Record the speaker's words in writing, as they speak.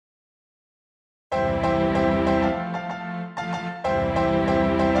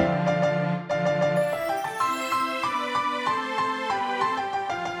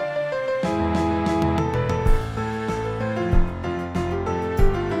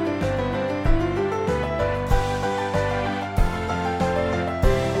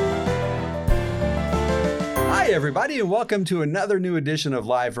everybody, and welcome to another new edition of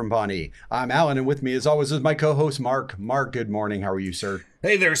Live from Pawnee. I'm Alan, and with me, as always, is my co-host, Mark. Mark, good morning. How are you, sir?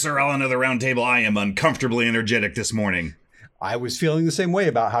 Hey there, Sir Alan of the Round Table. I am uncomfortably energetic this morning. I was feeling the same way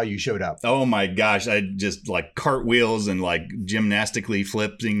about how you showed up. Oh my gosh, I just like cartwheels and like gymnastically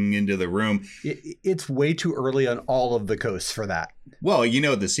flipping into the room. It's way too early on all of the coasts for that. Well, you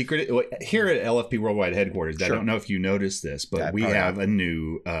know, the secret here at LFP Worldwide Headquarters, Sure. I don't know if you noticed this, but we have a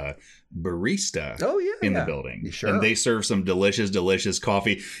new barista in the building. Sure. And they serve some delicious, delicious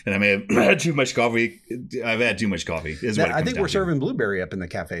coffee. And I may have had too much coffee. I've had too much coffee. I think we're serving blueberry up in the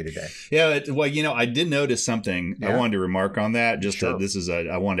cafe today. Yeah, well, you know, I did notice something. Yeah. I wanted to remark on that. Just sure.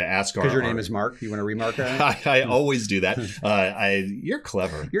 I wanted to ask our... Because your name is Mark. You want to remark that? I always do that. You're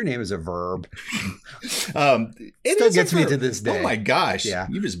clever. Your name is a verb. It still gets me to this day. Oh my gosh. Yeah.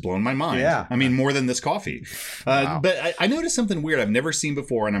 You just blown my mind. Yeah. I mean, more than this coffee. Wow. But I noticed something weird I've never seen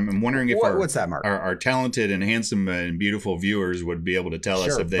before, and I'm wondering if what's that, Mark? Our talented and handsome and beautiful viewers would be able to tell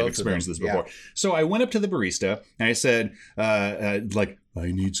us if they've experienced this before. Yeah. So I went up to the barista and I said, I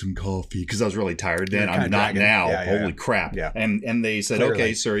need some coffee, because I was really tired then. I'm not now. Holy crap. Yeah. And they said, clearly.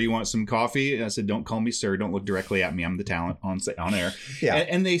 Okay, sir, you want some coffee? And I said, don't call me sir. Don't look directly at me. I'm the talent on air. Yeah.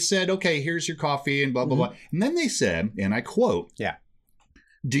 And they said, okay, here's your coffee and blah, blah, blah. And then they said, and I quote, yeah,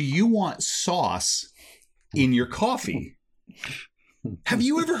 do you want sauce in your coffee? Have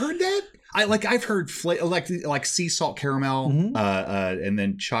you ever heard that? I've heard like sea salt caramel, and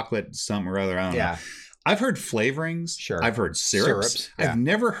then chocolate something or other. I don't know. I've heard flavorings. Sure. I've heard syrups. Yeah. I've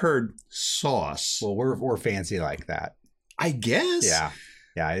never heard sauce. Well, we're fancy like that, I guess. Yeah.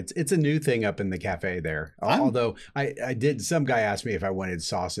 Yeah, it's a new thing up in the cafe there. Although I did, some guy asked me if I wanted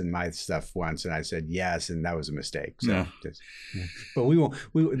sauce in my stuff once, and I said yes, and that was a mistake. So, but we won't.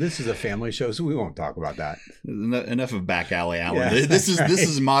 This is a family show, so we won't talk about that. Enough of back alley Alan. Yeah, this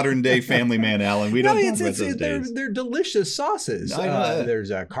is modern day Family Man Alan. We don't talk about those days. They're delicious sauces.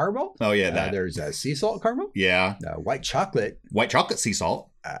 There's a caramel. Oh yeah, that. There's a sea salt caramel. Yeah. White chocolate sea salt.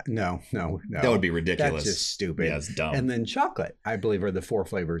 No. That would be ridiculous. That's just stupid. Yeah, it's dumb. And then chocolate, I believe, are the 4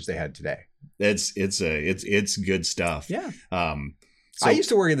 flavors they had today. It's good stuff. Yeah. I used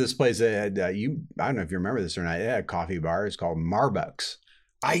to work at this place that I don't know if you remember this or not. It had a coffee bar. It's called Marbuck's.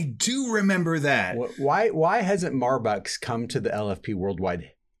 I do remember that. Why hasn't Marbuck's come to the LFP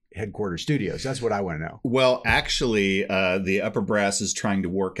Worldwide Headquarters studios? That's what I want to know. Well, actually, the upper brass is trying to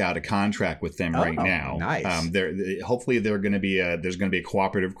work out a contract with them right now. Nice. Hopefully, there's going to be a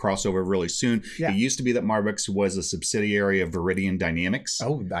cooperative crossover really soon. Yeah. It used to be that Marbuck's was a subsidiary of Viridian Dynamics.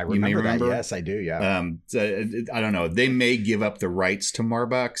 Oh, I remember that. Yes, I do. Yeah. I don't know. They may give up the rights to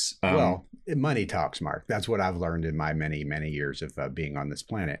Marbuck's. Well, money talks, Mark. That's what I've learned in my many, many years of being on this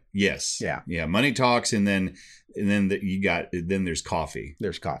planet. Yes. Yeah. Yeah. Money talks, and then there's coffee.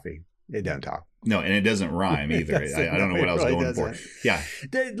 There's coffee. It doesn't talk. No, and it doesn't rhyme either. I don't know what I was going for. Yeah.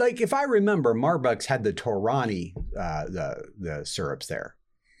 Like, if I remember, Marbuck's had the Torani, the syrups there.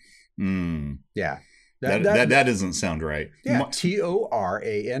 Yeah. That doesn't sound right. Yeah,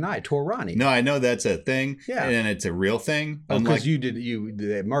 Torani, Torani. No, I know that's a thing. Yeah, and it's a real thing. Because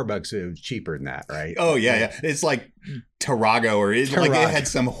the Marbuck's is cheaper than that, right? Oh yeah. It's like Tarago, or it had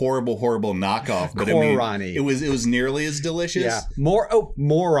some horrible knockoff. But Torani. I mean, it was nearly as delicious. Yeah,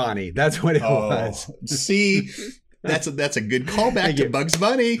 Morani. That's what it was. See. That's a good callback to Bugs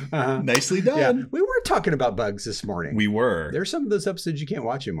Bunny. Nicely done. Yeah. We were talking about bugs this morning. We were. There's some of those episodes you can't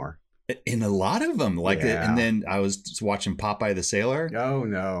watch anymore. In a lot of them, and then I was just watching Popeye the Sailor. Oh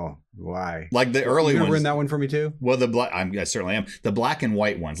no, why? Like the early ones. You ruin that one for me too. Well, I certainly am. The black and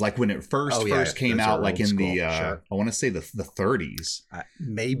white ones, like when it first came out, like in school. I want to say the 30s,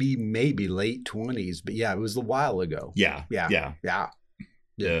 maybe late 20s, but yeah, it was a while ago. Yeah.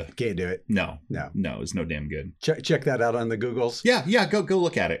 Can't do it. No, it's no damn good. Check that out on the Googles. Yeah, go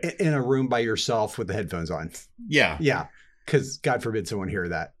look at it in a room by yourself with the headphones on. Yeah. Because God forbid someone hear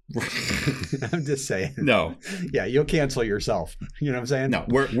that. I'm just saying. No. Yeah, you'll cancel yourself. You know what I'm saying? No,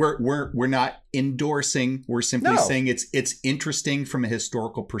 we're not endorsing. We're simply saying it's interesting from a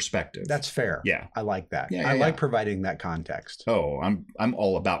historical perspective. That's fair. Yeah, I like that. Yeah, I like providing that context. Oh, I'm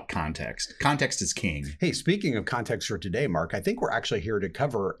all about context. Context is king. Hey, speaking of context for today, Mark, I think we're actually here to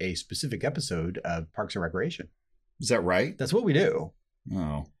cover a specific episode of Parks and Recreation. Is that right? That's what we do.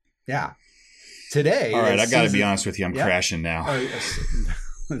 Oh, yeah. Today. All right, I got to be honest with you. I'm crashing now.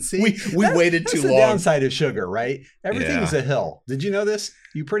 See, we waited too long. That's the downside of sugar, right? Everything's a hill. Did you know this?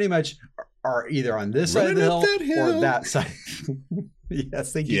 You pretty much are either on this side of the hill or that side.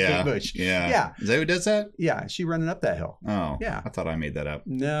 Yes, thank you, Kate Bush. Yeah. Is that who does that? Yeah, she running up that hill. Oh, yeah. I thought I made that up.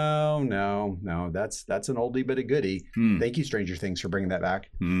 No. That's an oldie but a goodie. Thank you, Stranger Things, for bringing that back.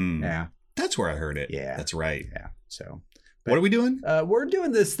 Yeah. That's where I heard it. Yeah. That's right. Yeah. So. What are we doing? We're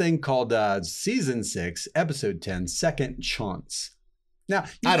doing this thing called Season 6, Episode 10, Second Chunce. Now,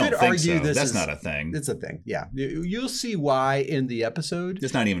 I don't think so. That's not a thing. It's a thing. Yeah. You'll see why in the episode.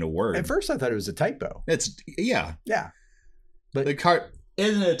 It's not even a word. At first, I thought it was a typo. Yeah. But the cart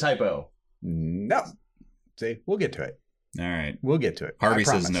isn't a typo. No. See, we'll get to it. All right. We'll get to it. Harvey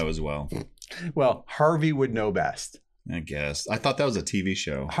says no as well. Well, Harvey would know best. I guess. I thought that was a TV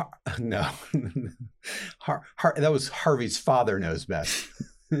show. No. That was Harvey's Father Knows Best.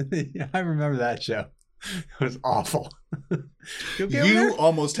 I remember that show. It was awful. You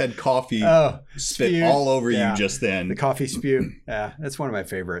almost had coffee spit all over you just then. The coffee spew. Yeah, that's one of my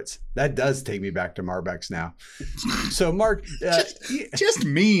favorites. That does take me back to Marbeck's now. So, Mark. Just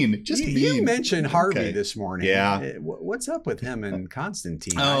mean. You mentioned Harvey this morning. Yeah. What's up with him and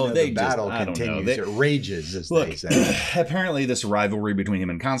Constantine? The battle continues. It rages, as they say. Apparently, this rivalry between him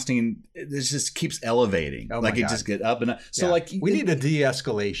and Constantine, this just keeps elevating. It just get up and up. So, we need a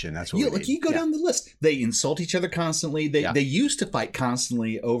de-escalation. That's what we need. You go down the list. They insult each other constantly. They used to fight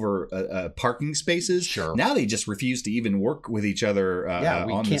constantly over parking spaces. Sure. Now they just refuse to even work with each other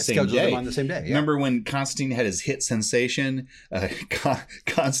on the same day. Them on the same day. Yeah. Remember when Constantine had his hit sensation,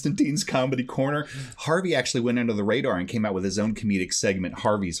 Constantine's Comedy Corner? Harvey actually went under the radar and came out with his own comedic segment,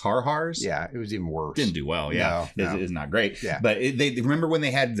 Harvey's Har-Hars. Yeah, it was even worse. Didn't do well. Yeah, no. It's not great. Yeah. But they remember when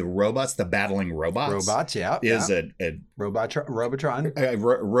they had the robots, the battling robots. Robots, yeah. Is a Robotron.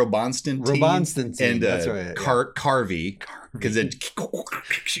 Robonstantine. And that's right. Carvey. Because it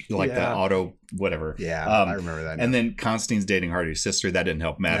the auto whatever. Yeah, I remember that now. And then Constantine's dating Hardy's sister. That didn't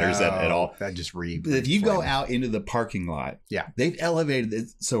help matters at all. That just If you go out into the parking lot, they've elevated it.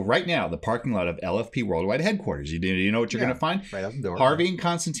 So right now, the parking lot of LFP Worldwide Headquarters, you know what you're going to find? Right out the door. Harvey and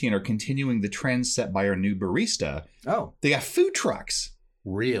Constantine are continuing the trend set by our new barista. Oh. They got food trucks.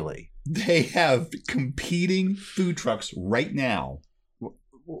 Really? They have competing food trucks right now.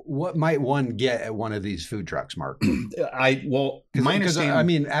 What might one get at one of these food trucks, Mark? My understanding. I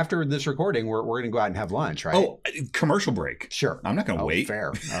mean, after this recording, we're going to go out and have lunch, right? Oh, commercial break. Sure. I'm not going to wait.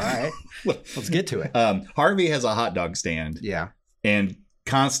 Fair. All right. Let's get to it. Harvey has a hot dog stand. Yeah. And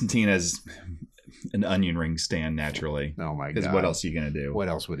Constantine has an onion ring stand, naturally. Oh, my God. Because what else are you going to do? What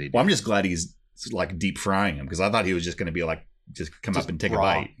else would he do? Well, I'm just glad he's like deep frying them, because I thought he was just going to be like, just come up and take a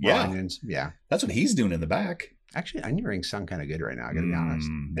bite. Raw onions. Yeah. That's what he's doing in the back. Actually, onion rings sound kind of good right now, I got to be honest.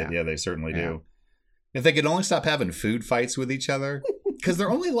 Yeah, they certainly do. If they could only stop having food fights with each other, because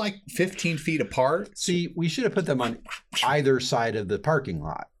they're only like 15 feet apart. See, we should have put them on either side of the parking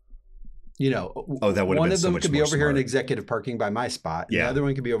lot. You know, that would have been so much more smart. One of them could be over here in executive parking by my spot. And the other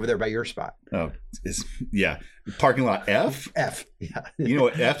one could be over there by your spot. Oh, parking lot F? F, yeah. You know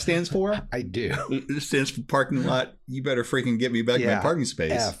what F stands for? I do. It stands for parking lot. You better freaking get me back my parking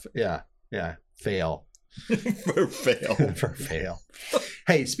space. F, yeah. Fail. For fail.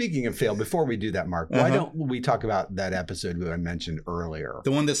 Hey, speaking of fail, before we do that, Mark, why don't we talk about that episode that I mentioned earlier?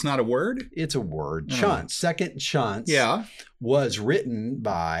 The one that's not a word? It's a word. Chunce. Second Chunce. Yeah. Was written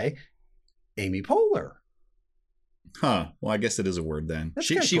by Amy Poehler. Huh. Well, I guess it is a word then.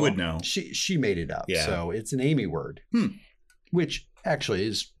 She cool. would know. She made it up. Yeah. So it's an Amy word, which actually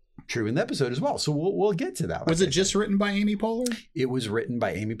is true in the episode as well. So we'll get to that. Was it just written by Amy Poehler? It was written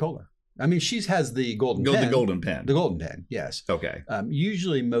by Amy Poehler. I mean, she has the golden pen. The golden pen. The golden pen, yes. Okay.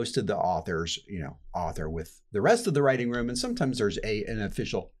 Usually most of the authors, author with the rest of the writing room, and sometimes there's an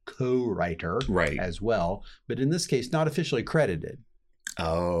official co-writer as well. But in this case, not officially credited.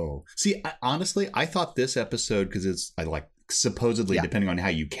 Oh. See, honestly, I thought this episode, because it's supposedly, depending on how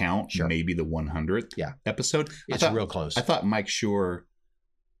you count, maybe the 100th episode. It's real close. I thought Mike Shore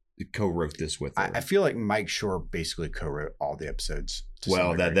co-wrote this with her. I feel like Mike Shore basically co-wrote all the episodes.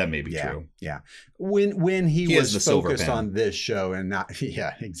 Well, that may be true. Yeah. When he was focused on this show and not,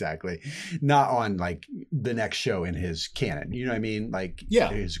 exactly. Not on like the next show in his canon. You know what I mean? Like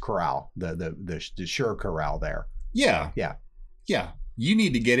his corral, the Shore corral there. Yeah. Yeah. Yeah. You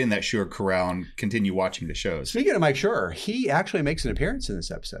need to get in that Shore corral and continue watching the shows. Speaking of Mike Shore, he actually makes an appearance in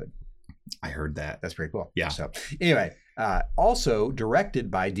this episode. I heard that. That's pretty cool. Yeah. So anyway, also directed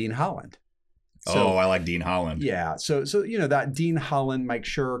by Dean Holland. So, I like Dean Holland. Yeah. So that Dean Holland, Mike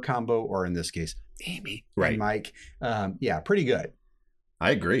Schur combo, or in this case, Amy and Mike. Pretty good. I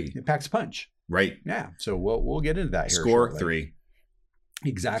agree. It packs a punch. Right. Yeah. So we'll get into that here. Score shortly. 3.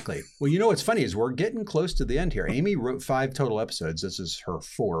 Exactly. Well, you know what's funny is we're getting close to the end here. Amy wrote 5 total episodes. This is her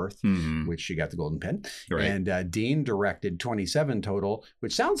 4th, which she got the golden pen. Right. And Dean directed 27 total,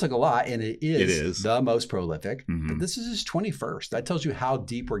 which sounds like a lot, and it is the most prolific. But this is his 21st. That tells you how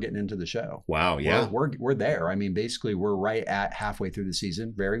deep we're getting into the show. Wow, yeah. We're there. I mean, basically, we're right at halfway through the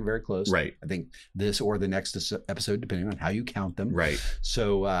season. Very, very close. Right. I think this or the next episode, depending on how you count them. Right.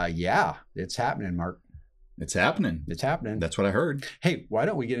 So, yeah, it's happening, Mark. It's happening. It's happening. That's what I heard. Hey, why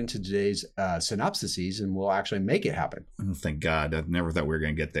don't we get into today's synopsises and we'll actually make it happen? Oh, thank God. I never thought we were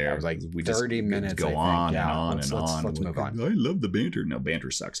going to get there. I was like, we 30 minutes. Go on and on and on. Let's move on. I love the banter. No, banter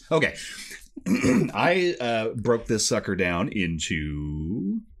sucks. Okay. I broke this sucker down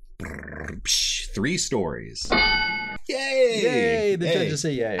into 3 stories. Yay! Yay! The judges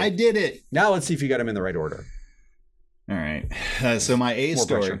say yay. I did it. Now let's see if you got them in the right order. All right. So my A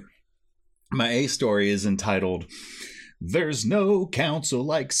story. Pressure. My A story is entitled, "There's no council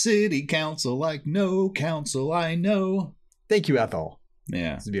like city council, like no council I know." Thank you, Ethel.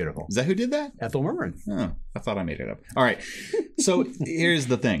 Yeah. It's beautiful. Is that who did that? Ethel Merman. Oh, I thought I made it up. All right. So here's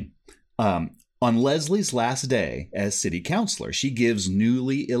the thing. On Leslie's last day as city councilor, she gives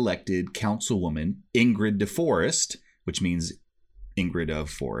newly elected councilwoman Ingrid DeForest, which means Ingrid of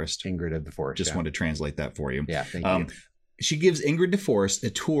Forest. Ingrid of the Forest. Just wanted to translate that for you. Yeah, thank you. She gives Ingrid DeForest a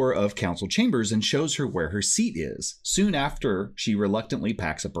tour of council chambers and shows her where her seat is. Soon after, she reluctantly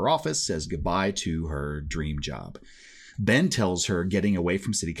packs up her office, says goodbye to her dream job. Ben tells her getting away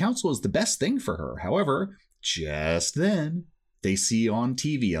from city council is the best thing for her. However, just then, they see on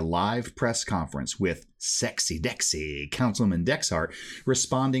TV a live press conference with Sexy Dexy, Councilman Dexhart,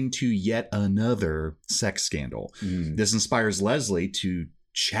 responding to yet another sex scandal. This inspires Leslie to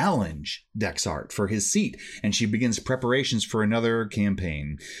challenge Dexhart for his seat, and she begins preparations for another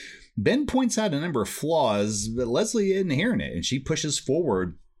campaign. Ben points out a number of flaws, but Leslie isn't hearing it, and she pushes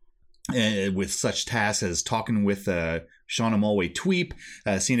forward with such tasks as talking with Shauna Mulway-Tweep,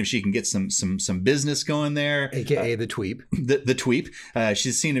 seeing if she can get some business going there. AKA the Tweep. The Tweep.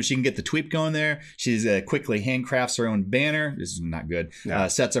 She's seeing if she can get the Tweep going there. She's quickly handcrafts her own banner. This is not good. No.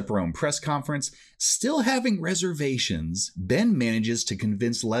 Sets up her own press conference. Still having reservations, Ben manages to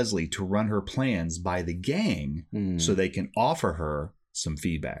convince Leslie to run her plans by the gang so they can offer her some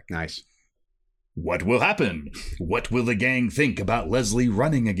feedback. Nice. What will happen? What will the gang think about Leslie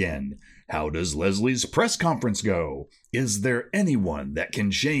running again? How does Leslie's press conference go? Is there anyone that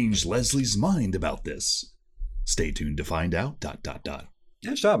can change Leslie's mind about this? Stay tuned to find out. ...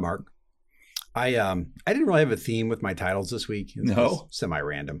 Nice job, Mark. I didn't really have a theme with my titles this week. It was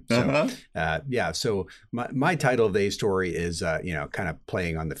semi-random. So, so my title of the story is, kind of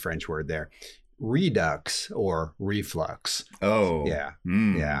playing on the French word there. Redux or reflux. Oh. Yeah.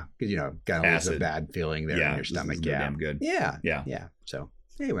 Yeah. Because, kind of a bad feeling there in your stomach. Yeah. Damn good. Yeah. So,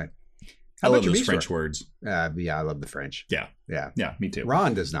 anyway. I love those French words. I love the French. Yeah. Me too.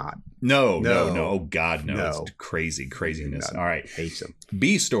 Ron does not. No. Oh, God, no. It's craziness. All right. Hates them.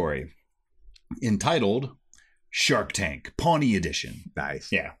 B story entitled Shark Tank Pawnee Edition.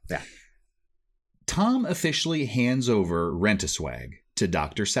 Nice. Yeah. Tom officially hands over Rent-A-Swag to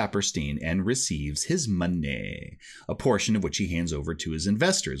Dr. Saperstein and receives his money, a portion of which he hands over to his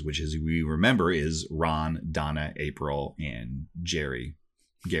investors, which, as we remember, is Ron, Donna, April, and Gary,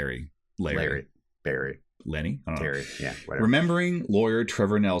 Larry, Barry, Lenny, Terry, whatever. Remembering lawyer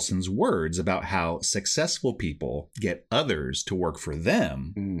Trevor Nelson's words about how successful people get others to work for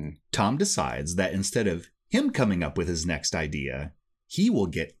them, Tom decides that instead of him coming up with his next idea, he will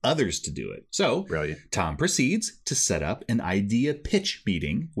get others to do it. So brilliant. Tom proceeds to set up an idea pitch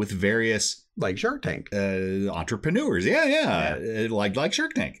meeting with various like Shark Tank entrepreneurs. Yeah. Like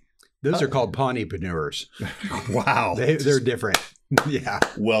Shark Tank. Those are called Pawnee-preneurs. Wow. They're different. Yeah.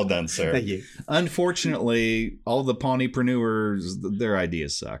 Well done, sir. Thank you. Unfortunately, all the Pawnee-preneurs, their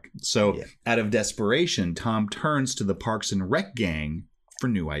ideas suck. So out of desperation, Tom turns to the Parks and Rec gang for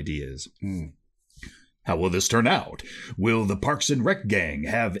new ideas. How will this turn out? Will the Parks and Rec gang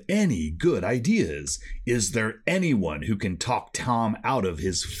have any good ideas? Is there anyone who can talk Tom out of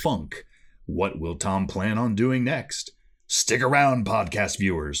his funk? What will Tom plan on doing next? Stick around, podcast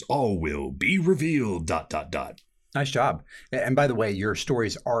viewers. All will be revealed. ... Nice job. And by the way, your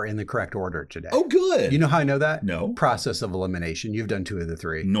stories are in the correct order today. Oh, good. You know how I know that? No. Process of elimination. You've done 2 of the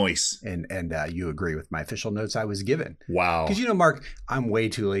 3. Nice. And you agree with my official notes I was given. Wow. Because Mark, I'm way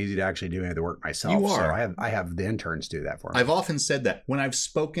too lazy to actually do any of the work myself. You are. So I have the interns do that for me. I've often said that when I've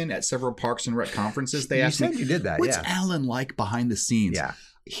spoken at several Parks and Rec conferences, they ask me, you did that. What's Alan like behind the scenes? Yeah.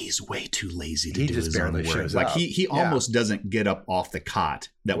 He's way too lazy to do just his own barely work. shows Like up. he almost doesn't get up off the cot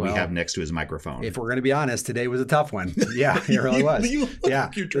that we have next to his microphone. If we're going to be honest, today was a tough one. Yeah, it really was.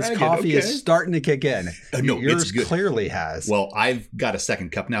 This coffee is starting to kick in. No, yours it's good. Clearly has. Well, I've got a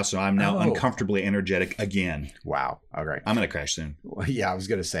second cup now, so I'm now uncomfortably energetic again. Wow. All right. I'm going to crash soon. Well, yeah, I was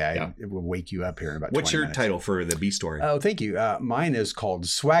going to say it will wake you up here in about 20 What's your minutes. title for the B story? Oh, thank you. Mine is called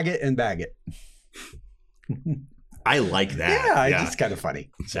Swag It and Bag It. I like that. Yeah, it's kind of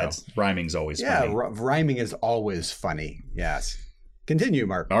funny. So rhyming's always funny. Yeah, rhyming is always funny. Yes. Continue,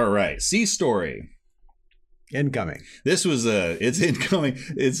 Mark. All right. C story. Incoming. This was it's incoming.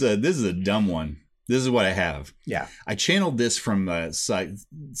 This is a dumb one. This is what I have. Yeah. I channeled this from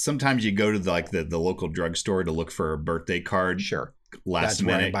sometimes you go to the local drugstore to look for a birthday card. Sure. Last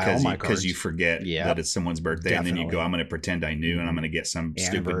minute because you forget that it's someone's birthday. And then you go, I'm going to pretend I knew and I'm going to get some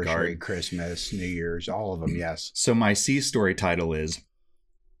stupid card. Christmas, New Year's, all of them. Yes. So my C story title is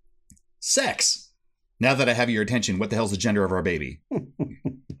Sex. Now that I have your attention, what the hell's the gender of our baby?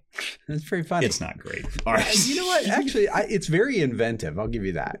 That's pretty funny. It's not great. All right. You know what? Actually, it's very inventive. I'll give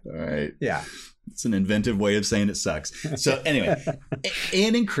you that. All right. Yeah. It's an inventive way of saying it sucks. So anyway,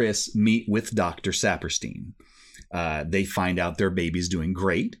 Ann and Chris meet with Dr. Saperstein. They find out their baby's doing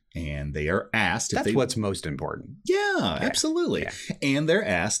great, and they are asked if what's most important. Yeah, absolutely. Yeah. And they're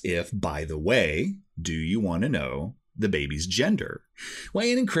asked if, by the way, do you want to know the baby's gender? Well,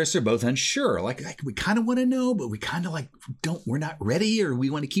 Ann and Chris are both unsure. Like we kind of want to know, but we kind of we're not ready, or we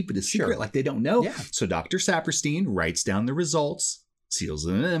want to keep it a secret. Sure. Like they don't know. Yeah. So Dr. Saperstein writes down the results, seals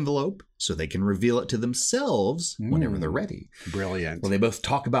it in an envelope so they can reveal it to themselves whenever they're ready. Brilliant. Well, they both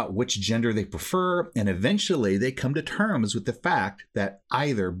talk about which gender they prefer, and eventually they come to terms with the fact that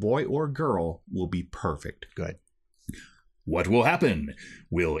either boy or girl will be perfect. Good. What will happen?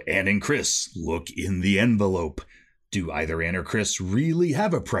 Will Ann and Chris look in the envelope? Do either Ann or Chris really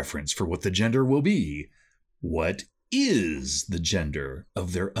have a preference for what the gender will be? What is the gender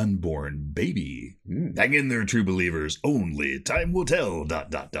of their unborn baby? Hang in there, true believers. Only time will tell. ...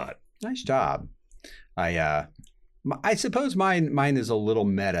 Nice job. I suppose mine is a little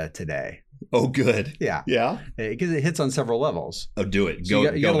meta today. Oh, good. Yeah. Yeah. Because it hits on several levels. Oh, do it. So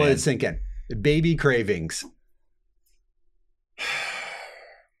you gotta let it sink in. Baby cravings.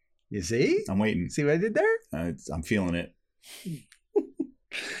 You see? I'm waiting. See what I did there? I'm feeling it.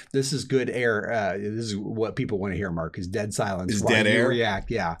 This is good air. This is what people want to hear, Mark, is dead silence. Is dead air?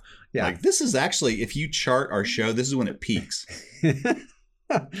 React. Yeah. Yeah. Like this is actually, if you chart our show, this is when it peaks.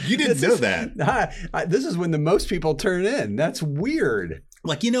 You didn't know that. This is when the most people turn in. That's weird.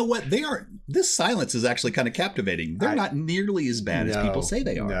 Like, you know what? This silence is actually kind of captivating. They're not nearly as bad as people say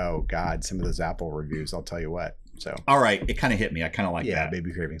they are. No, God, some of those Apple reviews, I'll tell you what. So, all right. It kind of hit me. I kind of like that. Yeah,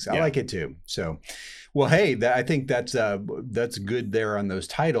 baby cravings. I like it too. So, well, hey, I think that's good there on those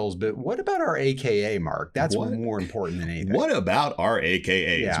titles. But what about our AKA, Mark? That's more important than anything. What about our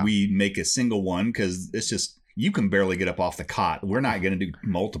AKAs? Yeah. We make a single one because it's just, you can barely get up off the cot. We're not going to do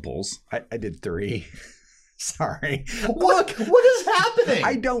multiples. I did 3. Sorry. What is happening?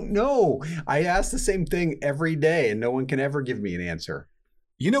 I don't know. I ask the same thing every day and no one can ever give me an answer.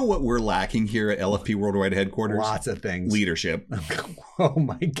 You know what we're lacking here at LFP Worldwide Headquarters? Lots of things. Leadership. Oh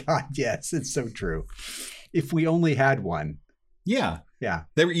my God. Yes, it's so true. If we only had one. Yeah. Yeah.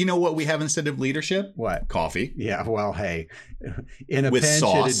 You know what we have instead of leadership? What? Coffee. Yeah. Well, hey, in a with pinch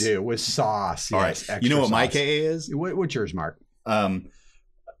sauce. to do with sauce. All yes, right. You know what sauce. my KA is? What's yours, Mark? Mine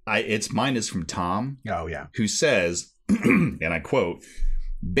is from Tom. Oh yeah. Who says, and I quote,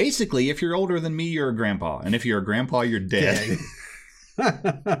 basically, if you're older than me, you're a grandpa. And if you're a grandpa, you're dead.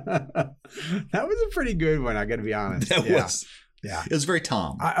 That was a pretty good one. I got to be honest. That was. Yeah. It was very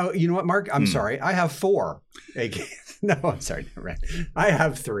Tom. You know what, Mark? I'm sorry. I have 4. No, I'm sorry. Right. I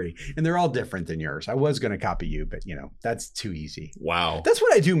have 3, and they're all different than yours. I was going to copy you, but that's too easy. Wow. That's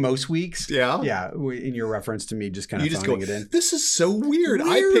what I do most weeks. Yeah. Yeah. In your reference to me, just kind of phoning it in. This is so weird.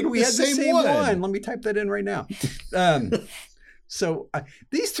 I picked the same one. Let me type that in right now. So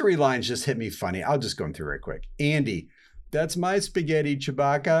these 3 lines just hit me funny. I'll just go through right quick. Andy. That's my spaghetti,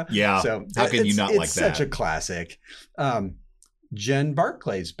 Chewbacca. Yeah. So how can you not like that? It's such a classic. Jen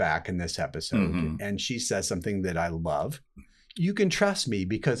Barclay's back in this episode, and she says something that I love. You can trust me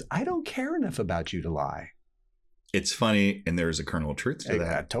because I don't care enough about you to lie. It's funny, and there's a kernel of truth to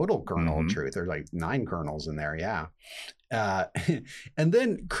that. A total kernel of truth. There's like 9 kernels in there, yeah. And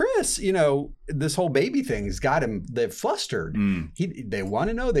then Chris, this whole baby thing has got him flustered. They want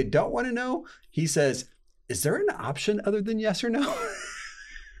to know, they don't want to know. He says, is there an option other than yes or no?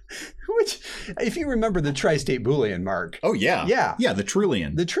 Which, if you remember the tri-state Boolean, Mark. Oh, yeah. Yeah. Yeah, the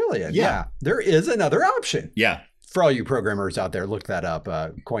trillion. The trillion, yeah. There is another option. Yeah. For all you programmers out there, look that up.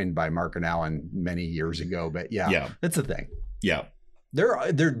 Coined by Mark and Alan many years ago. But yeah, that's the thing. Yeah.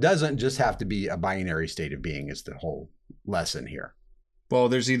 There doesn't just have to be a binary state of being is the whole lesson here. Well,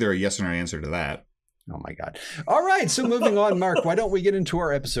 there's either a yes or no answer to that. Oh, my God. All right. So moving on, Mark, why don't we get into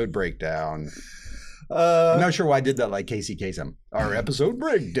our episode breakdown? I'm not sure why I did that like Casey Kasem. Our episode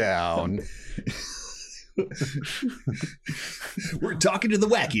breakdown. We're talking to the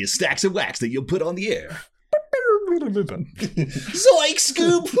wackiest stacks of wax that you'll put on the air. Zoink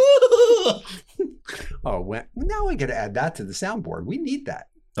scoop. Oh, now I got to add that to the soundboard. We need that.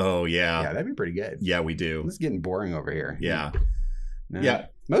 Oh, yeah. Yeah, that'd be pretty good. Yeah, we do. It's getting boring over here. Yeah. Yeah.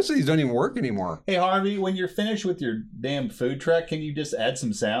 Most of these don't even work anymore. Hey, Harvey, when you're finished with your damn food truck, can you just add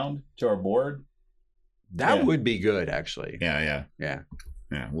some sound to our board? That would be good, actually. Yeah. Yeah.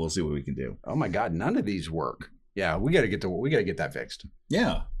 We'll see what we can do. Oh my God, none of these work. Yeah, we got to get that fixed.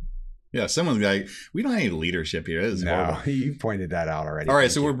 Yeah. Yeah, someone's like, we don't have any leadership here. This is horrible. You pointed that out already. All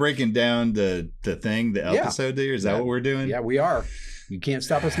right, so we're breaking down the episode there. Is that what we're doing? Yeah, we are. You can't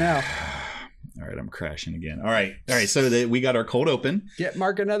stop us now. All right, I'm crashing again. All right. So we got our cold open. Get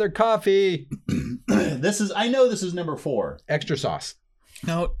Mark another coffee. I know this is number 4. Extra sauce.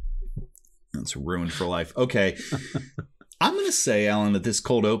 No, that's ruined for life. Okay. I'm going to say, Alan, that this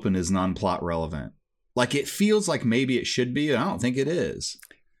cold open is non-plot relevant. Like, it feels like maybe it should be. I don't think it is.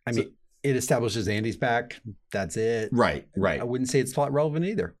 I mean, it establishes Andy's back. That's it. Right. I wouldn't say it's plot relevant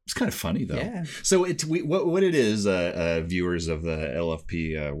either. It's kind of funny, though. Yeah. So what it is, viewers of the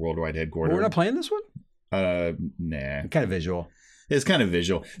LFP Worldwide Headquarters. We're not playing this one? Nah. Kind of visual. It's kind of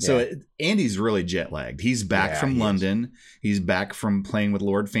visual. Yeah. So Andy's really jet lagged. He's back from London. He's back from playing with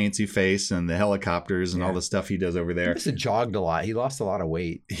Lord Fancy Face and the helicopters and all the stuff he does over there. He must have jogged a lot. He lost a lot of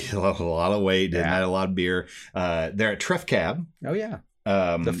weight. He lost a lot of weight. Didn't have a lot of beer. They're at Treff Cab. Oh, yeah.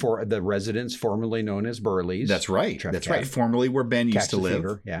 The residence formerly known as Burley's. That's right. That's right. Formerly where Ben used to live.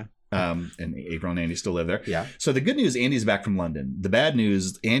 Fever. Yeah. And April and Andy still live there. Yeah. So the good news, Andy's back from London. The bad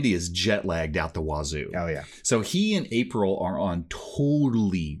news, Andy is jet lagged out the wazoo. Oh, yeah. So he and April are on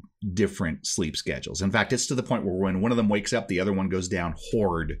totally different sleep schedules. In fact, it's to the point where when one of them wakes up, the other one goes down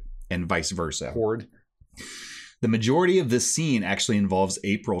hard and vice versa. Horde. The majority of this scene actually involves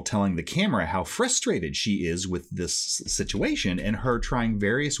April telling the camera how frustrated she is with this situation and her trying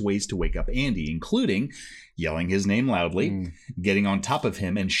various ways to wake up Andy, including yelling his name loudly, getting on top of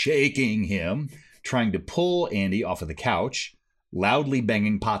him and shaking him, trying to pull Andy off of the couch, loudly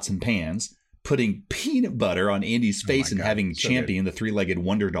banging pots and pans, putting peanut butter on Andy's face and having Champion, the 3-legged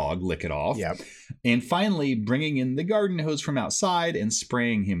wonder dog, lick it off. Yep. And finally bringing in the garden hose from outside and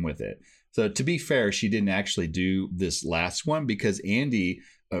spraying him with it. So to be fair, she didn't actually do this last one because Andy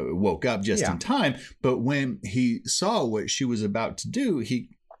woke up just in time. But when he saw what she was about to do, he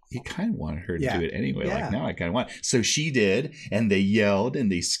kind of wanted her to do it anyway. Yeah. Like, now I kind of want it. So she did. And they yelled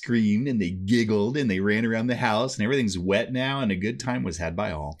and they screamed and they giggled and they ran around the house and everything's wet now. And a good time was had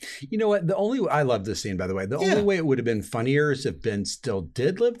by all. You know what? I love this scene, by the way. The only way it would have been funnier is if Ben still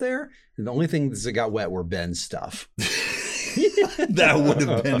did live there. And the only things that got wet were Ben's stuff. That would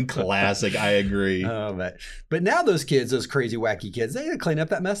have been classic. I agree. But now those crazy, wacky kids, they got to clean up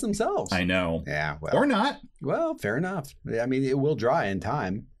that mess themselves. I know. Yeah. Well, or not. Well, fair enough. I mean, it will dry in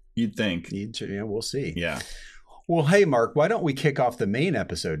time. You'd think. We'll see. Yeah. Well, hey, Mark, why don't we kick off the main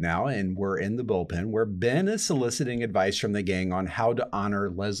episode now? And we're in the bullpen where Ben is soliciting advice from the gang on how to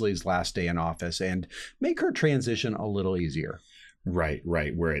honor Leslie's last day in office and make her transition a little easier. Right.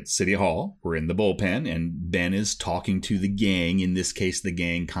 We're at City Hall. We're in the bullpen, and Ben is talking to the gang. In this case, the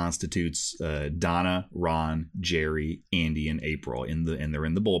gang constitutes Donna, Ron, Jerry, Andy, and April. And they're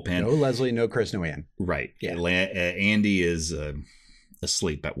in the bullpen. No Leslie, no Chris, no Ann. Right. Yeah. Andy is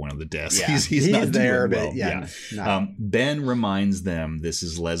asleep at one of the desks. Yeah. He's not there, doing well. But Ben reminds them this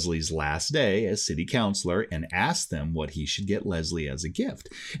is Leslie's last day as city councilor and asks them what he should get Leslie as a gift.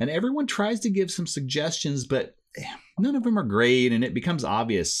 And everyone tries to give some suggestions, but none of them are great, and it becomes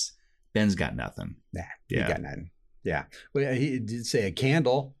obvious Ben's got nothing. He got nothing. Yeah. Well, he did say a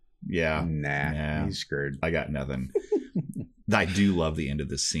candle. Yeah. Nah, he's screwed. I got nothing. I do love the end of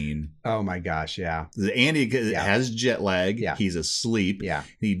this scene. Oh, my gosh, yeah. Andy has jet lag. Yeah. He's asleep. Yeah.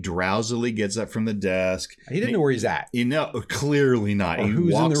 He drowsily gets up from the desk. He didn't know where he's at. Clearly not. Or he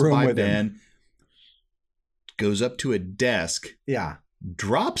who's walks in the room by with Ben, him. Goes up to a desk. Yeah.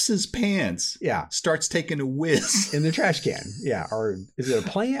 Drops his pants. Yeah. Starts taking a whiz. In the trash can. Yeah. Or is it a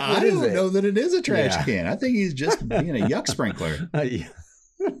plant? I don't know that it is a trash can. I think he's just being a yuck sprinkler.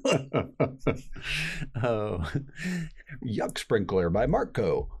 Oh, Yuck Sprinkler by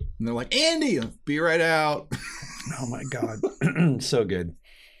Marco. And they're like, Andy, I'll be right out. Oh, my God. So good.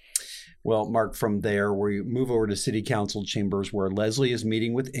 Well, Mark, from there, we move over to city council chambers where Leslie is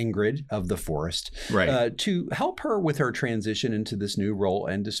meeting with Ingrid of the Forest to help her with her transition into this new role.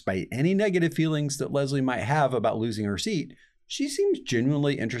 And despite any negative feelings that Leslie might have about losing her seat, she seems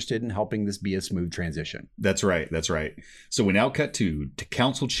genuinely interested in helping this be a smooth transition. That's right. That's right. So we now cut to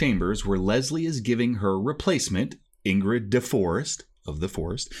council chambers where Leslie is giving her replacement, Ingrid DeForest, of the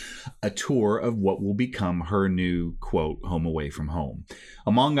Forest, a tour of what will become her new, quote, home away from home.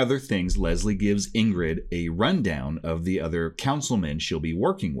 Among other things, Leslie gives Ingrid a rundown of the other councilmen she'll be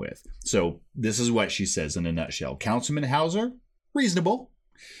working with. So this is what she says in a nutshell. Councilman Hauser, reasonable.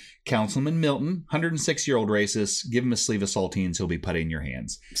 Councilman Milton, 106-year-old racist. Give him a sleeve of saltines, he'll be putty in your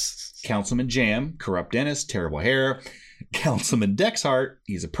hands. Councilman Jam, corrupt dentist, terrible hair. Councilman Dexhart,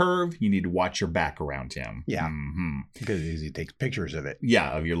 he's a perv. You need to watch your back around him. Yeah. Because he takes pictures of it.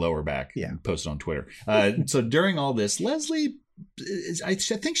 Yeah, of your lower back. Yeah. Post it on Twitter. So during all this, Leslie, I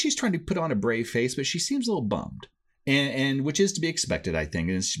think she's trying to put on a brave face, but she seems a little bummed. And which is to be expected, I think.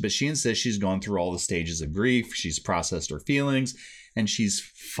 But she insists she's gone through all the stages of grief. She's processed her feelings, and she's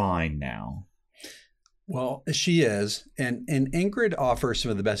fine now. Well, she is. And Ingrid offers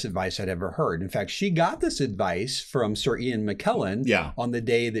some of the best advice I'd ever heard. In fact, she got this advice from Sir Ian McKellen on the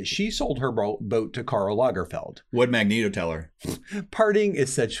day that she sold her boat to Karl Lagerfeld. What'd Magneto tell her? Parting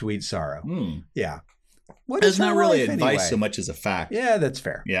is such sweet sorrow. Yeah. It's not really advice so much as a fact. Yeah, that's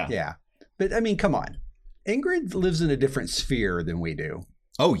fair. Yeah. But I mean, come on. Ingrid lives in a different sphere than we do.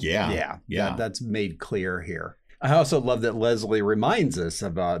 Oh, yeah. Yeah. That's made clear here. I also love that Leslie reminds us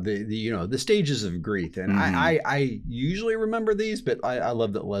about the stages of grief. And I usually remember these, but I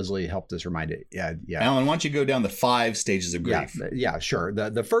love that Leslie helped us remind it. Yeah. Alan, why don't you go down the 5 stages of grief? Yeah, sure.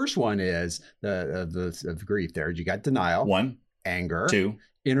 The first one is the grief there. You got denial. 1. Anger. 2.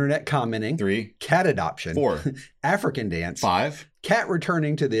 Internet commenting. 3. Cat adoption. 4. African dance. 5. Cat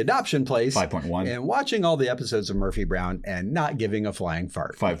returning to the adoption place. 5.1. And watching all the episodes of Murphy Brown and not giving a flying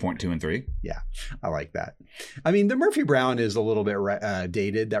fart. 5.2 and 3. Yeah, I like that. I mean, the Murphy Brown is a little bit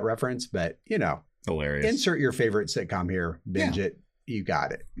dated, that reference, but, hilarious. Insert your favorite sitcom here, binge it, you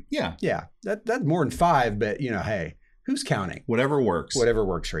got it. Yeah. Yeah, that's more than 5, but, hey, who's counting? Whatever works. Whatever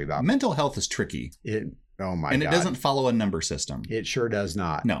works for you, Bob. Mental health is tricky. Oh my God. And it doesn't follow a number system. It sure does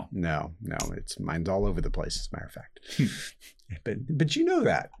not. No. Mine's all over the place, as a matter of fact. But you know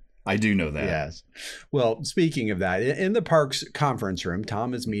that. I do know that. Yes. Well, speaking of that, in the park's conference room,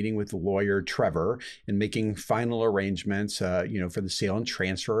 Tom is meeting with the lawyer Trevor and making final arrangements, for the sale and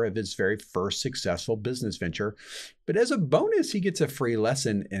transfer of his very first successful business venture. But as a bonus, he gets a free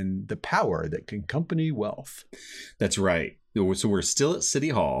lesson in the power that can accompany wealth. That's right. So we're still at City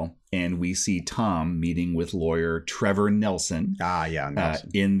Hall, and we see Tom meeting with lawyer Trevor Nelson.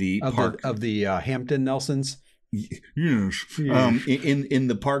 Nelson. In the park of the Hampton Nelsons. Yes. In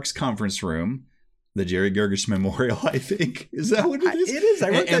the park's conference room, the Jerry Gergis Memorial, I think. Is that what it is? It is. I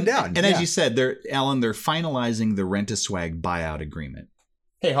wrote that down. And as you said, they're finalizing the Rent-A-Swag buyout agreement.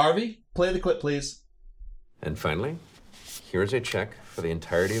 Hey, Harvey, play the clip, please. And finally, here's a check for the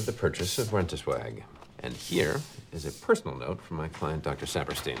entirety of the purchase of Rent-A-Swag. And here is a personal note from my client, Dr.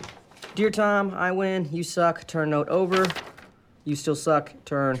 Saperstein. Dear Tom, I win. You suck. Turn note over. You still suck.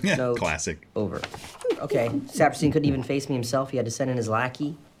 Turn note classic. Over. Okay. Saperstein couldn't even face me himself. He had to send in his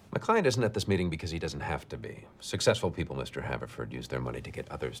lackey. My client isn't at this meeting because he doesn't have to be. Successful people, Mr. Haverford, use their money to get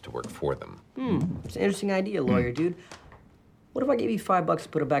others to work for them. It's an interesting idea, lawyer dude. What if I gave you $5 to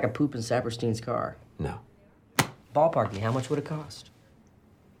put a bag of poop in Saperstein's car? No. Ballpark me. How much would it cost?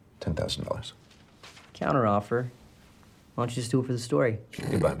 $10,000. Counter offer. Why don't you just do it for the story?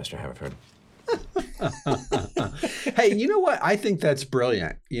 Goodbye, Mr. Haverford. Hey, you know what? I think that's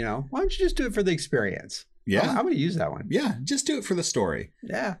brilliant. Why don't you just do it for the experience? Yeah. I'm going to use that one. Yeah, just do it for the story.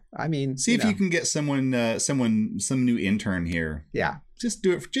 Yeah, I mean, see if you can get some new intern here. Yeah, just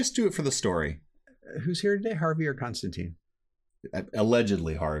do it for the story. Who's here today, Harvey or Constantine?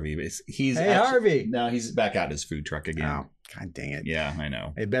 Allegedly Harvey. Harvey. No, he's back out his food truck again. Oh, God dang it. Yeah, I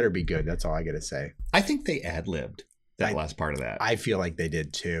know. It better be good. That's all I got to say. I think they ad-libbed that last part of that. I feel like they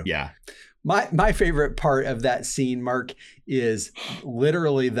did too. Yeah. My favorite part of that scene, Mark, is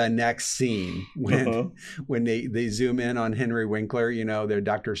literally the next scene when they zoom in on Henry Winkler, they're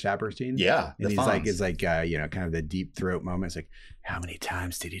Dr. Saperstein. Yeah. And he's like kind of the deep throat moment. It's like, how many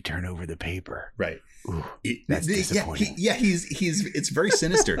times did he turn over the paper? Right. Ooh, that's disappointing. It's very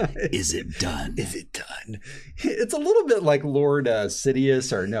sinister. Is it done? Is it done? It's a little bit like Lord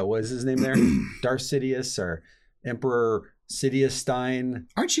Sidious, or no, what is his name there? Darth Sidious or Emperor Sidious Stein.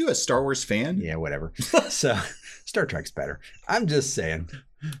 Aren't you a Star Wars fan? Yeah, whatever. So Star Trek's better. I'm just saying.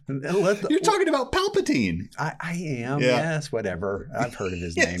 You're talking about Palpatine. I am. Yeah. Yes, whatever. I've heard of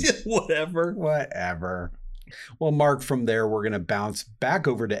his name. Whatever. Well, Mark, from there, we're going to bounce back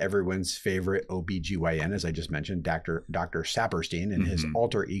over to everyone's favorite OBGYN, as I just mentioned, Dr. Saperstein and his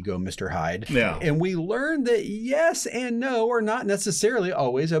alter ego, Mr. Hyde. Yeah. And we learned that yes and no are not necessarily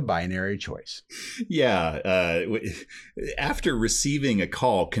always a binary choice. Yeah. After receiving a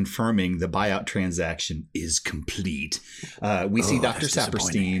call confirming the buyout transaction is complete, we see Dr.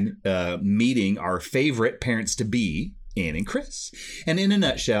 Saperstein meeting our favorite parents-to-be, Ann and Chris. And in a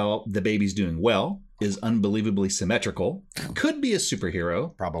nutshell, the baby's doing well, is unbelievably symmetrical, could be a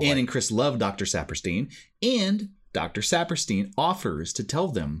superhero. Probably. Ann and Chris love Dr. Saperstein, and Dr. Saperstein offers to tell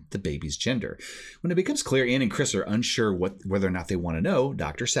them the baby's gender. When it becomes clear Ann and Chris are unsure whether or not they want to know,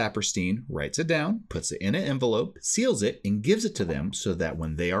 Dr. Saperstein writes it down, puts it in an envelope, seals it, and gives it to them so that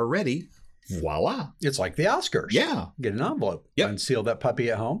when they are ready, voila. It's like the Oscars. Yeah. Get an envelope. Yep. Unseal that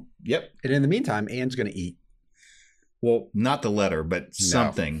puppy at home. Yep. And in the meantime, Ann's going to eat. Well, not the letter, but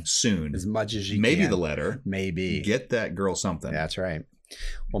something soon. As much as you Maybe can. The letter. Maybe. Get that girl something. That's right.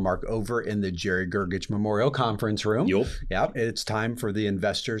 Well, Mark, over in the Jerry Gergich Memorial Conference Room. Yep. It's time for the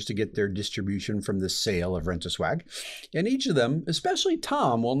investors to get their distribution from the sale of Rent-A-Swag. And each of them, especially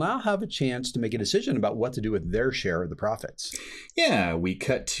Tom, will now have a chance to make a decision about what to do with their share of the profits. Yeah, we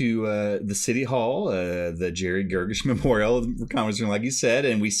cut to the City Hall, the Jerry Gergich Memorial Conference Room, like you said,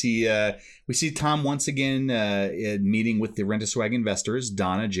 and we see Tom once again meeting with the Rent-A-Swag investors,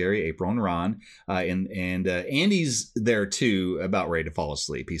 Donna, Jerry, April, and Ron. And Andy's there too, about ready to fall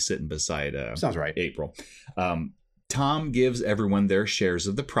asleep. He's sitting beside Sounds right. April. Tom gives everyone their shares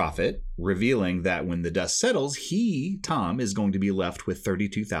of the profit, revealing that when the dust settles, Tom, is going to be left with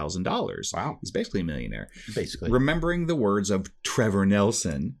 $32,000. Wow. He's basically a millionaire. Basically. Remembering the words of Trevor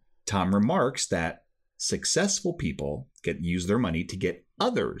Nelson, Tom remarks that successful people use their money to get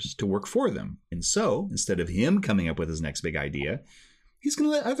others to work for them. And so, instead of him coming up with his next big idea, he's going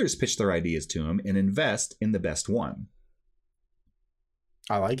to let others pitch their ideas to him and invest in the best one.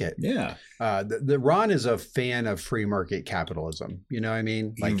 I like it. Yeah. The Ron is a fan of free market capitalism. You know what I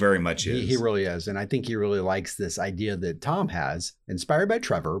mean? He very much is. He really is. And I think he really likes this idea that Tom has, inspired by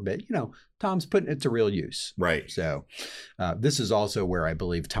Trevor, but, Tom's putting it to real use. Right. So this is also where I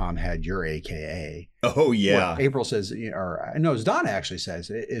believe Tom had your AKA. Oh, yeah. April says, as Donna actually says,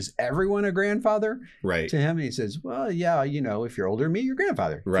 is everyone a grandfather? Right. To him. And he says, well, yeah, if you're older than me, you're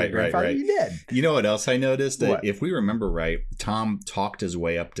grandfather. Right, right. You did. You know what else I noticed? What? If we remember right, Tom talked his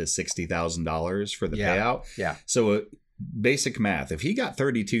way up to $60,000 for the payout. Yeah. So basic math, if he got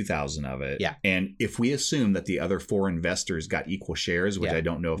 32,000 of it, and if we assume that the other four investors got equal shares, which I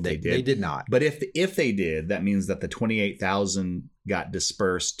don't know if they did. They did not. But if they did, that means that the 28,000 got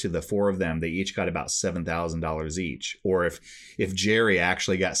dispersed to the four of them. They each got about $7,000 each. Or if Jerry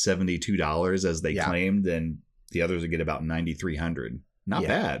actually got $72 as they claimed, then the others would get about $9,300. Not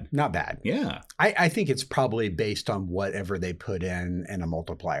bad. Not bad. Yeah. I think it's probably based on whatever they put in a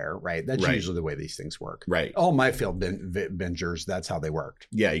multiplier, right? That's usually the way these things work. Right. All my field bingers, that's how they worked.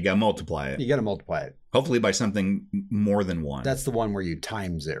 Yeah, you got to multiply it. You got to multiply it. Hopefully by something more than one. That's the one where you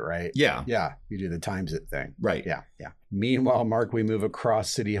times it, right? Yeah. Yeah, you do the times it thing. Right. Yeah. Meanwhile, Mark, we move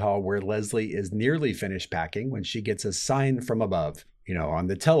across City Hall where Leslie is nearly finished packing when she gets a sign from above. On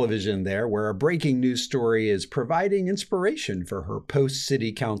the television there, where a breaking news story is providing inspiration for her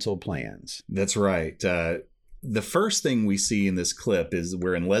post-city council plans. That's right. The first thing we see in this clip is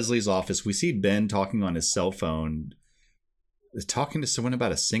we're in Leslie's office. We see Ben talking on his cell phone, talking to someone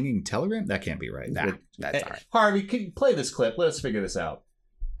about a singing telegram. That can't be right. Nah, that's all right. Harvey, can you play this clip? Let us figure this out.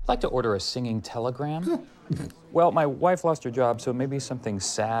 I'd like to order a singing telegram. Well, my wife lost her job, so maybe something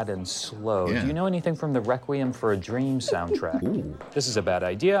sad and slow. Yeah. Do you know anything from the Requiem for a Dream soundtrack? Ooh. This is a bad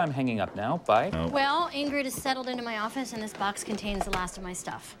idea. I'm hanging up now. Bye. Oh. Well, Ingrid has settled into my office, and this box contains the last of my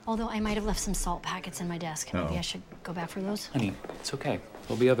stuff. Although I might have left some salt packets in my desk. Maybe I should go back for those. Honey, it's okay.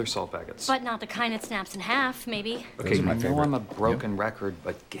 There'll be other salt packets. But not the kind that snaps in half, maybe. Okay, I know I'm a broken record,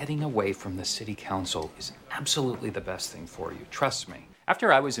 but getting away from the city council is absolutely the best thing for you. Trust me.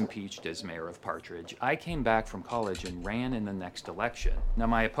 After I was impeached as mayor of Partridge, I came back from college and ran in the next election. Now,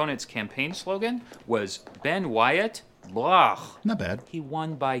 my opponent's campaign slogan was Ben Wyatt, blah. Not bad. He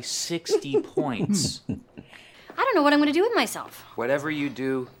won by 60 points. I don't know what I'm going to do with myself. Whatever you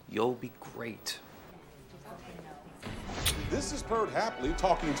do, you'll be great. This is Perd Hapley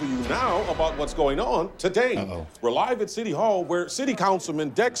talking to you now about what's going on today. We're live at City Hall where City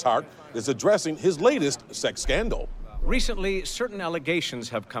Councilman Dexhart is addressing his latest sex scandal. Recently, certain allegations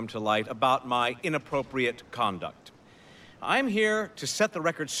have come to light about my inappropriate conduct. I'm here to set the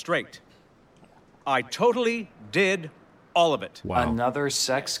record straight. I totally did All of it. Wow. Another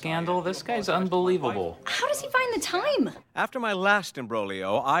sex scandal? This guy's unbelievable. How does he find the time? After my last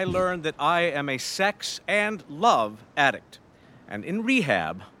imbroglio, I learned that I am a sex and love addict. And in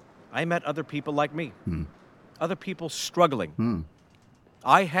rehab, I met other people like me. Other people struggling.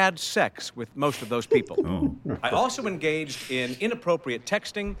 I had sex with most of those people. I also engaged in inappropriate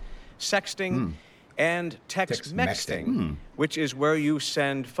texting, sexting, and text-mexting, which is where you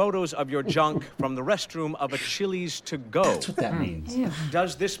send photos of your junk from the restroom of a Chili's to go. That's what that means.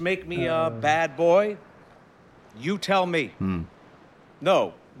 Does this make me a bad boy? You tell me.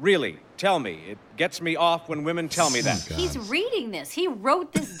 No, really, tell me. It gets me off when women tell me that. He's reading this. He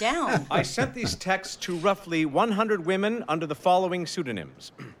wrote this down. I sent these texts to roughly 100 women under the following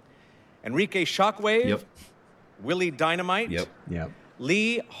pseudonyms. Enrique Shockwave, Willie Dynamite,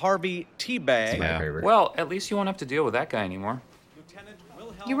 Lee Harvey Teabag. My favorite. Well, at least you won't have to deal with that guy anymore.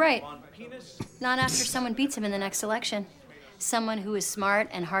 You're right. Not after someone beats him in the next election. Someone who is smart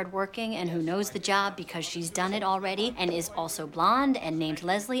and hardworking and who knows the job because she's done it already and is also blonde and named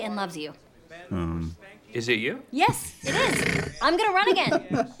Leslie and loves you. Is it you? Yes, it is. I'm gonna run again.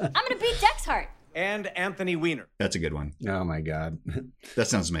 I'm gonna beat Dexhart. And Anthony Weiner. That's a good one. Oh my God. That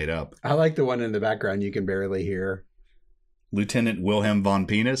sounds made up. I like the one in the background you can barely hear. Lieutenant Wilhelm von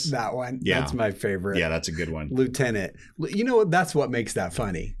Penis? That one. Yeah. That's my favorite. Yeah, that's a good one. Lieutenant. You know what? That's what makes that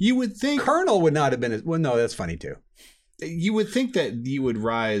funny. You would think... Colonel would not have been... Well, no, that's funny too. You would think that you would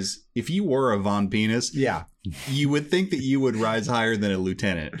rise... If you were a von Penis... Yeah. You would think that you would rise higher than a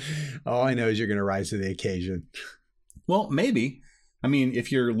lieutenant. All I know is you're going to rise to the occasion. Well, maybe. I mean,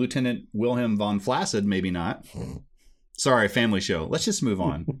 if you're Lieutenant Wilhelm von Flaccid, maybe not. Sorry, family show. Let's just move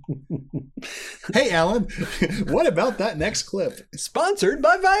on. Hey, Alan, what about that next clip? Sponsored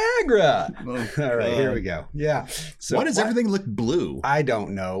by Viagra. Oh, all right, here we go. Yeah. So why does everything look blue? I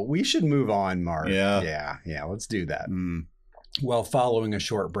don't know. We should move on, Mark. Yeah. Yeah. Let's do that. Well, following a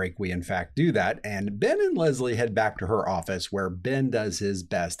short break, we in fact do that. And Ben and Leslie head back to her office where Ben does his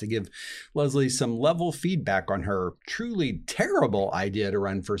best to give Leslie some level feedback on her truly terrible idea to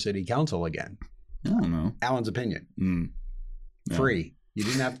run for city council again. I don't know. Alan's opinion. No. Free. You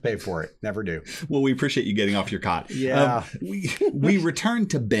didn't have to pay for it. Never do. Well, we appreciate you getting off your cot. Yeah. We return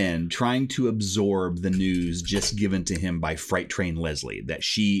to Ben trying to absorb the news just given to him by Freight Train Leslie that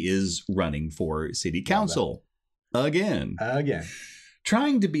she is running for city council. Again.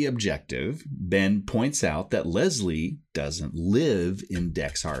 Trying to be objective, Ben points out that Leslie doesn't live in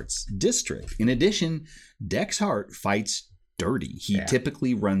Dexhart's district. In addition, Dexhart fights dirty. He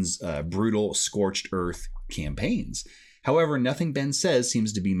typically runs brutal, scorched earth campaigns. However, nothing Ben says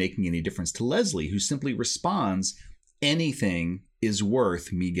seems to be making any difference to Leslie, who simply responds, anything is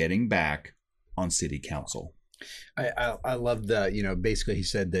worth me getting back on city council. I love the, basically he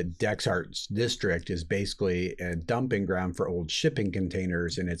said that Dexhart's district is basically a dumping ground for old shipping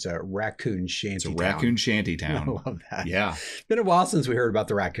containers, and it's a raccoon shanty town. It's a raccoon shanty town. I love that. Yeah. Been a while since we heard about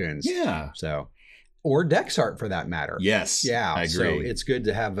the raccoons. Yeah. So, or Dexhart for that matter. Yes. Yeah. I agree. So it's good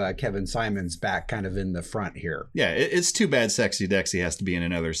to have Kevin Simons back kind of in the front here. Yeah. It's too bad Sexy Dexy has to be in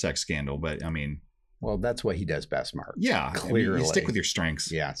another sex scandal, but I mean... Well, that's what he does best, Mark. Yeah. Clearly. I mean, you stick with your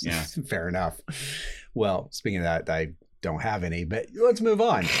strengths. Yeah. Fair enough. Well, speaking of that, I don't have any, but let's move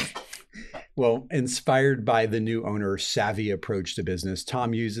on. Well, inspired by the new owner's savvy approach to business,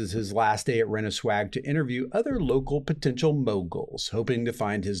 Tom uses his last day at Rent-A-Swag to interview other local potential moguls, hoping to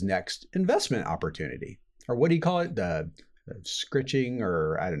find his next investment opportunity. Or what do you call it? The scritching,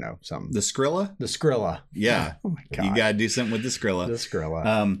 or I don't know, something. The Skrilla? The Skrilla. Yeah. Oh my God. You got to do something with the Skrilla. The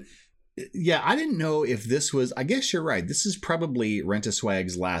Skrilla. Yeah, I didn't know if this was, I guess you're right. This is probably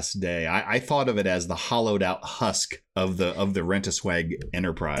Rent-A-Swag's last day. I thought of it as the hollowed out husk of the Rent-A-Swag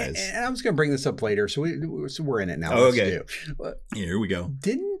enterprise. And I was going to bring this up later, so we're in it now. Okay. Here we go.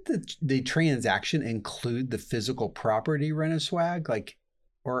 Didn't the transaction include the physical property Rent-A-Swag?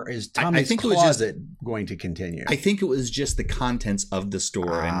 Or is Tommy's closet going to continue? I think it was just the contents of the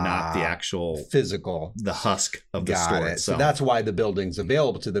store and not the actual physical, the husk of the store itself. So that's why the building's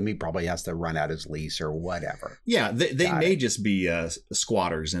available to them. He probably has to run out his lease or whatever. Yeah, they may just be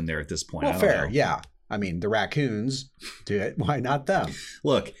squatters in there at this point. Well, fair, yeah. I mean, the raccoons do it. Why not them?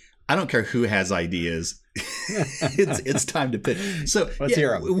 Look, I don't care who has ideas. it's time to pitch. So let's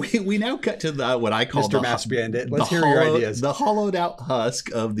hear them. We now cut to what I call Mr. Mass Bandit. Let's hear your ideas. The hollowed out husk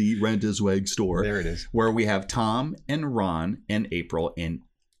of the Rent-A-Swag store. There it is. Where we have Tom and Ron and April and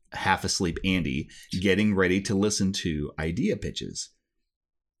half asleep Andy getting ready to listen to idea pitches.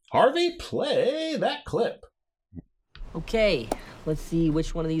 Harvey, play that clip. Okay, let's see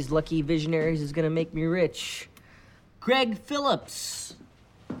which one of these lucky visionaries is going to make me rich. Greg Phillips.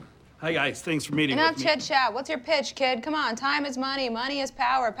 Hi, guys. Thanks for meeting Enough with me. chit-chat. What's your pitch, kid? Come on. Time is money. Money is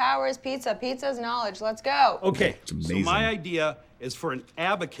power. Power is pizza. Pizza is knowledge. Let's go. Okay, so my idea is for an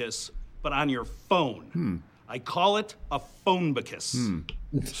abacus, but on your phone. I call it a phone-bacus.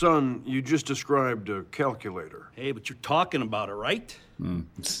 Son, you just described a calculator. Hey, but you're talking about it, right?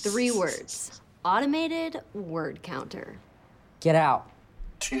 3 words. Automated word counter. Get out.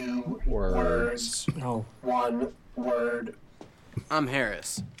 2 words. No. 1 word. I'm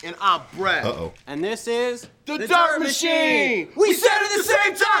Harris. And I'm Brett. Uh-oh. And this is... The Dirt Machine! We said it at the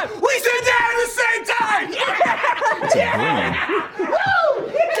same time! We said that at the same time!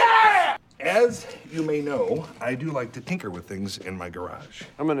 Woo! Yeah! As you may know, I do like to tinker with things in my garage.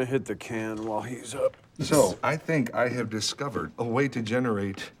 I'm gonna hit the can while he's up. So, I think I have discovered a way to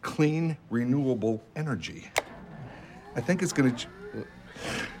generate clean, renewable energy. I think it's gonna...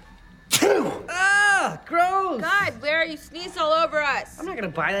 Ah, gross! God, Blair, you sneezed all over us. I'm not gonna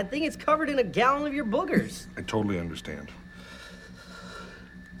buy that thing. It's covered in a gallon of your boogers. I totally understand.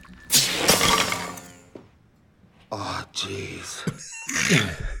 Oh, jeez.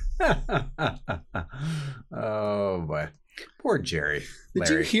 Oh boy, poor Jerry. Did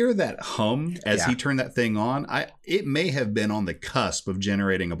you hear that hum as he turned that thing on? It may have been on the cusp of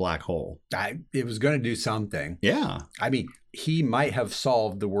generating a black hole. It was going to do something. Yeah. I mean, he might have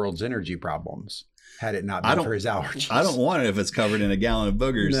solved the world's energy problems had it not been for his allergies. I don't want it if it's covered in a gallon of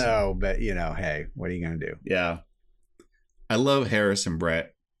boogers. No, but hey, what are you going to do? Yeah. I love Harris and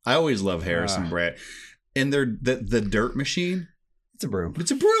Brett. I always love Harris and Brett. And they're the Dirt Machine. It's a broom.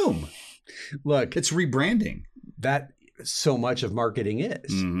 It's a broom. Look, it's rebranding. That so much of marketing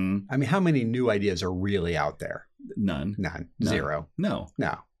is. Mm-hmm. I mean, how many new ideas are really out there? None. Zero. No.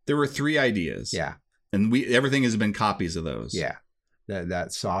 No. There were 3 ideas. Yeah. And everything has been copies of those. Yeah.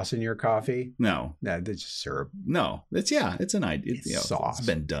 That sauce in your coffee? No. That's just syrup. No. It's an idea. It's sauce. It's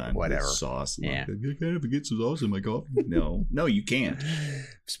been done. Whatever. It's sauce. Yeah. Can I get some sauce in my coffee? No. No, you can't.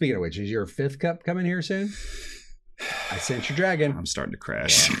 Speaking of which, is your 5th cup coming here soon? I sent your dragon. I'm starting to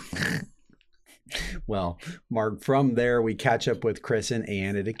crash. Yeah. Well, Mark, from there, we catch up with Chris and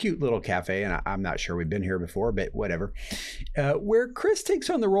Ann at a cute little cafe, and I'm not sure we've been here before, but whatever, where Chris takes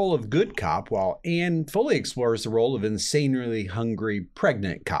on the role of good cop while Ann fully explores the role of insanely hungry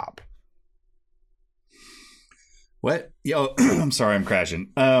pregnant cop. What? Yo, I'm sorry, I'm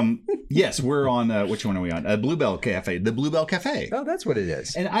crashing. Yes, we're on, which one are we on? Bluebell Cafe. The Bluebell Cafe. Oh, that's what it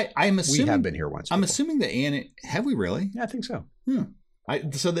is. And I'm assuming... We have been here once before. I'm assuming that Ann... Have we really? Yeah, I think so.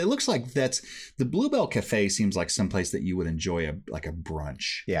 So it looks like the Bluebell Cafe seems like someplace that you would enjoy a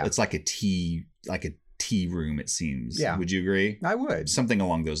brunch. Yeah. It's like a tea room, it seems. Yeah. Would you agree? I would. Something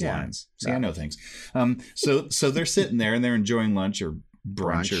along those lines. See, I know things. So they're sitting there and they're enjoying lunch or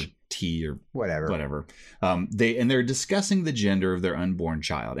brunch. Or tea or whatever. They're discussing the gender of their unborn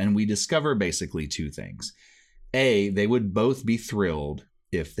child. And we discover basically 2 things. A, they would both be thrilled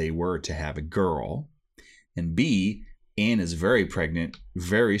if they were to have a girl. And B, Anne is very pregnant,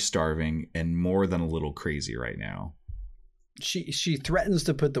 very starving, and more than a little crazy right now. She threatens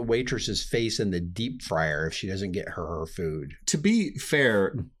to put the waitress's face in the deep fryer if she doesn't get her food. To be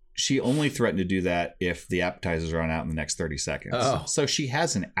fair, she only threatened to do that if the appetizers run out in the next 30 seconds. Oh. So she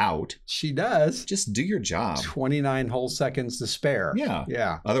has an out. She does. Just do your job. 29 whole seconds to spare. Yeah.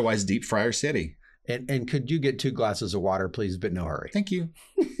 Yeah. Otherwise, deep fryer city. And could you get 2 glasses of water, please, but no hurry. Thank you.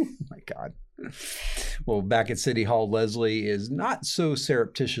 My God. Well, back at City Hall, Leslie is not so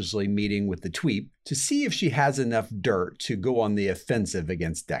surreptitiously meeting with the Tweep to see if she has enough dirt to go on the offensive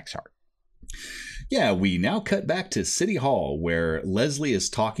against Dexhart. Yeah, we now cut back to City Hall where Leslie is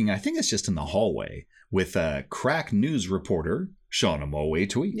talking, I think it's just in the hallway, with a crack news reporter, Shauna Mulway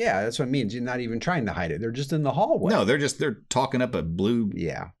Tweep. Yeah, that's what it means. You're not even trying to hide it. They're just in the hallway. No, they're talking up a blue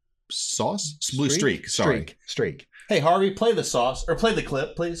sauce? Blue streak. Sorry. Streak. Hey, Harvey, play the sauce, or play the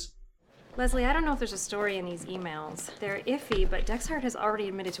clip, please. Leslie, I don't know if there's a story in these emails. They're iffy, but Dexhart has already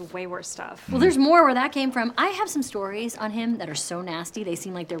admitted to way worse stuff. Well, there's more where that came from. I have some stories on him that are so nasty, they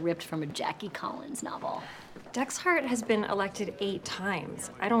seem like they're ripped from a Jackie Collins novel. Dexhart has been elected 8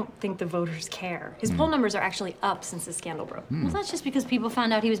 times. I don't think the voters care. His poll numbers are actually up since the scandal broke. Well, that's just because people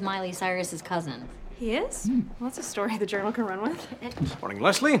found out he was Miley Cyrus's cousin. He is? Well, that's a story the Journal can run with. Morning,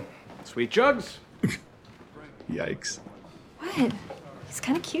 Leslie. Sweet jugs. Yikes. What? He's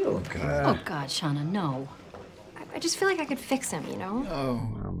kind of cute. Oh, God, Shauna, no. I just feel like I could fix him, you know?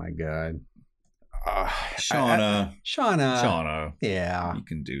 Oh my God. Shauna. Yeah. You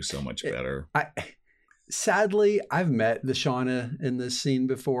can do so much better. Sadly, I've met the Shauna in this scene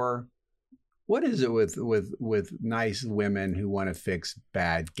before. What is it with nice women who want to fix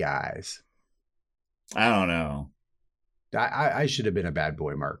bad guys? I don't know. I should have been a bad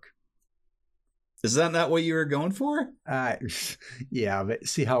boy, Mark. Is that not what you were going for? Yeah, but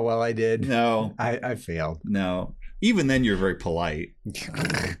see how well I did? No. I failed. No. Even then, you're very polite.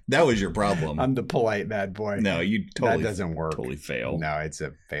 That was your problem. I'm the polite bad boy. No, you totally that doesn't work. Totally fail. No, it's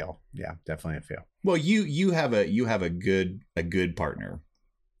a fail. Yeah, definitely a fail. Well, you have a good partner.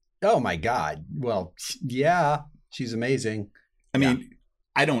 Oh my God. Well, yeah, she's amazing. I mean,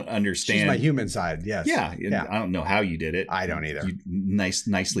 I don't understand. She's my human side. Yes. Yeah. I don't know how you did it. I don't either.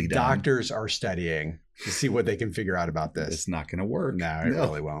 Nicely done. Doctors are studying to see what they can figure out about this. It's not going to work. No, it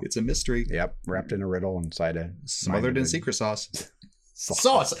really won't. It's a mystery. Yep. Wrapped in a riddle inside a smothered in secret sauce.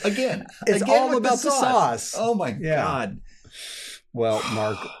 Sauce again. It's again all about the sauce. Oh my God. Well,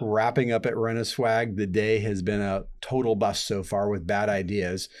 Mark, wrapping up at Rent-A-Swag, the day has been a total bust so far with bad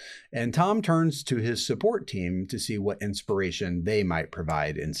ideas. And Tom turns to his support team to see what inspiration they might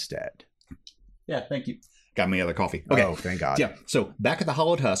provide instead. Yeah, thank you. Got me other coffee. Okay. Oh, thank God. Yeah. So back at the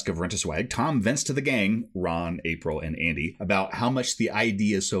hollowed husk of Rent-A-Swag, Tom vents to the gang, Ron, April, and Andy, about how much the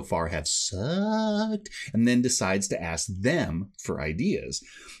ideas so far have sucked, and then decides to ask them for ideas.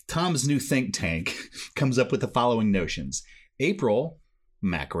 Tom's new think tank comes up with the following notions. April,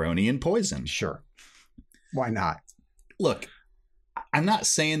 macaroni and poison. Sure. Why not? Look, I'm not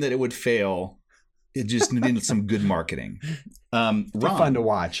saying that it would fail. It just needed some good marketing. Ron, fun to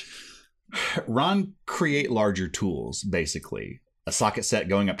watch. Ron, create larger tools, basically. A socket set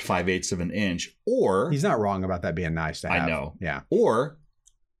going up to 5/8 of an inch, or... He's not wrong about that being nice to have. I know. Yeah. Or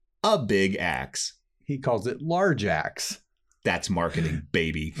a big axe. He calls it large axe. That's marketing,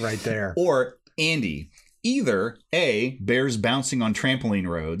 baby. Right there. Or Andy. Either A, bears bouncing on trampoline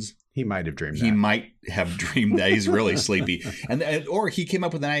roads. He might have dreamed that. He might have dreamed that. He's really sleepy. Or he came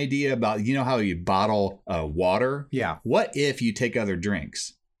up with an idea about, you know how you bottle water? Yeah. What if you take other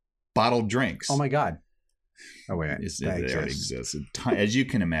drinks? Bottled drinks. Oh, my God. Oh, wait a minute. It already exists. As you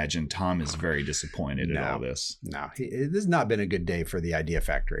can imagine, Tom is very disappointed at all this. No. This has not been a good day for the Idea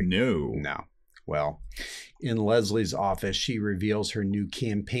Factory. No. Well, in Leslie's office, she reveals her new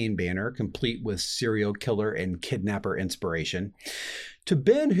campaign banner, complete with serial killer and kidnapper inspiration. To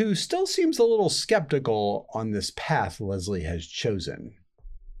Ben, who still seems a little skeptical on this path Leslie has chosen.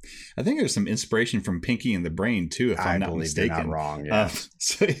 I think there's some inspiration from Pinky and the Brain, too, if I'm not mistaken. You're not wrong, yes.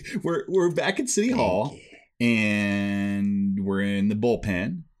 So we're back at City Hall, and we're in the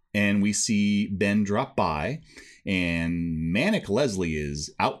bullpen, and we see Ben drop by. And Manic Leslie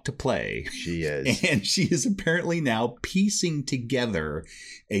is out to play. She is. And she is apparently now piecing together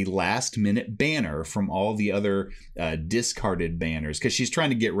a last-minute banner from all the other discarded banners because she's trying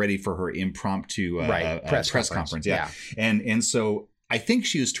to get ready for her impromptu press conference. Yeah. And so I think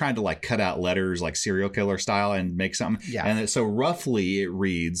she was trying to like cut out letters like serial killer style and make something. Yeah. And so roughly it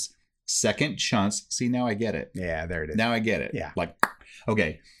reads, second chance. See, now I get it. Yeah, there it is. Now I get it. Yeah. Like,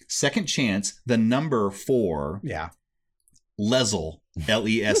 okay. Second chance, the number 4. Yeah. Lesle,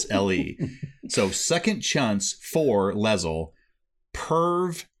 Lesle. So second chance for Lesle,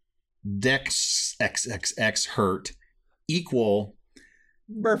 perv dex xxx hurt equal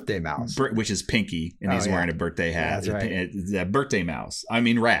birthday mouse, which is Pinky, and he's wearing a birthday hat. Yeah, that's right. Birthday mouse. I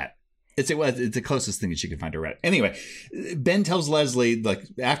mean rat. It's the closest thing that she can find to rat. Anyway, Ben tells Leslie, like,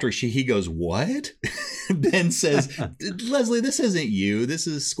 after he goes, what? Ben says, Leslie, this isn't you. This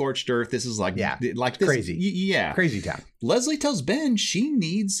is scorched earth. This is like this, crazy. Yeah. Crazy town. Leslie tells Ben she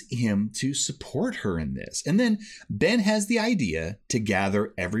needs him to support her in this. And then Ben has the idea to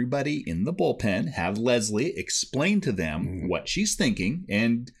gather everybody in the bullpen, have Leslie explain to them what she's thinking,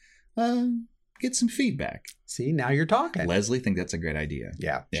 and get some feedback. See, now you're talking. Leslie thinks that's a great idea.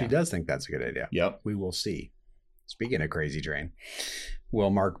 Yeah, she does think that's a good idea. Yep. We will see. Speaking of crazy train. Well,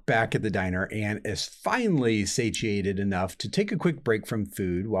 Mark, back at the diner, Anne is finally satiated enough to take a quick break from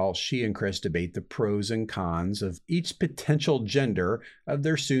food while she and Chris debate the pros and cons of each potential gender of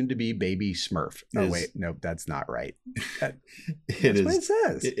their soon-to-be baby Smurf. Wait, nope, that's not right. That's what it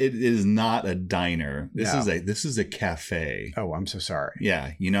says. It is not a diner. This is a cafe. Oh, I'm so sorry.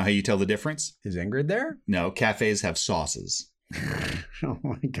 Yeah, you know how you tell the difference? Is Ingrid there? No, cafes have sauces. Oh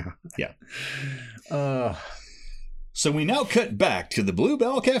my God. Yeah. So we now cut back to the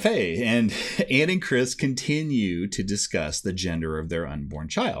Bluebell Cafe, and Anne and Chris continue to discuss the gender of their unborn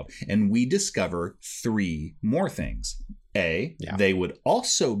child. And we discover 3 more things. A, they would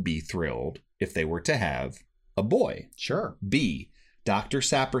also be thrilled if they were to have a boy. Sure. B, Dr.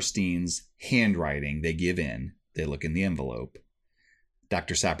 Saperstein's handwriting. They give in. They look in the envelope.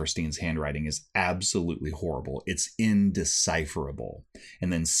 Dr. Saperstein's handwriting is absolutely horrible. It's indecipherable.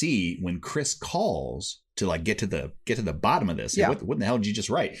 And then C, when Chris calls to like get to the bottom of this, what in the hell did you just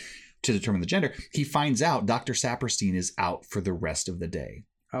write to determine the gender? He finds out Dr. Saperstein is out for the rest of the day.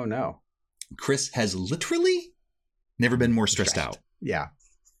 Oh no. Chris has literally never been more stressed out. Yeah.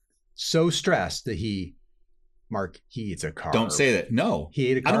 So stressed that Mark, he eats a carb. Don't say that. No. He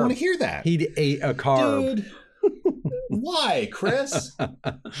ate a carb. I don't want to hear that. He ate a carb. Dude. Why, Chris?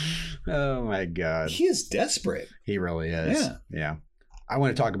 Oh, my God. He is desperate. He really is. Yeah. I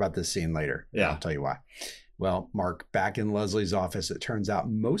want to talk about this scene later. Yeah. I'll tell you why. Well, Mark, back in Leslie's office, it turns out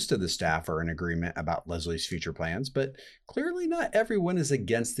most of the staff are in agreement about Leslie's future plans, but clearly not everyone is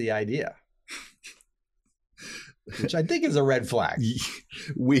against the idea. Which I think is a red flag.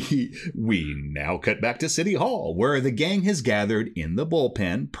 We now cut back to City Hall, where the gang has gathered in the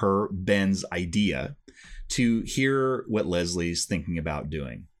bullpen per Ben's idea to hear what Leslie's thinking about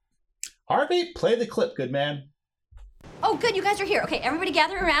doing. Harvey, play the clip, good man. Oh, good, you guys are here. Okay, everybody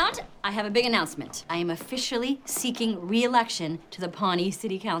gather around. I have a big announcement. I am officially seeking re-election to the Pawnee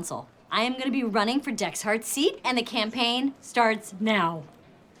City Council. I am going to be running for Dexhart's seat, and the campaign starts now.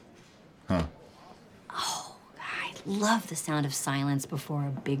 Huh. Oh, I love the sound of silence before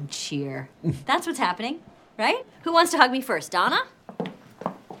a big cheer. That's what's happening, right? Who wants to hug me first? Donna?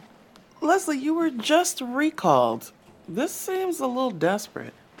 Leslie, you were just recalled. This seems a little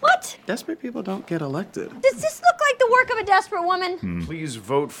desperate. What? Desperate people don't get elected. Does this look like the work of a desperate woman? Please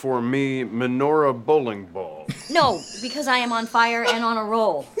vote for me, Menorah Bowling Ball. No, because I am on fire and on a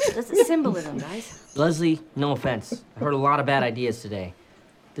roll. That's a symbolism, guys. Leslie, no offense. I heard a lot of bad ideas today.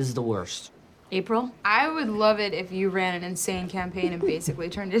 This is the worst. April? I would love it if you ran an insane campaign and basically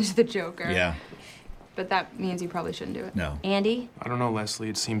turned into the Joker. Yeah. But that means you probably shouldn't do it. No. Andy? I don't know, Leslie.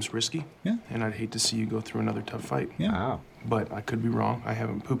 It seems risky. Yeah. And I'd hate to see you go through another tough fight. Yeah. Wow. But I could be wrong. I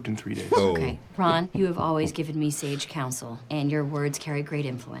haven't pooped in 3 days. Oh. Okay. Ron, you have always given me sage counsel, and your words carry great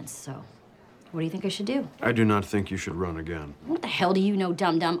influence, so what do you think I should do? I do not think you should run again. What the hell do you know,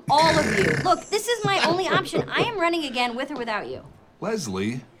 dum-dum? All of you. Look, this is my only option. I am running again with or without you.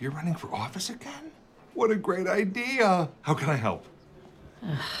 Leslie, you're running for office again? What a great idea. How can I help?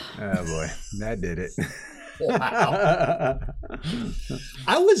 Oh, boy. That did it. Wow.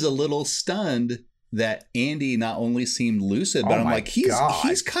 I was a little stunned that Andy not only seemed lucid, but I'm like,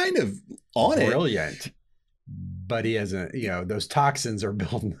 he's kind of on it. Brilliant. But he hasn't, those toxins are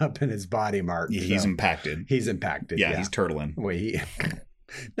building up in his body, Mark. He's impacted. He's impacted. Yeah, he's turtling. Wait,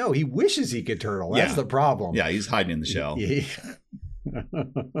 no, he wishes he could turtle. That's the problem. Yeah, he's hiding in the shell. He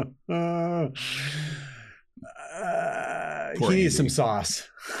needs some sauce.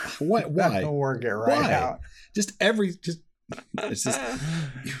 What? Why? That'll work it right out. It's just.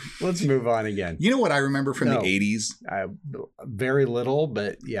 Let's move on again. You know what I remember from the 80s? Very little,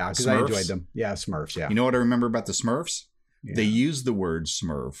 but yeah, because I enjoyed them. Yeah, Smurfs. Yeah. You know what I remember about the Smurfs? Yeah. They use the word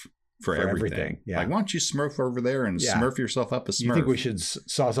Smurf for everything. Yeah. Like, why don't you Smurf over there and Smurf yourself up a Smurf? You think we should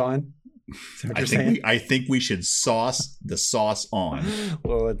sauce on? I think we should sauce the sauce on.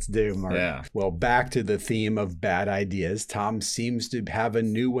 Well, let's do, Mark. Yeah. Well, back to the theme of bad ideas. Tom seems to have a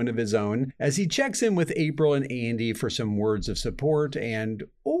new one of his own as he checks in with April and Andy for some words of support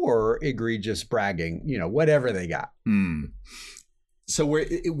or egregious bragging, whatever they got. So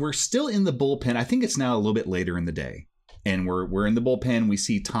we're still in the bullpen. I think it's now a little bit later in the day. And we're in the bullpen. We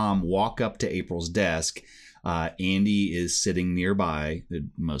see Tom walk up to April's desk. Andy is sitting nearby,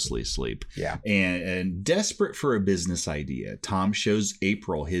 mostly asleep. Yeah. And desperate for a business idea, Tom shows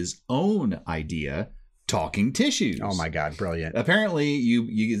April his own idea, talking tissues. Oh my God, brilliant. Apparently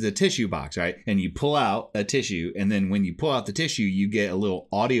you get the tissue box, right? And you pull out a tissue, and then when you pull out the tissue, you get a little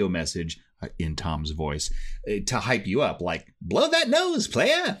audio message in Tom's voice to hype you up, like, blow that nose,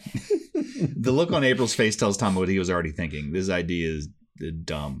 player. The look on April's face tells Tom what he was already thinking. This idea is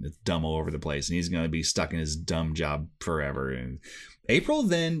dumb. It's dumb all over the place, and he's going to be stuck in his dumb job forever. And April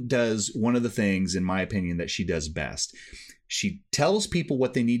then does one of the things, in my opinion, that she does best. She tells people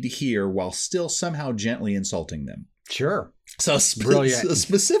what they need to hear while still somehow gently insulting them. Sure. So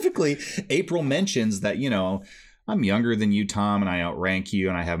specifically, April mentions that, I'm younger than you, Tom, and I outrank you,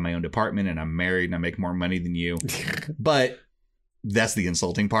 and I have my own department, and I'm married, and I make more money than you. But that's the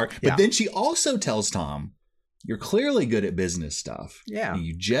insulting part. But then she also tells Tom, you're clearly good at business stuff. Yeah.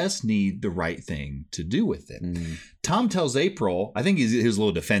 You just need the right thing to do with it. Tom tells April, I think he was a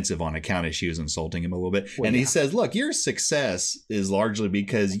little defensive on account of she was insulting him a little bit. Well, he says, look, your success is largely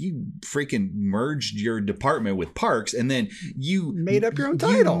because you freaking merged your department with Parks, and then you made up your own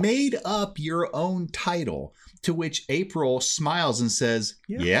title. You made up your own title, to which April smiles and says,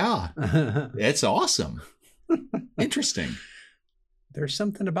 yeah it's awesome. Interesting. There's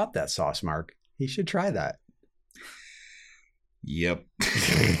something about that sauce, Mark. He should try that. Yep.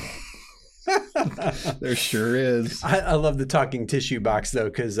 There sure is. I love the talking tissue box, though,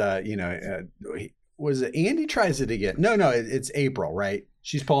 because, was it Andy tries it again? No, it's April, right?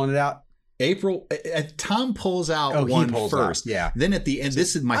 She's pulling it out. April, Tom pulls out one first. Yeah. Then at the end,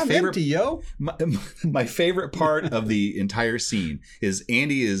 this is my favorite. Empty, yo. My favorite part of the entire scene is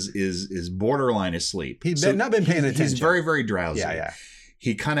Andy is borderline asleep. He's not been paying attention. He's very, very drowsy. Yeah.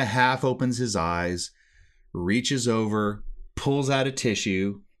 He kind of half opens his eyes, reaches over, pulls out a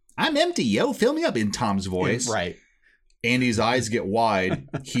tissue. I'm empty, yo. Fill me up in Tom's voice. Right. Andy's eyes get wide.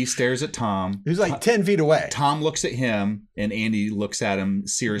 He stares at Tom. He's like 10 feet away. Tom looks at him, and Andy looks at him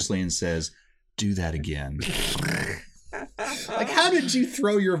seriously and says, "Do that again." Like, how did you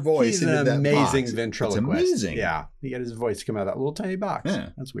throw your voice He's into an that amazing box? ventriloquist. It's amazing. Yeah. He got his voice to come out of that little tiny box. Yeah.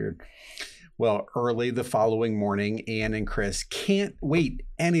 That's weird. Well, early the following morning, Anne and Chris can't wait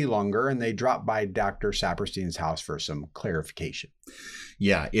any longer, and they drop by Dr. Saperstein's house for some clarification.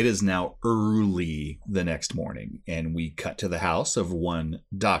 Yeah, it is now early the next morning, and we cut to the house of one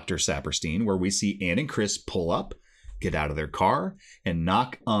Dr. Saperstein, where we see Anne and Chris pull up, get out of their car, and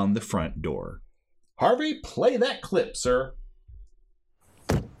knock on the front door. Harvey, play that clip, sir.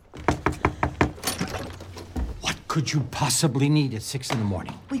 What could you possibly need at 6 in the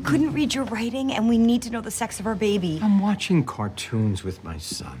morning? We couldn't read your writing, and we need to know the sex of our baby. I'm watching cartoons with my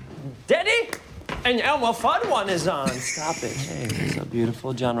son. Daddy? And Elmo Fun One is on. Stop it. Hey, what's up,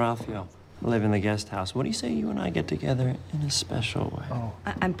 beautiful? John Ralphio. I live in the guest house. What do you say you and I get together in a special way? Oh.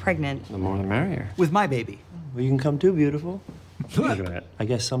 I'm pregnant. The more the merrier. With my baby. Well, you can come too, beautiful. Look at that. I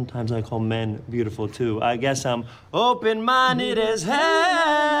guess sometimes I call men beautiful, too. I guess I'm open-minded as hell.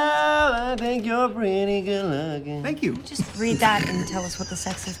 I think you're pretty good-looking. Thank you. Just read that and tell us what the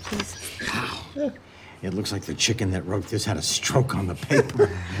sex is, please. Wow. It looks like the chicken that wrote this had a stroke on the paper.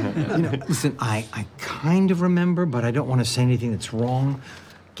 Listen, I kind of remember, but I don't want to say anything that's wrong.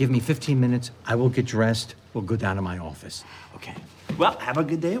 Give me 15 minutes. I will get dressed. We'll go down to my office. Okay. Well, have a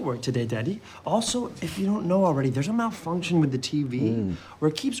good day at work today, Daddy. Also, if you don't know already, there's a malfunction with the TV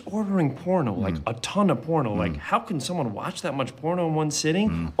where it keeps ordering porno, like a ton of porno. Like, how can someone watch that much porno in one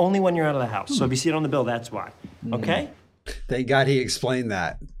sitting? Only when you're out of the house. So if you see it on the bill, that's why. Okay? Thank God he explained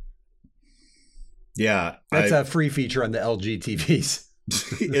that. Yeah. That's a free feature on the LG TVs.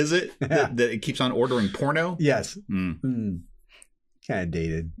 Is it? Yeah. That it keeps on ordering porno? Yes. Kind of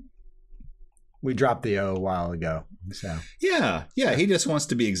dated. We dropped the O a while ago. So Yeah. He just wants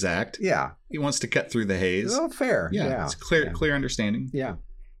to be exact. Yeah. He wants to cut through the haze. Oh, fair. Yeah. It's clear understanding. Yeah.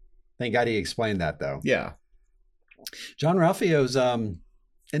 Thank God he explained that, though. Yeah. John Ralphio's an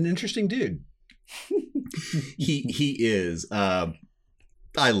interesting dude. He is.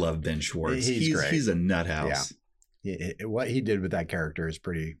 I love Ben Schwartz. He's great. He's a nut house. Yeah. What he did with that character is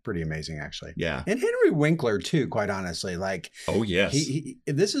pretty amazing, actually. Yeah. And Henry Winkler, too, quite honestly. Like, oh, yes.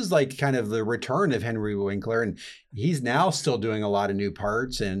 This is like kind of the return of Henry Winkler, and he's now still doing a lot of new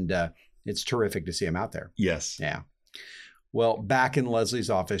parts, and it's terrific to see him out there. Yes. Yeah. Well, back in Leslie's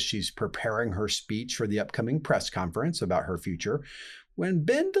office, she's preparing her speech for the upcoming press conference about her future. When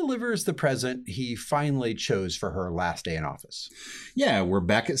Ben delivers the present he finally chose for her last day in office. Yeah, we're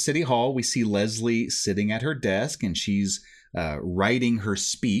back at City Hall. We see Leslie sitting at her desk, and she's writing her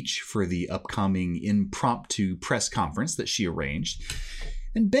speech for the upcoming impromptu press conference that she arranged.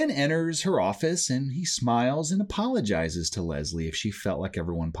 And Ben enters her office, and he smiles and apologizes to Leslie if she felt like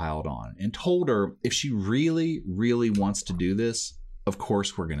everyone piled on, and told her if she really, really wants to do this, of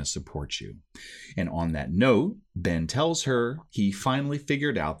course, we're going to support you. And on that note, Ben tells her he finally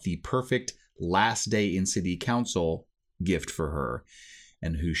figured out the perfect last day in city council gift for her.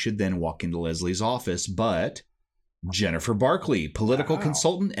 And who should then walk into Leslie's office but Jennifer Barkley, political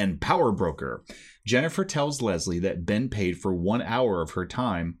consultant and power broker. Jennifer tells Leslie that Ben paid for 1 hour of her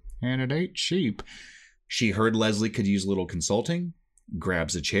time, and it ain't cheap. She heard Leslie could use a little consulting,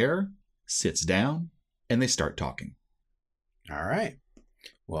 grabs a chair, sits down, and they start talking. All right.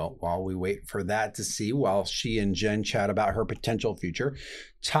 Well, while we wait for that to see, while she and Jen chat about her potential future,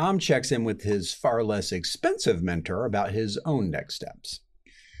 Tom checks in with his far less expensive mentor about his own next steps.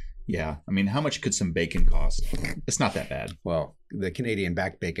 Yeah. I mean, how much could some bacon cost? It's not that bad. Well, the Canadian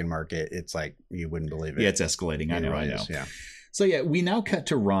back bacon market, it's like you wouldn't believe it. Yeah, it's escalating. I know. Yeah. So yeah, we now cut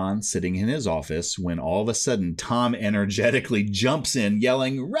to Ron sitting in his office when all of a sudden Tom energetically jumps in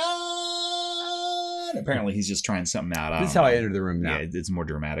yelling, "Run!" Apparently he's just trying something out. This is how I entered the room now. Yeah, it's more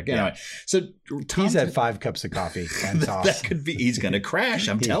dramatic. Anyway, so he's had 5 cups of coffee and sauce. That could be, he's going to crash.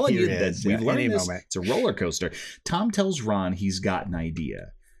 I'm telling you that we've learned this. Moment. It's a roller coaster. Tom tells Ron he's got an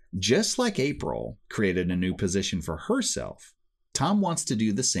idea. Just like April created a new position for herself, Tom wants to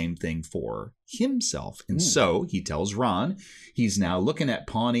do the same thing for himself. And so he tells Ron he's now looking at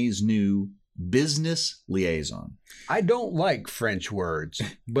Pawnee's new business liaison. I don't like French words,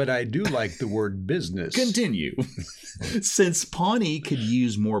 but I do like the word business. Continue. Since Pawnee could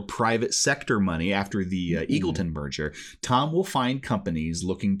use more private sector money after the Eagleton merger, Tom will find companies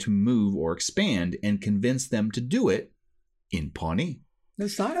looking to move or expand and convince them to do it in Pawnee.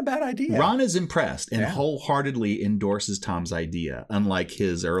 It's not a bad idea. Ron is impressed and wholeheartedly endorses Tom's idea, unlike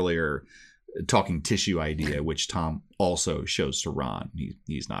his earlier talking tissue idea, which Tom also shows to Ron.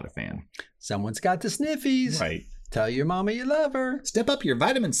 He's not a fan. Someone's got the sniffies. Right. Tell your mama you love her. Step up your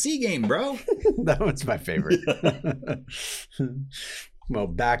vitamin C game, bro. That one's my favorite. Well,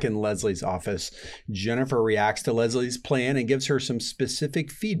 back in Leslie's office, Jennifer reacts to Leslie's plan and gives her some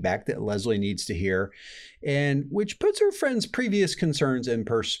specific feedback that Leslie needs to hear, and which puts her friend's previous concerns in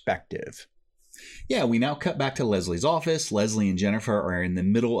perspective. Yeah, we now cut back to Leslie's office. Leslie and Jennifer are in the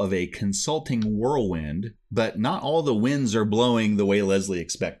middle of a consulting whirlwind, but not all the winds are blowing the way Leslie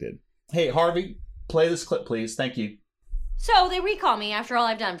expected. Hey, Harvey, play this clip, please. Thank you. So they recall me after all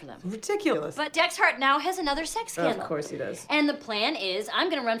I've done for them. Ridiculous. But Dexhart now has another sex scandal. Of course he does. And the plan is I'm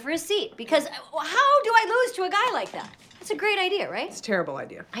going to run for his seat because how do I lose to a guy like that? That's a great idea, right? It's a terrible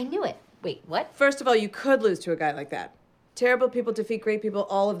idea. I knew it. Wait, what? First of all, you could lose to a guy like that. Terrible people defeat great people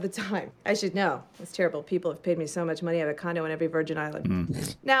all of the time. I should know. Those terrible people have paid me so much money. I have a condo in every Virgin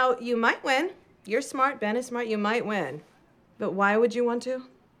Island. Now, you might win. You're smart. Ben is smart. You might win. But why would you want to?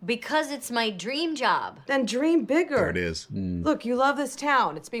 Because it's my dream job. Then dream bigger. There it is. Look, you love this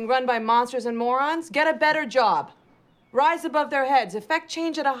town. It's being run by monsters and morons. Get a better job. Rise above their heads. Effect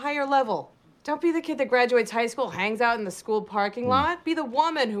change at a higher level. Don't be the kid that graduates high school, hangs out in the school parking lot. Be the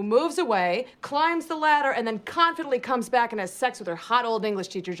woman who moves away, climbs the ladder, and then confidently comes back and has sex with her hot old English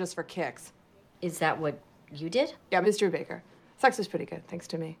teacher just for kicks. Is that what you did? Yeah, Ms. Drew Baker. Sex is pretty good, thanks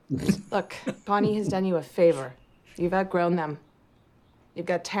to me. Look, Pawnee has done you a favor. You've outgrown them. You've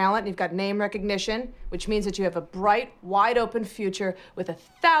got talent, you've got name recognition, which means that you have a bright, wide-open future with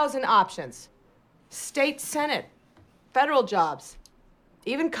 1,000 options. State Senate, federal jobs,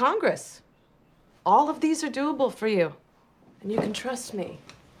 even Congress. All of these are doable for you, and you can trust me.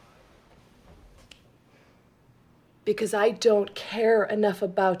 Because I don't care enough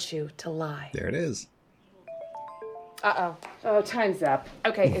about you to lie. There it is. Uh-oh. Oh, time's up.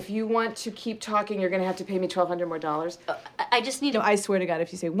 Okay, if you want to keep talking, you're going to have to pay me $1,200 more. I just need to... I swear to God,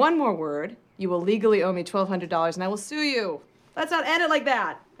 if you say one more word, you will legally owe me $1,200, and I will sue you. Let's not end it like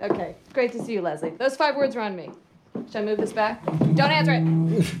that. Okay, great to see you, Leslie. Those 5 words are on me. Should I move this back? Don't answer it.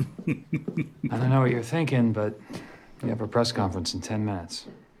 I don't know what you're thinking, but you have a press conference in 10 minutes.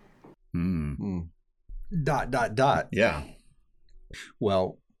 Yeah.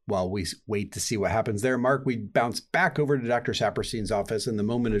 Well, while we wait to see what happens there, Mark, we bounce back over to Dr. Saperstein's office, and the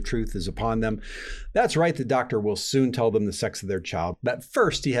moment of truth is upon them. That's right, the doctor will soon tell them the sex of their child, but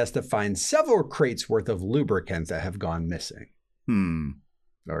first he has to find several crates worth of lubricants that have gone missing.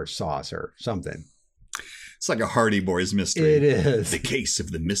 Or sauce or something. It's like a Hardy Boys mystery. It is. The case of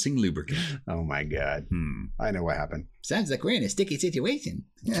the missing lubricant. Oh, my God. I know what happened. Sounds like we're in a sticky situation.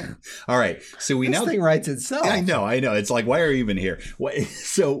 Yeah. All right. So we this now... thing writes itself. I know. It's like, why are you even here?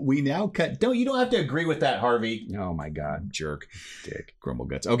 So we now cut... You don't have to agree with that, Harvey. Oh, my God. Jerk. Dick. Grumble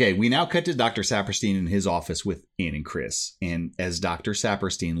guts. Okay, we now cut to Dr. Saperstein in his office with Ann and Chris. And as Dr.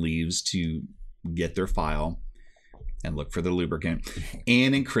 Saperstein leaves to get their file and look for the lubricant,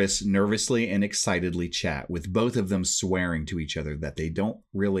 Ann and Chris nervously and excitedly chat, with both of them swearing to each other that they don't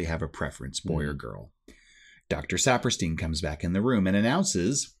really have a preference, boy or girl. Dr. Saperstein comes back in the room and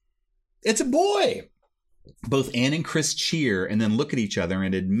announces, "It's a boy!" Both Ann and Chris cheer and then look at each other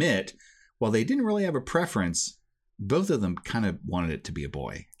and admit, while they didn't really have a preference, both of them kind of wanted it to be a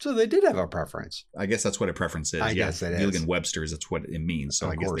boy. So they did have a preference. I guess that's what a preference is. I guess it is. If you look in Webster's, that's what it means.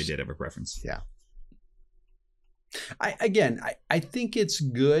 So I guess they did have a preference. Yeah. I think it's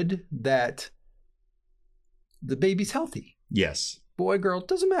good that the baby's healthy. Yes. Boy, girl,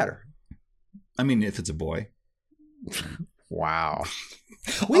 doesn't matter. I mean, if it's a boy. Wow.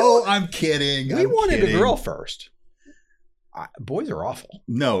 I'm kidding. We wanted a girl first. Boys are awful.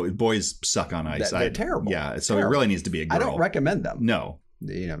 No, boys suck on ice. They're terrible. Yeah, so it really needs to be a girl. I don't recommend them. No.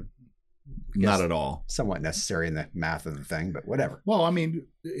 Not at all. Somewhat necessary in the math of the thing, but whatever. Well, I mean,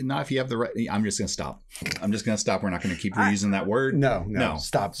 not if you have the right... I'm just going to stop. We're not going to keep reusing that word. No.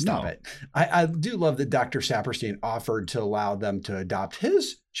 Stop it. I do love that Dr. Saperstein offered to allow them to adopt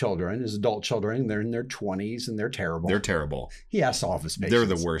his children, his adult children. They're in their 20s and they're terrible. They're terrible. He has all of his patients.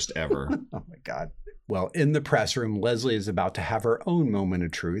 They're the worst ever. Oh, my God. Well, in the press room, Leslie is about to have her own moment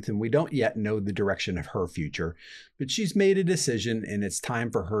of truth, and we don't yet know the direction of her future, but she's made a decision, and it's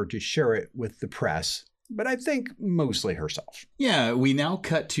time for her to share it with the press but I think mostly herself. Yeah, we now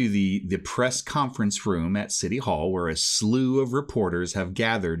cut to the press conference room at City Hall where a slew of reporters have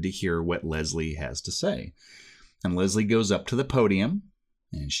gathered to hear what Leslie has to say. And Leslie goes up to the podium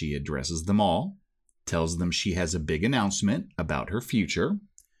and she addresses them all, tells them she has a big announcement about her future.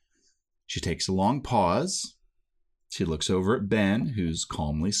 She takes a long pause. She looks over at Ben, who's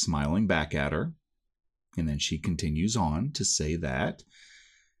calmly smiling back at her. And then she continues on to say that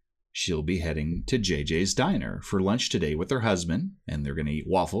she'll be heading to JJ's Diner for lunch today with her husband, and they're going to eat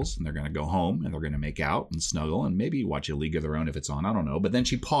waffles, and they're going to go home, and they're going to make out and snuggle, and maybe watch A League of Their Own if it's on. I don't know. But then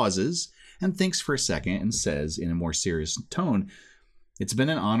she pauses and thinks for a second and says in a more serious tone, "It's been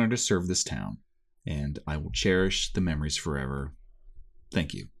an honor to serve this town, and I will cherish the memories forever.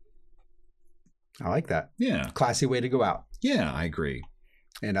 Thank you." I like that. Yeah. Classy way to go out. Yeah, I agree.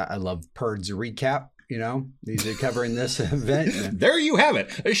 And I love Perd's recap. You know, these are covering this event. There you have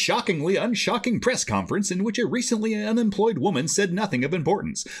it. A shockingly unshocking press conference in which a recently unemployed woman said nothing of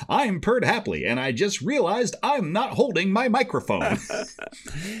importance. I'm Perd Hapley, and I just realized I'm not holding my microphone.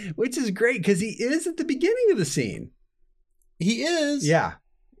 Which is great because he is at the beginning of the scene. He is. Yeah.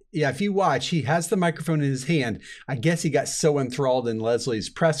 Yeah, if you watch, he has the microphone in his hand. I guess he got so enthralled in Leslie's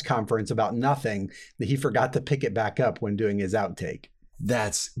press conference about nothing that he forgot to pick it back up when doing his outtake.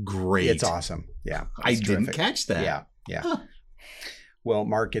 That's great. It's awesome. Yeah. I didn't catch that. Yeah. Yeah. Huh. Well,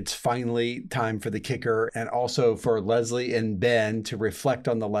 Mark, it's finally time for the kicker and also for Leslie and Ben to reflect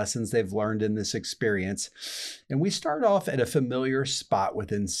on the lessons they've learned in this experience. And we start off at a familiar spot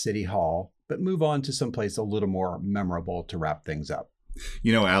within City Hall, but move on to someplace a little more memorable to wrap things up.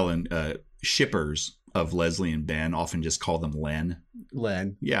 You know, Alan, shippers of Leslie and Ben often just call them Len.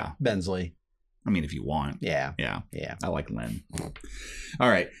 Len. Yeah. Bensley. I mean, if you want. Yeah. Yeah. Yeah. I like Len. All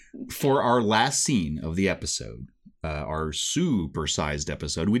right. For our last scene of the episode, our super-sized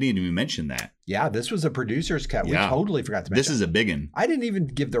episode, we didn't even mention that. Yeah, this was a producer's cut. We totally forgot to mention. This is a big one. I didn't even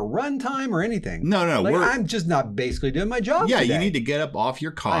give the runtime or anything. No. Like, I'm just not basically doing my job today. You need to get up off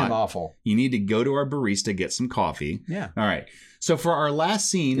your cot. I'm awful. You need to go to our barista, get some coffee. Yeah. All right. So for our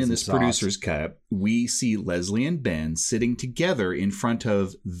last scene in this producer's cut, we see Leslie and Ben sitting together in front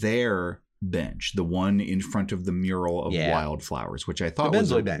of their bench, the one in front of the mural of wildflowers, which I thought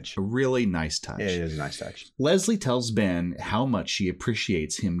was a really nice touch. It is a nice touch. Leslie tells Ben how much she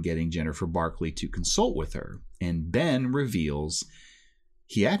appreciates him getting Jennifer Barkley to consult with her, and Ben reveals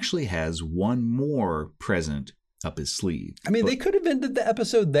he actually has one more present up his sleeve. I mean, they could have ended the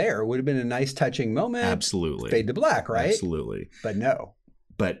episode there. It would have been a nice touching moment. Absolutely. Fade to black, right? Absolutely. But no.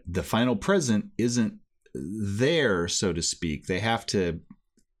 But the final present isn't there, so to speak. They have to...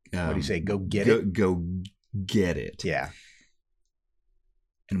 what do you say? Go get it? Go get it. Yeah.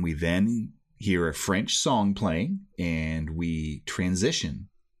 And we then hear a French song playing, and we transition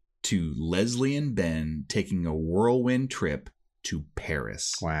to Leslie and Ben taking a whirlwind trip to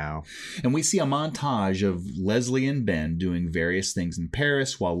Paris. Wow. And we see a montage of Leslie and Ben doing various things in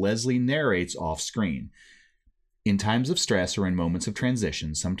Paris while Leslie narrates off screen. In times of stress or in moments of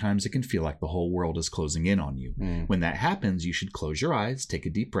transition, sometimes it can feel like the whole world is closing in on you. When that happens, you should close your eyes, take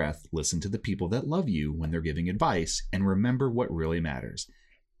a deep breath, listen to the people that love you when they're giving advice, and remember what really matters.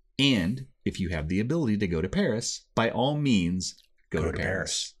 And if you have the ability to go to Paris, by all means, go to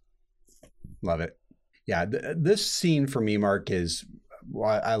Paris. Love it. Yeah, this scene for me, Mark, is...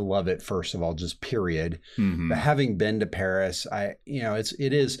 Well, I love it, first of all, just period. But having been to Paris,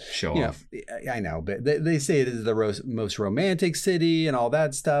 it is show off. I know, but they say it is the most romantic city and all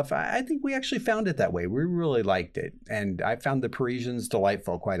that stuff. I think we actually found it that way. We really liked it. And I found the Parisians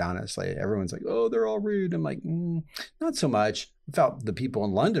delightful, quite honestly. Everyone's like, oh, they're all rude. I'm like, not so much. I felt the people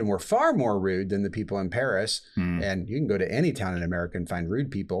in London were far more rude than the people in Paris. And you can go to any town in America and find rude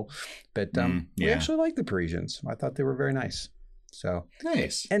people. But we actually like the Parisians. I thought they were very nice. So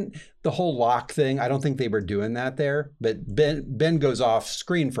nice. And the whole lock thing, I don't think they were doing that there, but Ben goes off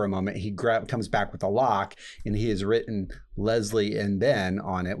screen for a moment. He comes back with a lock, and he has written Leslie and Ben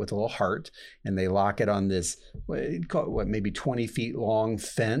on it with a little heart, and they lock it on this maybe 20 feet long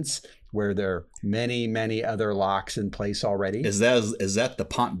fence where there are many, many other locks in place already. Is that the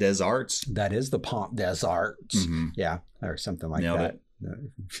Pont des Arts? That is the Pont des Arts. Yeah, or something like Nailed that. It.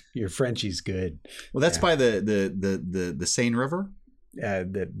 Your Frenchie's good. Well, that's by the Seine River.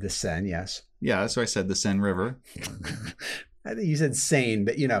 The Seine, yes. Yeah, that's what I said. The Seine River. I think you said Seine,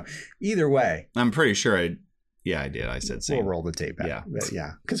 but either way. I'm pretty sure I did. I said Seine. We'll roll the tape out.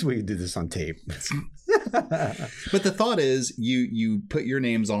 Yeah, because we did this on tape. But the thought is you put your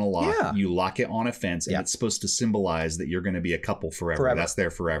names on a lock, you lock it on a fence, and it's supposed to symbolize that you're going to be a couple forever. That's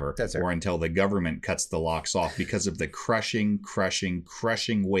there forever. That's there. Or until the government cuts the locks off because of the crushing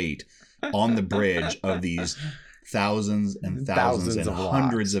weight on the bridge of these thousands and thousands and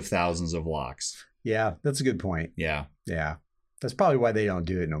hundreds of thousands of locks. Yeah, that's a good point. Yeah. Yeah. That's probably why they don't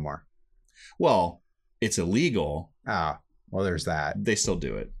do it no more. Well, it's illegal. Well, there's that. They still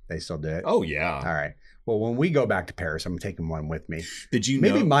do it. They still do it? Oh, yeah. All right. Well, when we go back to Paris, I'm taking one with me. Did you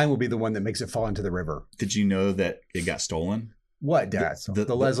know? Maybe mine will be the one that makes it fall into the river. Did you know that it got stolen? What, Dad?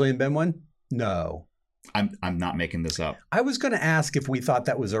 The Leslie and Ben one? No. I'm not making this up. I was going to ask if we thought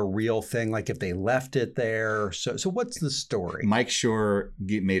that was a real thing, like if they left it there. So what's the story? Mike Schur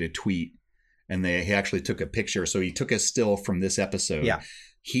made a tweet, and he actually took a picture. So he took a still from this episode. Yeah.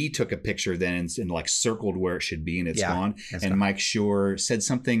 He took a picture then and like circled where it should be, and it's gone. It's and gone. Mike Schur said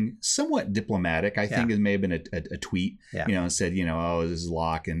something somewhat diplomatic. I think it may have been a tweet, and said, oh, this is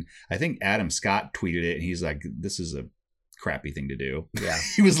lock. And I think Adam Scott tweeted it, and he's like, this is a crappy thing to do. Yeah.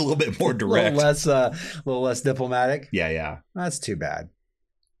 He was a little bit more direct. a little less diplomatic. Yeah. That's too bad.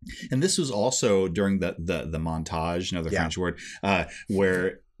 And this was also during the montage, another French word,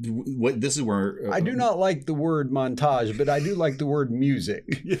 where this is where I do not like the word montage, but I do like the word music.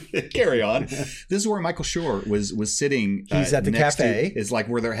 Carry on. This is where Michael Schur was sitting. He's at the cafe. It's like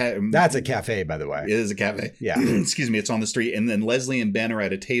where they're That's a cafe, by the way. It is a cafe. Yeah. Excuse me. It's on the street, and then Leslie and Ben are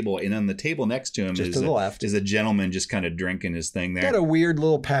at a table, and on the table next to him just to the left is a gentleman just kind of drinking his thing there. Got a weird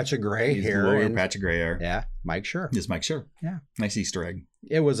little patch of gray hair. A little patch of gray hair. Yeah. Mike Schur. It's Mike Schur. Yeah. Nice Easter egg.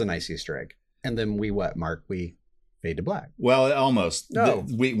 It was a nice Easter egg. And then we fade to black. Well, almost. No,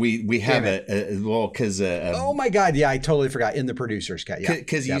 we have because oh my God, yeah, I totally forgot in the producer's cut. Yeah,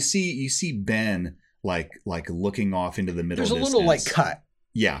 because you see Ben like looking off into the middle. There's a distance. little like cut.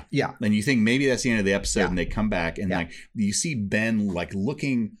 Yeah, and you think maybe that's the end of the episode, and they come back and like you see Ben like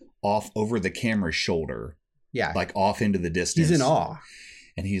looking off over the camera's shoulder. Yeah, like off into the distance. He's in awe.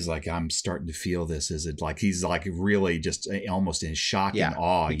 And he's like, I'm starting to feel this. Is it like he's like really just almost in shock and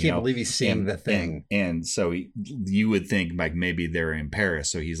awe? He can't believe he's seeing the thing. And so you would think like maybe they're in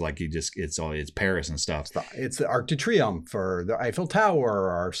Paris. So he's like, it's Paris and stuff. It's the Arc de Triomphe or the Eiffel Tower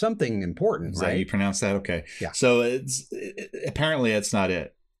or something important. Is right? that you pronounce that? Okay. Yeah. So apparently that's not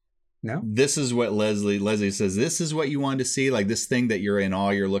it. No. This is what Leslie says. This is what you wanted to see, like this thing that you're in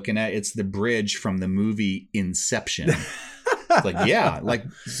awe. You're looking at. It's the bridge from the movie Inception. It's like, yeah, like,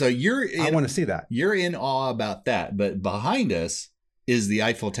 so I want to see that. You're in awe about that. But behind us is the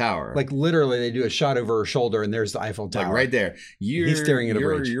Eiffel Tower. Like literally they do a shot over her shoulder and there's the Eiffel Tower. Like right there. He's staring at a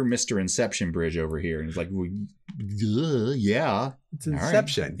bridge. You're Mr. Inception Bridge over here. And it's like, yeah. It's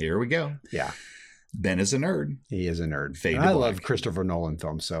Inception. Right, here we go. Yeah. Ben is a nerd. He is a nerd. I love Christopher Nolan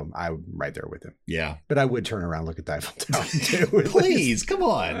films, so I'm right there with him. Yeah. But I would turn around and look at the Eiffel Tower too. Please, come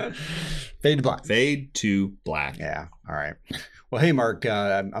on. Fade to black. Fade to black. Yeah. All right. Well, hey, Mark,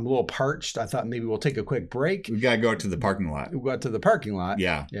 I'm a little parched. I thought maybe we'll take a quick break. We got to go to the parking lot. We'll go out to the parking lot.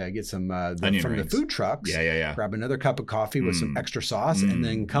 Yeah. Yeah, get some from rings. the food trucks. Yeah. Grab another cup of coffee with some extra sauce and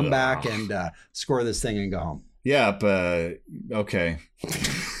then come back and score this thing and go home. Yeah, but okay.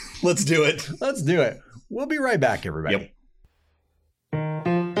 Let's do it. Let's do it. We'll be right back, everybody. Yep.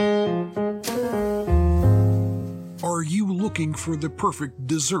 Are you looking for the perfect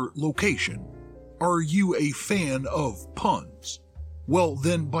dessert location? Are you a fan of puns? Well,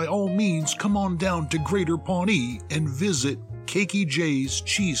 then by all means, come on down to Greater Pawnee and visit Cakey J's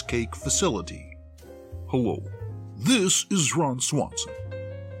Cheesecake Facility. Hello, this is Ron Swanson.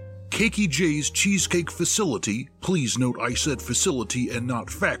 Cakey J's Cheesecake Facility, please note I said facility and not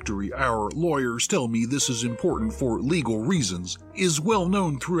factory, our lawyers tell me this is important for legal reasons, is well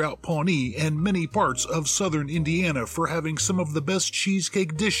known throughout Pawnee and many parts of southern Indiana for having some of the best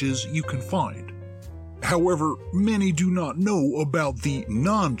cheesecake dishes you can find. However, many do not know about the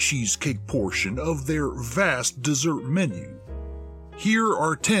non-cheesecake portion of their vast dessert menu. Here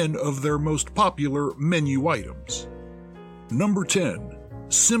are 10 of their most popular menu items. Number 10.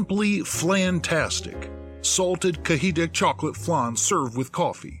 Simply Flantastic. Salted Cajita chocolate flan served with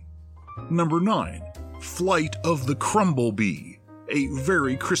coffee. Number 9. Flight of the Crumblebee. A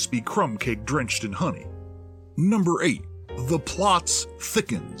very crispy crumb cake drenched in honey. Number 8. The Plots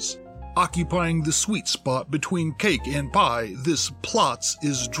Thickens. Occupying the sweet spot between cake and pie, this Plots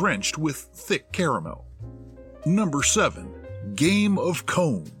is drenched with thick caramel. Number 7. Game of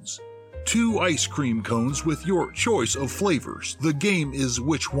Cones. 2 ice cream cones with your choice of flavors. The game is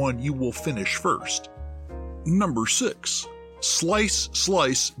which one you will finish first. Number 6. Slice,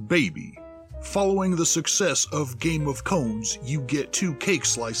 Slice, Baby. Following the success of Game of Cones, you get 2 cake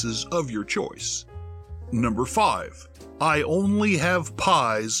slices of your choice. Number 5. I only have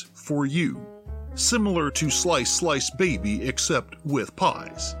pies for you. Similar to Slice Slice Baby except with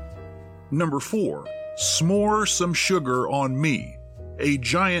pies. Number 4. S'more some sugar on me. A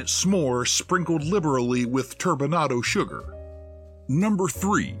giant s'more sprinkled liberally with turbinado sugar. Number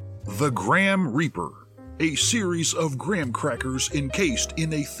 3. The Graham Reaper. A series of graham crackers encased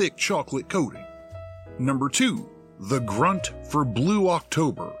in a thick chocolate coating. Number 2. The Grunt for Blue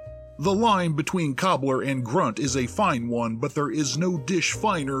October. The line between cobbler and grunt is a fine one, but there is no dish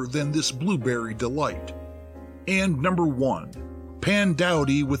finer than this blueberry delight. And number 1.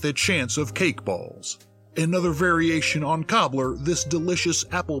 Pandowdy with a chance of cake balls. Another variation on cobbler, this delicious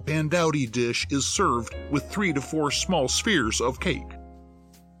apple pandowdy dish is served with 3 to 4 small spheres of cake.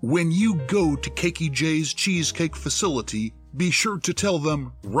 When you go to Cakey J's Cheesecake Facility, be sure to tell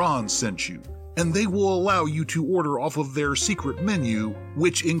them Ron sent you, and they will allow you to order off of their secret menu,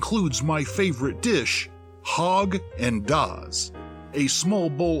 which includes my favorite dish, Hog and Daz, a small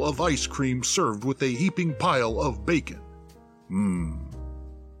bowl of ice cream served with a heaping pile of bacon.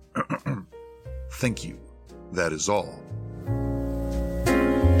 Thank you. That is all.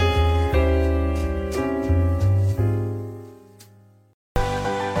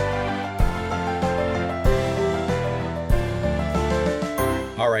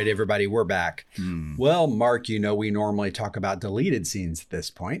 All right, everybody, we're back. Well, Mark, we normally talk about deleted scenes at this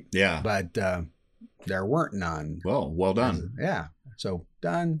point. Yeah. But there weren't none. Well done. Yeah. So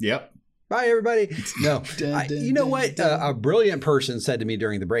done. Yep. Bye, everybody. No, you know what? A brilliant person said to me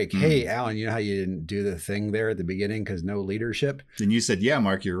during the break, hey, Alan, you know how you didn't do the thing there at the beginning because no leadership? And you said, yeah,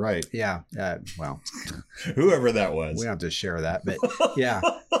 Mark, you're right. Yeah. Well, whoever that was. We don't have to share that, but yeah.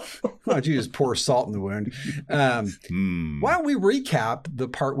 Why don't you just pour salt in the wound? Why don't we recap the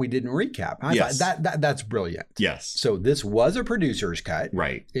part we didn't recap? I thought that's brilliant. Yes. So this was a producer's cut.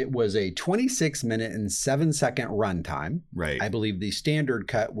 Right. It was a 26-minute and 7-second runtime. Right. I believe the standard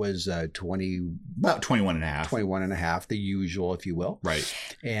cut was about 21 and a half. 21 and a half, the usual, if you will. Right.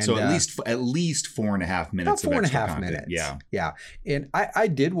 And so at least 4.5 minutes. About 4.5 content. minutes. Yeah. Yeah. And I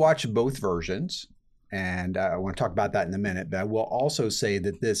did watch both versions. And I want to talk about that in a minute, but I will also say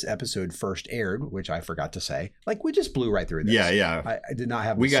that this episode first aired, which I forgot to say. Like, we just blew right through this. Yeah. I did not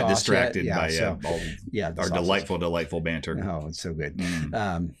have We got distracted by our sausage. delightful banter. Oh, it's so good.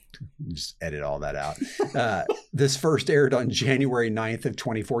 Just edit all that out. This first aired on January 9th of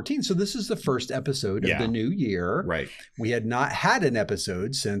 2014. So this is the first episode of the new year. Right. We had not had an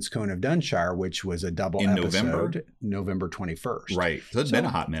episode since Cone of Dunshire, which was a double episode. November 21st. Right. So it's been a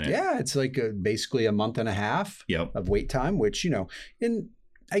hot minute. Yeah. It's like basically a month and a half of wait time, which, in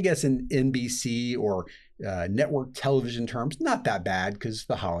NBC or network television terms, not that bad because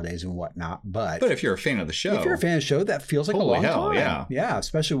the holidays and whatnot. But if you're a fan of the show, that feels like a long time. Yeah. Yeah.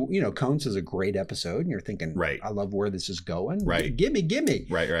 Especially, Cone's is a great episode and you're thinking, right, I love where this is going. Right. Gimme.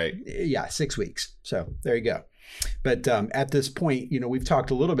 Right. Yeah. 6 weeks. So there you go. But at this point, we've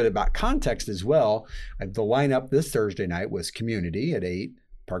talked a little bit about context as well. The lineup this Thursday night was Community at 8,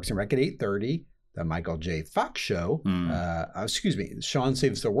 Parks and Rec at 8:30. The Michael J. Fox Show, Sean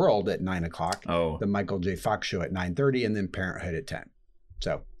Saves the World at 9 o'clock. Oh. The Michael J. Fox Show at 9:30, and then Parenthood at 10.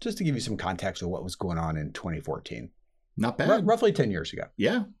 So just to give you some context of what was going on in 2014. Not bad. Roughly 10 years ago.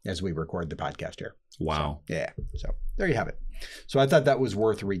 Yeah. As we record the podcast here. Wow. So there you have it. So I thought that was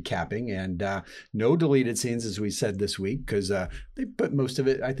worth recapping, and no deleted scenes, as we said this week, because they put most of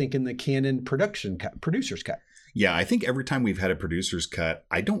it, I think, in the canon producer's cut. Yeah, I think every time we've had a producer's cut,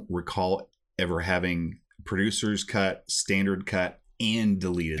 I don't recall ever having producer's cut, standard cut, and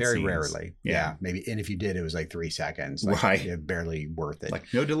deleted very scenes. Rarely. Yeah. Maybe. And if you did, it was like 3 seconds. Like, right. Barely worth it. Like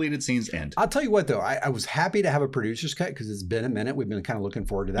no deleted scenes end. I'll tell you what, though. I was happy to have a producer's cut because it's been a minute. We've been kind of looking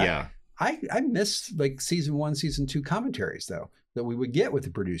forward to that. Yeah. I miss like season 1, season 2 commentaries, though, that we would get with the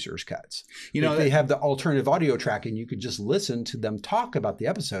producers' cuts. They have the alternative audio track and you could just listen to them talk about the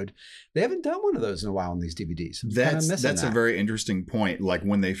episode. They haven't done one of those in a while on these DVDs. That's a very interesting point. Like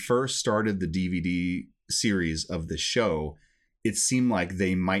when they first started the DVD series of the show, it seemed like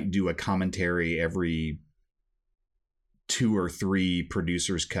they might do a commentary every 2 or 3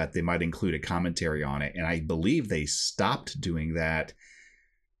 producers' cut. They might include a commentary on it. And I believe they stopped doing that,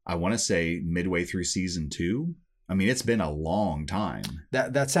 I want to say midway through season 2. I mean, it's been a long time.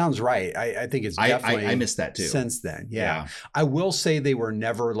 That sounds right. I think it's definitely I missed that too. Since then. Yeah. I will say they were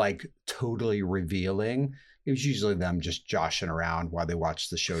never like totally revealing. It was usually them just joshing around while they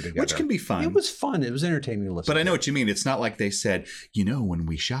watched the show together. Which can be fun. It was fun. It was entertaining to listen to. But I know to. what you mean. It's not like they said, when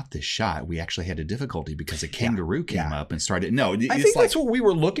we shot this shot, we actually had a difficulty because a kangaroo came up and started. No, I think that's what we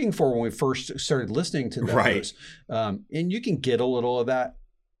were looking for when we first started listening to those. Right. And you can get a little of that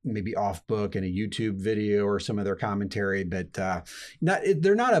maybe off book in a YouTube video or some of their commentary, but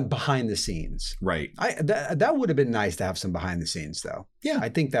they're not a behind the scenes. Right. That would have been nice to have some behind the scenes though. Yeah. I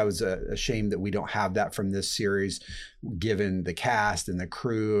think that was a shame that we don't have that from this series, given the cast and the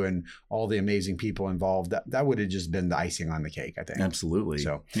crew and all the amazing people involved. That would have just been the icing on the cake, I think. Absolutely.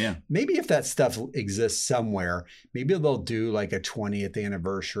 So yeah, maybe if that stuff exists somewhere, maybe they'll do like a 20th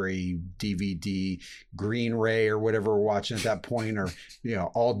anniversary DVD Green Ray or whatever we're watching at that point, or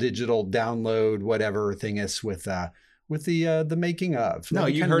all digital download whatever thing is with the making of. No,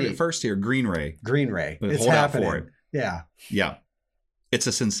 you heard it first here. Green Ray. It's Hold happening. out for it. Yeah. Yeah. It's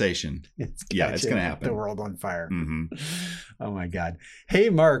a sensation. It's going to happen. The world on fire. Mm-hmm. Oh my God. Hey,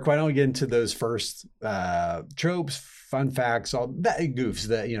 Mark, why don't we get into those first tropes, fun facts, all that goofs,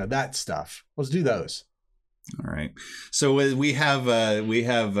 that stuff. Let's do those. All right. So we'll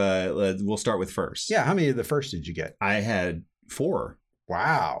start with first. Yeah. How many of the first did you get? I had 4.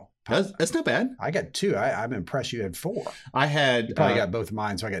 Wow. That's not bad. I got 2. I'm impressed you had 4. I had... You probably got both of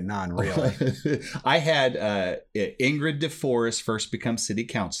mine, so I got none, really. I had Ingrid DeForest first become city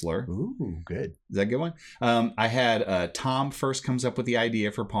councilor. Ooh, good. Is that a good one? I had Tom first comes up with the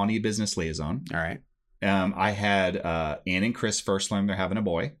idea for Pawnee Business Liaison. All right. I had Ann and Chris first learn they're having a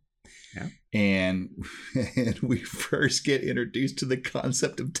boy. Yeah. And we first get introduced to the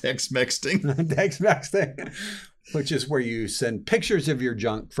concept of text-mexting. Text-mexting. Which is where you send pictures of your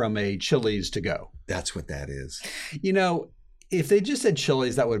junk from a Chili's to go. That's what that is. If they just said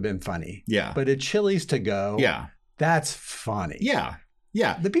Chili's, that would have been funny. Yeah. But a Chili's to go, that's funny. Yeah.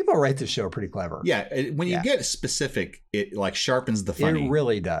 Yeah. The people who write this show are pretty clever. Yeah. When you get specific, it like sharpens the funny. It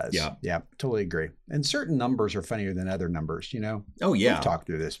really does. Yeah. Yeah. Totally agree. And certain numbers are funnier than other numbers, Oh, yeah. We've talked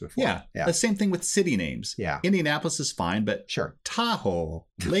through this before. Yeah. The same thing with city names. Yeah. Indianapolis is fine, but sure. Tahoe,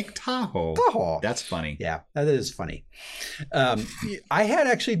 Lake Tahoe. Tahoe. That's funny. Yeah. That is funny. I had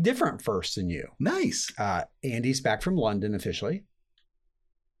actually different firsts than you. Nice. Andy's back from London officially.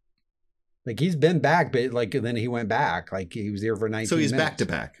 Like he's been back, but then he went back. Like he was there for 19 minutes. So he's back to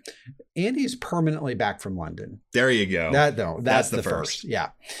back. Andy's permanently back from London. There you go. That's the first. Yeah.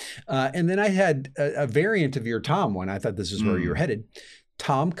 And then I had a variant of your Tom one. I thought this is where you were headed.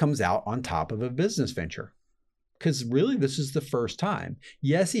 Tom comes out on top of a business venture. Because really, this is the first time.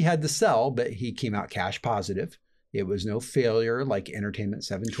 Yes, he had to sell, but he came out cash positive. It was no failure like Entertainment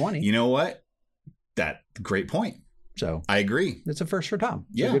 720. You know what? Great point. So I agree. It's a first for Tom.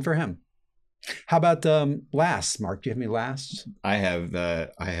 So yeah. Good for him. How about lasts, Mark? Do you have any lasts? I hadn't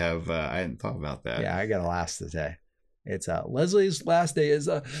thought about that. Yeah, I got a last today. It's Leslie's last day as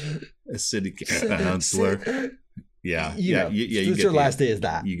a city councilor. Yeah. Your last day is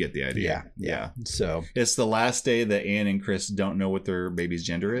that. You get the idea. Yeah. So it's the last day that Ann and Chris don't know what their baby's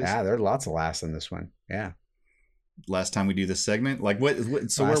gender is. Yeah, there are lots of lasts in this one. Yeah. Last time we do this segment, like what?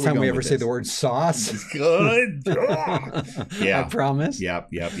 So last time we ever say the word sauce. Good. Yeah. I promise. Yep.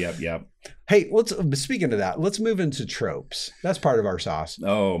 Hey, speaking of that, let's move into tropes. That's part of our sauce.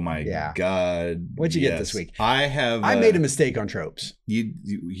 Oh my God. What'd you get this week? I made a mistake on tropes. You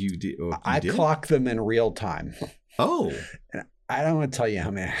did. Oh, I clocked them in real time. Oh. And I don't want to tell you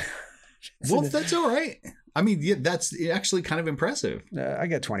how many. Well, that's all right. I mean, that's actually kind of impressive. I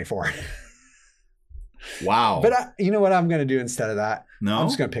got 24. Wow. But you know what I'm going to do instead of that? No. I'm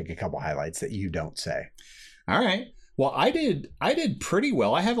just going to pick a couple highlights that you don't say. All right. Well, I did pretty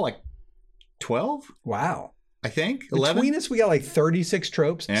well. I have like 12. Wow. I think 11. Between us, we got like 36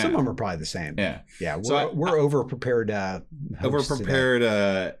 tropes. Yeah. Some of them are probably the same. Yeah. Yeah. We're over-prepared. Over-prepared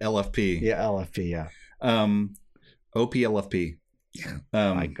LFP. Yeah, LFP. Yeah. OPLFP.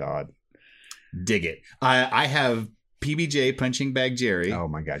 My God. Dig it. I have PBJ Punching Bag Jerry. Oh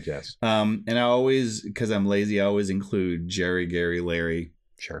my God, yes. And I always, because I'm lazy, I always include Jerry, Gary, Larry,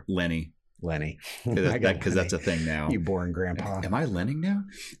 sure, Lenny, because that's a thing now. You boring grandpa. Am I Lenny now?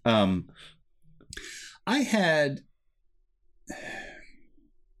 I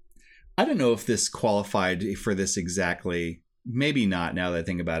don't know if this qualified for this exactly. Maybe not. Now that I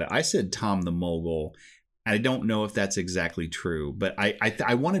think about it, I said Tom the Mogul. I don't know if that's exactly true, but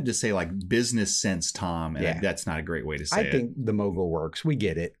I wanted to say like business sense Tom, and that's not a great way to say it. I think the mogul works. We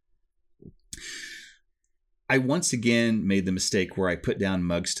get it. I once again made the mistake where I put down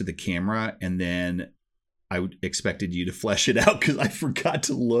mugs to the camera, and then I expected you to flesh it out because I forgot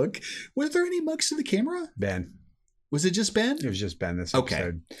to look. Were there any mugs to the camera? Ben. Was it just Ben? It was just Ben this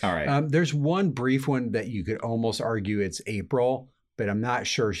episode. All right. There's one brief one that you could almost argue it's April, but I'm not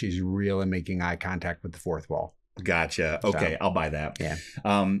sure she's really making eye contact with the fourth wall. Gotcha. Okay, I'll buy that. Yeah.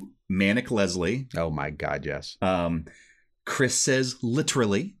 Manic Leslie. Oh my God, yes. Chris says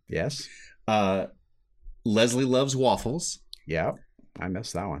literally. Yes. Leslie loves waffles. Yeah. I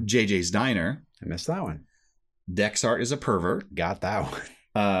missed that one. JJ's Diner. I missed that one. Dexart is a pervert. Got that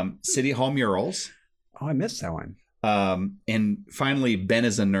one. City Hall Murals. Oh, I missed that one. And finally, Ben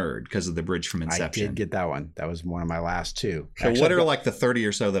is a nerd because of the bridge from Inception. I did get that one. That was one of my last two. So Actually, what are like the 30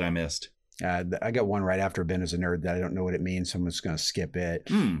 or so that I missed? I got one right after Ben is a nerd that I don't know what it means, so I'm just going to skip it.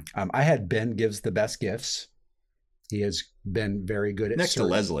 I had Ben gives the best gifts. He has been very good at next to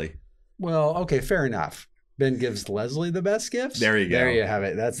Leslie. Well, okay, fair enough. Ben gives Leslie the best gifts. There you go. There you have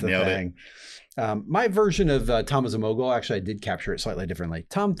it. That's the thing. My version of Tom is a mogul, actually, I did capture it slightly differently.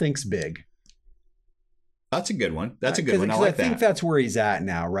 Tom thinks big. That's a good one. That's a good one. I like that. I think that's where he's at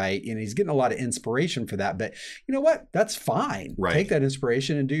now, right? And he's getting a lot of inspiration for that. But you know what? That's fine. Right. Take that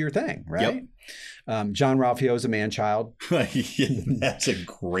inspiration and do your thing, right? Yep. John Ralphio is a man-child. That's a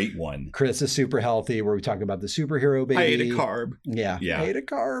great one. Chris is super healthy, where we talk about the superhero baby. I ate a carb. Yeah. I ate a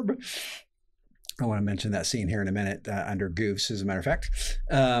carb. I want to mention that scene here in a minute under Goofs, as a matter of fact.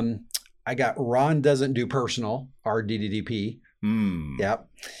 I got Ron doesn't do personal, RDDP. Yep.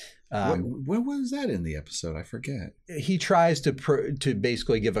 What was that in the episode? I forget. He tries to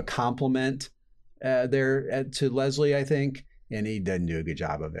basically give a compliment to Leslie, I think, and he doesn't do a good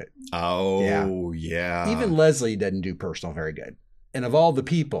job of it. Oh, yeah. Even Leslie doesn't do personal very good. And of all the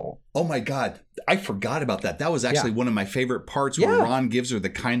people. Oh, my God. I forgot about that. That was actually one of my favorite parts where Ron gives her the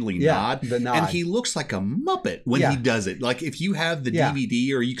kindly nod. The nod. And he looks like a Muppet when he does it. Like if you have the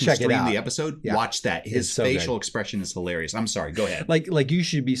DVD or you can stream the episode, watch that. His facial expression is hilarious. I'm sorry. Go ahead. Like you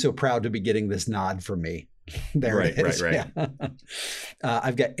should be so proud to be getting this nod from me. There it is. Right. Yeah.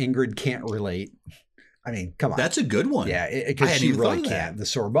 I've got Ingrid can't relate. I mean, come on. That's a good one. Yeah, because she really can't. The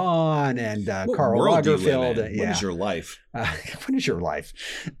Sorbonne and Karl Lagerfeld. What is your life? What is your life?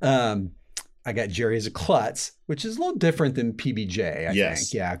 I got Jerry as a klutz, which is a little different than PBJ, I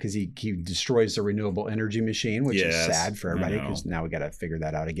think. Yeah, because he destroys the renewable energy machine, which is sad for everybody because now we got to figure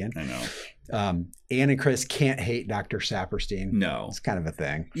that out again. I know. Ann and Chris can't hate Dr. Saperstein. No. It's kind of a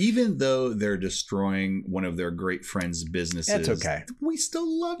thing. Even though they're destroying one of their great friends' businesses. That's okay. We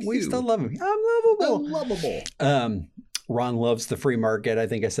still love you. We still love him. I'm lovable. I'm lovable. Ron loves the free market. I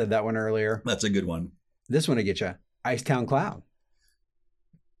think I said that one earlier. That's a good one. This one to get you. Icetown Clown.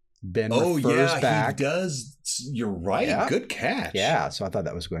 Ben refers back. He does. You're right. Yeah. Good catch. Yeah, so I thought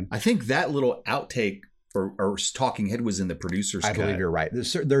that was good. I think that little outtake or talking head was in the producer's cut. I believe you're right.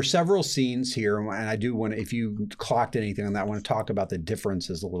 There are several scenes here, and I do want to, if you clocked anything on that, I want to talk about the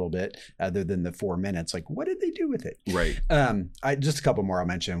differences a little bit other than the 4 minutes. Like, what did they do with it? Right. Just a couple more I'll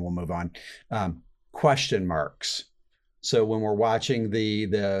mention, and we'll move on. Question marks. So when we're watching the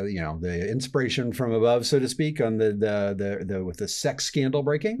inspiration from above, so to speak, on the with the sex scandal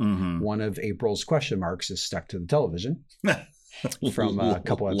breaking, one of April's question marks is stuck to the television from a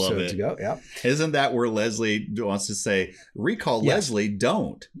couple episodes ago. Yeah, isn't that where Leslie wants to say, "Recall Leslie,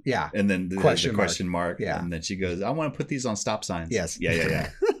 don't"? Yeah, and then the question mark. Yeah, and then she goes, "I want to put these on stop signs." Yes.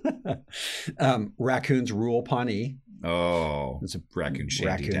 Yeah. Raccoons rule Pawnee. Oh, it's a raccoon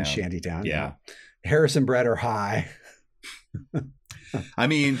shantytown. Yeah. Harris and Brett are high. I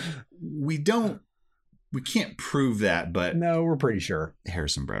mean, we can't prove that, but no, we're pretty sure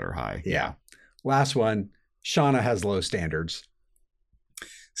Harris and Brett are high. Yeah. Last one, Shauna has low standards.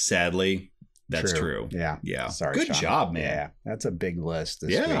 Sadly, that's true. Yeah. Sorry. Good Shauna. job, man. Yeah. That's a big list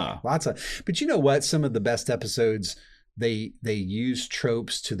this week. But you know what? Some of the best episodes, they use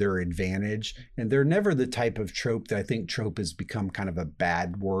tropes to their advantage, and they're never the type of trope that I think trope has become kind of a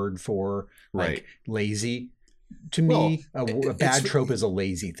bad word for, like lazy. To me, a bad trope is a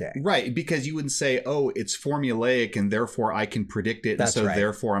lazy thing. Right, because you wouldn't say, oh, it's formulaic and therefore I can predict it, and so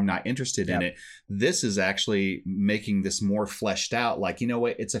therefore I'm not interested in it. This is actually making this more fleshed out. Like, you know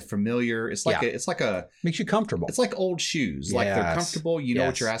what? It's a familiar, it's like a makes you comfortable. It's like old shoes. Like they're comfortable, you know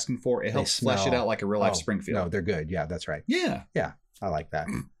what you're asking for. It helps flesh it out like a real life Springfield. No, they're good. Yeah, that's right. Yeah. Yeah. I like that.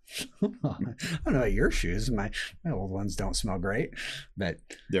 I don't know about your shoes. My old ones don't smell great, but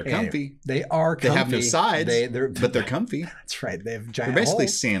they're comfy. They are comfy. They have no sides, but they're comfy. That's right. They have giant They're basically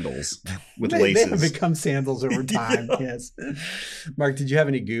holes. Sandals with laces. They have become sandals over time. Yes. Mark, did you have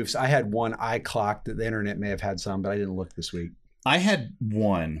any goofs? I had one I clocked that the internet may have had some, but I didn't look this week. I had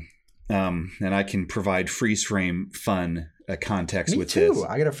one, and I can provide freeze frame fun context with this. Me too.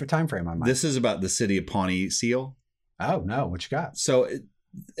 I got a time frame on mine. This is about the city of Pawnee seal. Oh no, what you got? So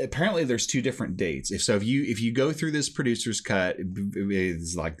apparently there's two different dates. If you go through this producer's cut,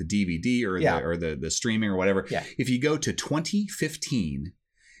 it's like the DVD or the streaming or whatever. Yeah. If you go to 2015,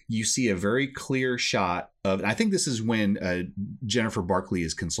 you see a very clear shot of, and I think this is when Jennifer Barkley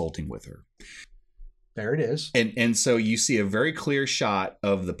is consulting with her. There it is. And so you see a very clear shot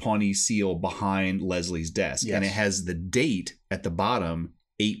of the Pawnee seal behind Leslie's desk. Yes. And it has the date at the bottom,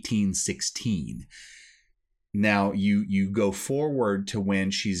 1816. Now you go forward to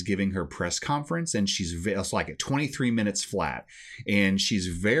when she's giving her press conference, and it's like at 23 minutes flat. And she's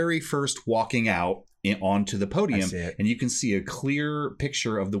very first walking out onto the podium. And you can see a clear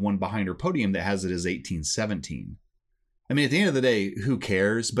picture of the one behind her podium that has it as 1817. I mean, at the end of the day, who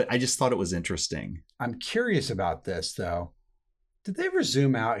cares? But I just thought it was interesting. I'm curious about this, though. Did they ever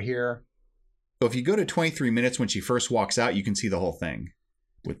zoom out here? So if you go to 23 minutes when she first walks out, you can see the whole thing.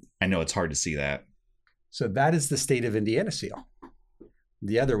 I know it's hard to see that. So that is the state of Indiana seal.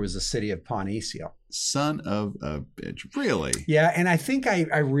 The other was the city of Pawnee seal. Son of a bitch. Really? Yeah. And I think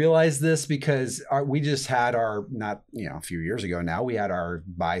I realized this because we just had a few years ago now, we had our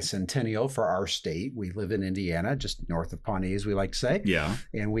bicentennial for our state. We live in Indiana, just north of Pawnee, as we like to say. Yeah.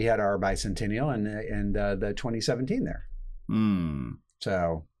 And we had our bicentennial and the 2017 there.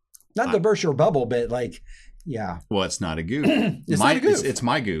 So not to burst your bubble, but yeah. Well, it's not a goof. Not a goof. It's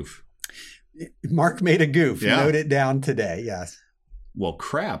my goof. Mark made a goof. Yeah. Note it down today. Yes. Well,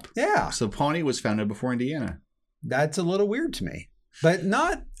 crap. Yeah. So Pawnee was founded before Indiana. That's a little weird to me, but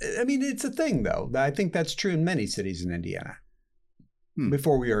it's a thing though. I think that's true in many cities in Indiana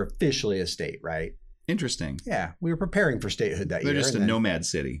before we are officially a state, right? Interesting. Yeah. We were preparing for statehood that year. They're just a nomad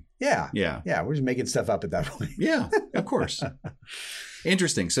city. Yeah. Yeah. Yeah. We're just making stuff up at that point. Yeah, of course.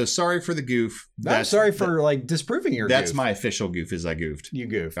 Interesting. So sorry for the goof. I'm sorry for disproving your That's goof. my official goof is I goofed. You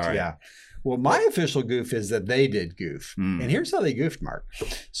goofed. All right. Yeah. Well, my official goof is that they did goof. And here's how they goofed, Mark.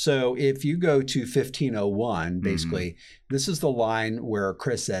 So if you go to 1501, basically, this is the line where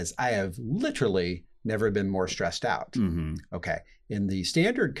Chris says, I have literally never been more stressed out. Okay. In the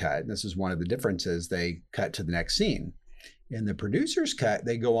standard cut, this is one of the differences, they cut to the next scene. In the producer's cut,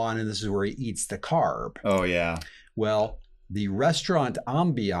 they go on, and this is where he eats the carb. Oh, yeah. Well, the restaurant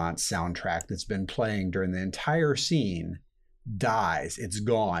ambiance soundtrack that's been playing during the entire scene dies. It's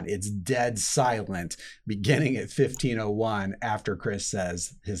gone. It's dead silent beginning at 1501 after Chris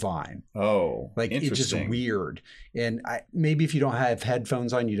says his line. Oh, it's just weird. And maybe if you don't have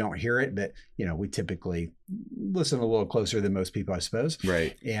headphones on, you don't hear it, but we typically listen a little closer than most people, I suppose.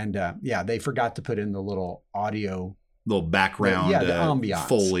 Right. And they forgot to put in the little audio, little background, the ambiance,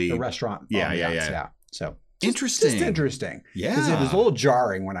 Foley, the restaurant. Yeah. Ambiance, yeah. So interesting. Just interesting. Yeah. Because it was a little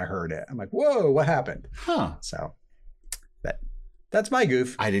jarring when I heard it. I'm like, whoa, what happened? Huh. So that's my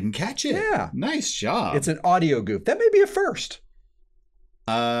goof. I didn't catch it. Yeah. Nice job. It's an audio goof. That may be a first.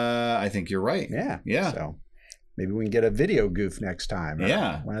 I think you're right. Yeah. Yeah. So maybe we can get a video goof next time.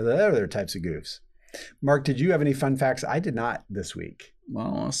 Yeah. One of the other types of goofs. Mark, did you have any fun facts? I did not this week.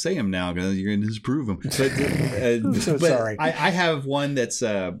 Well, I'll say them now because you're going to disprove them. But, I'm so sorry. I have one that's,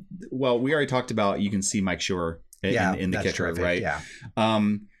 we already talked about, you can see Mike Shore in the kitchen, right? Yeah.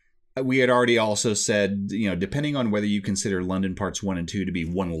 We had already also said, depending on whether you consider London Parts 1 and 2 to be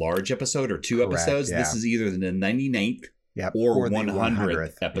one large episode or two episodes, this is either the 99th or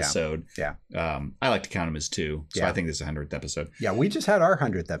 100th episode. Yeah. I like to count them as two. So I think this is 100th episode. Yeah, we just had our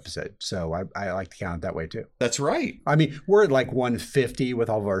 100th episode. So I like to count it that way too. That's right. I mean, we're at 150 with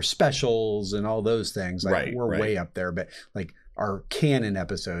all of our specials and all those things. We're way up there, but our canon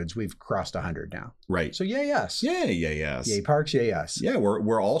episodes, we've crossed 100 now. Right. So yay us. Yes. Yay Parks, yay us. Yeah,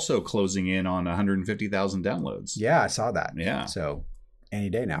 we're also closing in on 150,000 downloads. Yeah, I saw that. Yeah. So any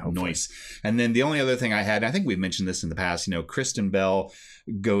day now, hopefully. Nice. And then the only other thing I had, I think we've mentioned this in the past, Kristen Bell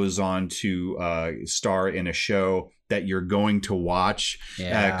goes on to star in a show that you're going to watch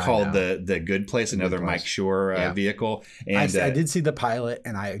called The Good Place, another Mike Shore vehicle. And I did see the pilot,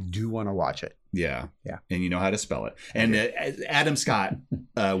 and I do want to watch it. Yeah. And you know how to spell it. And Adam Scott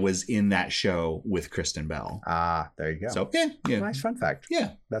was in that show with Kristen Bell. There you go. So, yeah. Nice fun fact.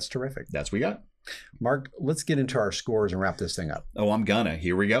 Yeah. That's terrific. That's what we got. Mark, let's get into our scores and wrap this thing up. Oh, I'm gonna.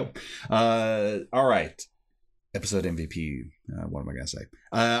 Here we go. All right. Episode MVP. What am I going to say?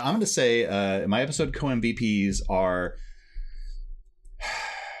 I'm going to say my episode co-MVPs are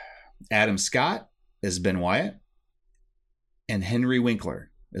Adam Scott as Ben Wyatt and Henry Winkler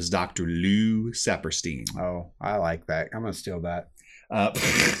as Dr. Lou Saperstein. Oh, I like that. I'm going to steal that.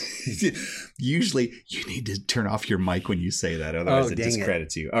 Usually you need to turn off your mic when you say that, otherwise it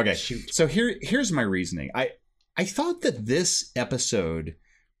discredits you. Okay. Shoot. So here's my reasoning. I thought that this episode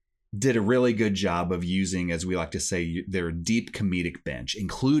did a really good job of using, as we like to say, their deep comedic bench,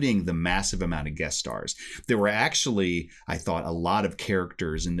 including the massive amount of guest stars. There were actually, I thought, a lot of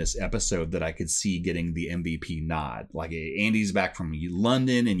characters in this episode that I could see getting the MVP nod. Like Andy's back from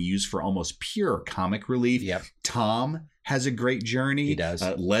London and used for almost pure comic relief. Yep. Tom has a great journey. He does.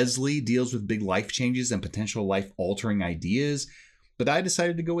 Leslie deals with big life changes and potential life-altering ideas. But I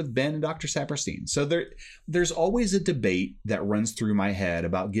decided to go with Ben and Dr. Saperstein. So there's always a debate that runs through my head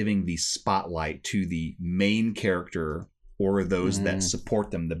about giving the spotlight to the main character or those that support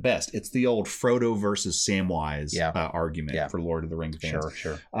them the best. It's the old Frodo versus Samwise argument for Lord of the Rings fans.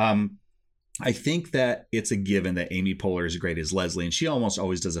 Sure. I think that it's a given that Amy Poehler is great as Leslie, and she almost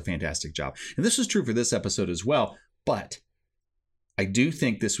always does a fantastic job. And this is true for this episode as well. But I do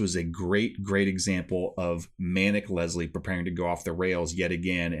think this was a great example of manic Leslie preparing to go off the rails yet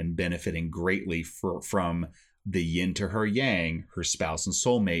again and benefiting greatly from the yin to her yang, her spouse and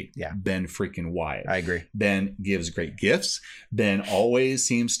soulmate, Ben freaking Wyatt. I agree. Ben gives great gifts. Ben always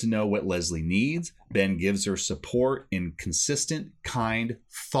seems to know what Leslie needs. Ben gives her support in consistent, kind,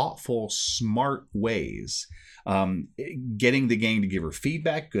 thoughtful, smart ways. Getting the gang to give her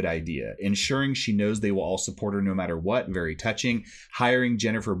feedback, good idea. Ensuring she knows they will all support her no matter what, very touching. Hiring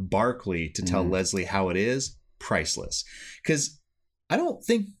Jennifer Barkley to tell Leslie how it is, priceless. Because I don't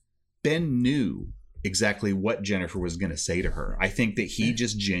think Ben knew exactly what Jennifer was going to say to her. I think that he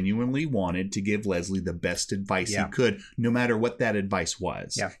just genuinely wanted to give Leslie the best advice he could, no matter what that advice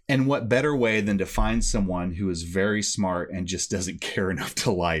was. Yeah. And what better way than to find someone who is very smart and just doesn't care enough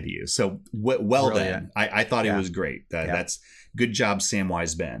to lie to you. So, then, I thought it was great. That's good job,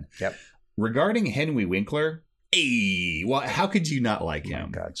 Samwise Ben. Yep. Regarding Henry Winkler, well, how could you not like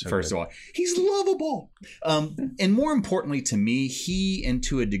him? God, so first good. of all, he's lovable. And more importantly to me, he and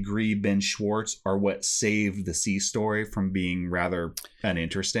to a degree, Ben Schwartz are what saved the C story from being rather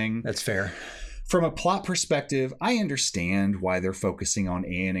uninteresting. That's fair. From a plot perspective, I understand why they're focusing on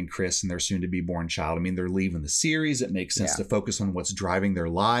Anne and Chris and their soon-to-be-born child. I mean, they're leaving the series. It makes sense to focus on what's driving their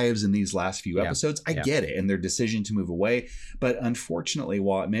lives in these last few episodes. I get it, and their decision to move away. But unfortunately,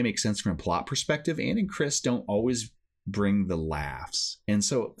 while it may make sense from a plot perspective, Anne and Chris don't always bring the laughs. And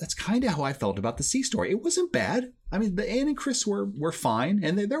so that's kind of how I felt about the C story. It wasn't bad. I mean, the Anne and Chris were fine,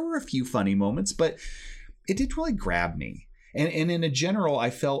 and there were a few funny moments, but it didn't really grab me. And in a general, I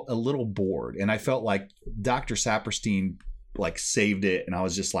felt a little bored, and I felt like Dr. Saperstein saved it, and I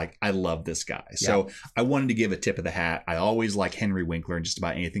was just like, I love this guy. So I wanted to give a tip of the hat. I always like Henry Winkler in just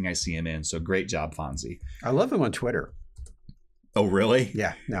about anything I see him in. So great job, Fonzie. I love him on Twitter. Oh, really?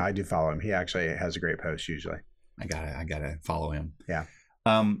 Yeah. No, I do follow him. He actually has a great post usually. I gotta follow him. Yeah.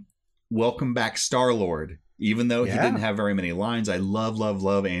 Welcome back, Star-Lord. Even though he didn't have very many lines, I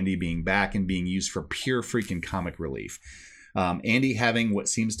love Andy being back and being used for pure freaking comic relief. Andy having what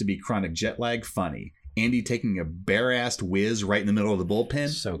seems to be chronic jet lag, funny. Andy taking a bare-assed whiz right in the middle of the bullpen,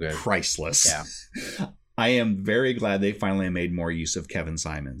 so good. Priceless. Yeah. I am very glad they finally made more use of Kevin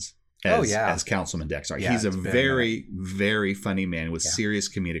Simons as Councilman Dexter. Yeah, he's a very, very funny man with serious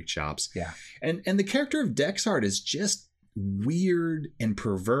comedic chops. Yeah. And the character of Dexart is just weird and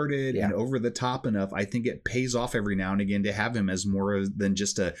perverted and over the top enough. I think it pays off every now and again to have him as more than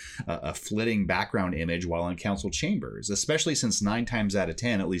just a flitting background image while in council chambers, especially since 9 times out of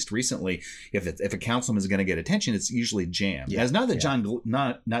 10, at least recently, if a councilman is going to get attention, it's usually Jam. Yeah. It's not that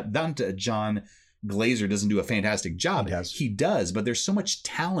John Glazer doesn't do a fantastic job. He does, but there's so much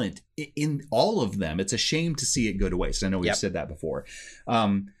talent in all of them. It's a shame to see it go to waste. I know we've said that before.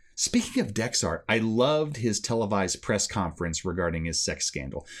 Speaking of Dexart, I loved his televised press conference regarding his sex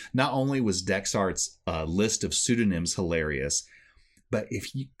scandal. Not only was Dexart's list of pseudonyms hilarious, but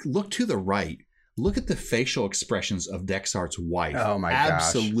if you look to the right, look at the facial expressions of Dexart's wife. Oh my gosh.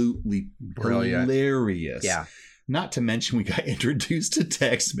 Absolutely Brilliant. Hilarious. Yeah. Not to mention we got introduced to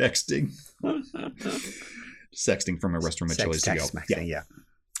text sexting. Sexting from a restaurant at Chili's to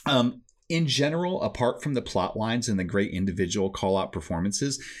go. In general, apart from the plot lines and the great individual call-out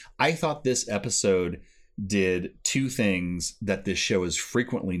performances, I thought this episode did 2 things that this show is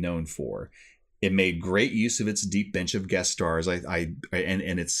frequently known for. It made great use of its deep bench of guest stars, and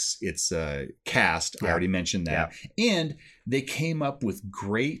its cast. I already mentioned that, and they came up with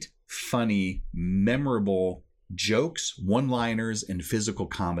great, funny, memorable jokes, one-liners, and physical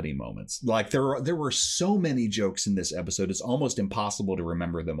comedy moments. Like there were so many jokes in this episode, it's almost impossible to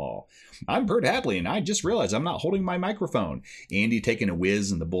remember them all. I'm Bert Hapley, and I just realized I'm not holding my microphone. Andy taking a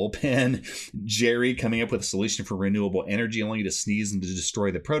whiz in the bullpen. Jerry coming up with a solution for renewable energy only to sneeze and to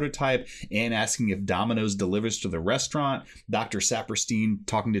destroy the prototype. Anne asking if Domino's delivers to the restaurant. Dr. Saperstein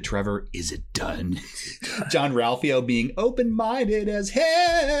talking to Trevor, is it done? John Ralphio being open-minded as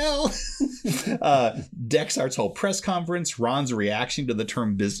hell. Dexart's whole press conference, Ron's reaction to the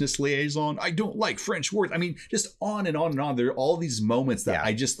term business liaison. I don't like French words. I mean, just on and on and on. There are all these moments that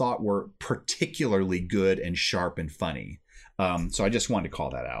I just thought were particularly good and sharp and funny. So I just wanted to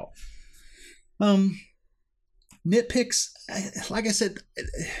call that out. Nitpicks, like I said,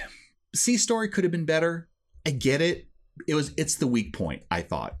 C story could have been better. I get it. It's the weak point, I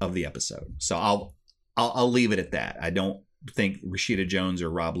thought, of the episode. So I'll leave it at that. I don't think Rashida Jones or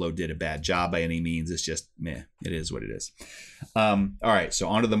Rob Lowe did a bad job by any means. It's just meh. It is what it is. All right, so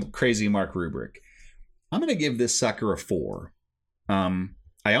on to the crazy Mark rubric. I'm going to give this sucker a 4.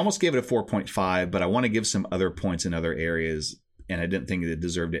 I almost gave it a 4.5, but I want to give some other points in other areas, and I didn't think it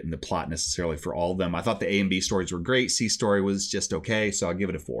deserved it in the plot necessarily for all of them. I thought the A and B stories were great. C story was just okay, so I'll give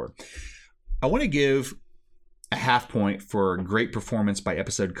it a 4. I want to give a half point for great performance by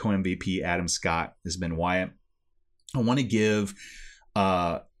episode co-MVP Adam Scott as Ben Wyatt. I want to give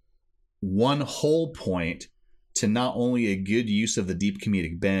 1 whole point to not only a good use of the deep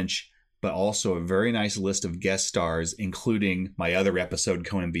comedic bench, but also a very nice list of guest stars, including my other episode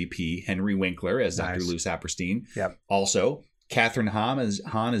co-MVP, Henry Winkler as Dr. Lou Saperstein. Yep. Also, Catherine Hahn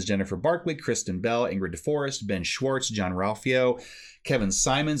as Jennifer Barkley, Kristen Bell, Ingrid DeForest, Ben Schwartz, John Ralphio, Kevin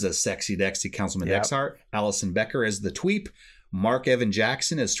Simons as Sexy Dexy Councilman Dexhart, Allison Becker as the Tweep, Mark Evan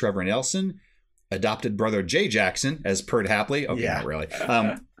Jackson as Trevor Nelson, adopted brother Jay Jackson as Perd Hapley. Okay, not really.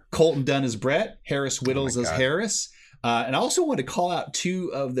 Colton Dunn as Brett, Harris Whittles as Harris. And I also want to call out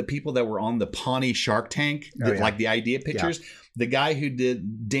 2 of the people that were on the Pawnee Shark Tank, like the idea pictures. Yeah. The guy who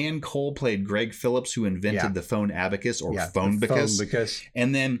did, Dan Cole played Greg Phillips, who invented the phone abacus or phone-bacus.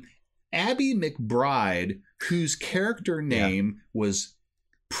 And then Abby McBride, whose character name was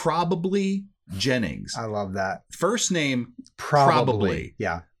Probably Jennings. I love that. First name, Probably.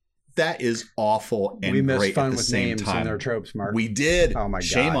 Yeah. That is awful and we great fun at the with same names time. And their tropes, Mark. We did. Oh my God.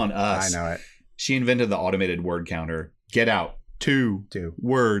 Shame on us. I know it. She invented the automated word counter. Get out. 2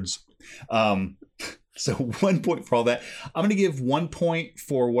 words. So 1 point for all that. I'm going to give 1 point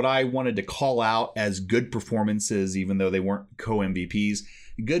for what I wanted to call out as good performances, even though they weren't co-MVPs.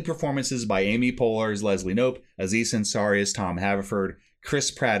 Good performances by Amy Poehler as Leslie Knope, Aziz Ansari as Tom Haverford, Chris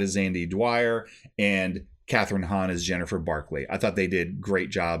Pratt as Andy Dwyer, and Catherine Hahn as Jennifer Barkley. I thought they did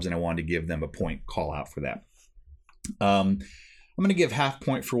great jobs, and I wanted to give them a point call out for that. I'm going to give half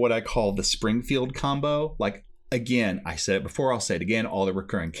point for what I call the Springfield combo. Like, again, I said it before, I'll say it again, all the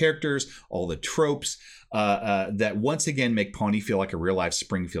recurring characters, all the tropes that once again make Pawnee feel like a real-life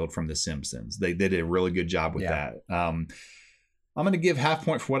Springfield from The Simpsons. They did a really good job with that. I'm going to give half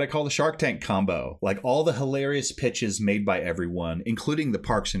point for what I call the Shark Tank combo. Like all the hilarious pitches made by everyone, including the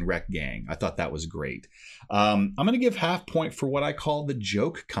Parks and Rec gang. I thought that was great. I'm going to give half point for what I call the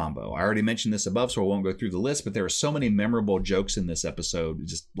joke combo. I already mentioned this above, so I won't go through the list, but there are so many memorable jokes in this episode.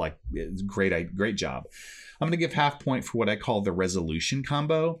 Just like, it's great job. I'm going to give half point for what I call the resolution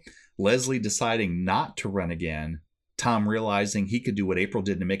combo. Leslie deciding not to run again. Tom realizing he could do what April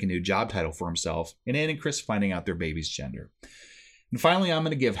did to make a new job title for himself. And Ann and Chris finding out their baby's gender. And finally, I'm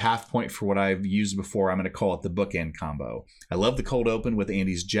going to give half point for what I've used before. I'm going to call it the bookend combo. I love the cold open with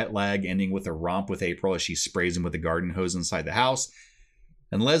Andy's jet lag, ending with a romp with April as she sprays him with a garden hose inside the house.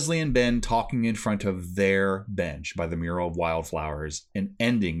 And Leslie and Ben talking in front of their bench by the mural of wildflowers and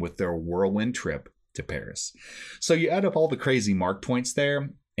ending with their whirlwind trip to Paris. So you add up all the crazy mark points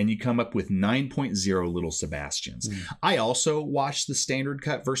there, and you come up with 9.0 Little Sebastians. I also watched the standard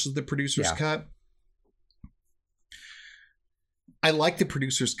cut versus the producer's cut. I like the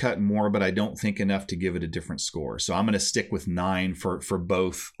producer's cut more, but I don't think enough to give it a different score. So I'm going to stick with 9 for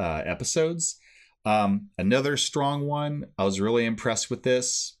both episodes. Another strong one. I was really impressed with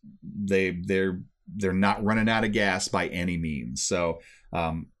this. They're not running out of gas by any means. So,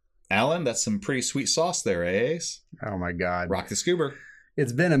 Alan, that's some pretty sweet sauce there, eh, Ace? Oh my God! Rock the scuba.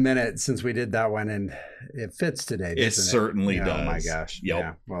 It's been a minute since we did that one, and it fits today. It certainly does. Oh my gosh! Yep.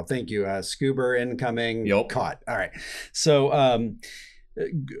 Yeah. Well, thank you. Scuba incoming. Caught. All right. So, a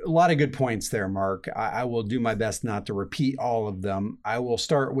lot of good points there, Mark. I will do my best not to repeat all of them. I will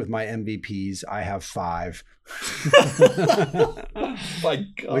start with my MVPs. I have 5. My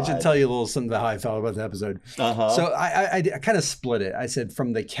God. Which should tell you a little something about how I felt about the episode. So I kind of split it. I said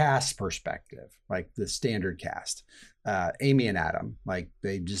from the cast perspective, like the standard cast. Amy and Adam, like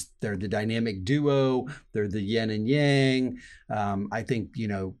they're the dynamic duo. They're the yin and yang. I think,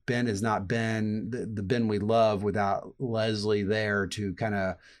 Ben is not Ben, the Ben we love without Leslie there to kind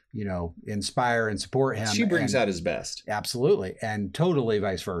of, inspire and support him. She brings out his best. Absolutely. And totally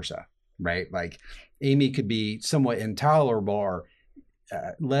vice versa, right? Like Amy could be somewhat intolerable, or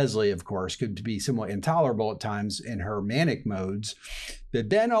Leslie, of course, could be somewhat intolerable at times in her manic modes, but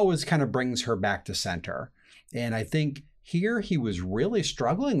Ben always kind of brings her back to center. And I think Here, he was really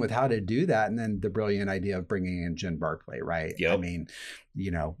struggling with how to do that. And then the brilliant idea of bringing in Jen Barkley, right? Yep. I mean,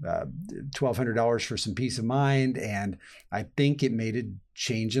 $1,200 for some peace of mind. And I think it made a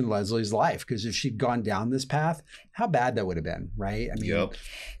change in Leslie's life, because if she'd gone down this path, how bad that would have been, right? I mean,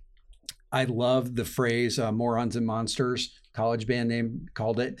 I love the phrase morons and monsters. College band name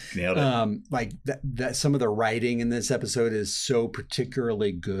called it. Nailed it. Like that some of the writing in this episode is so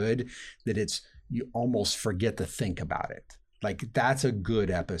particularly good that you almost forget to think about it. Like, that's a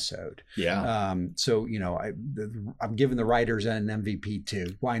good episode. Yeah. So, I'm giving the writers an MVP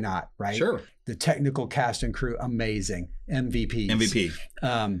too. Why not? Right. Sure. The technical cast and crew, amazing. MVP.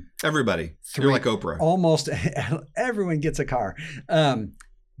 Everybody. You're like Oprah. Almost everyone gets a car.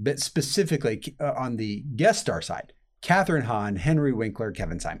 But specifically on the guest star side, Catherine Hahn, Henry Winkler,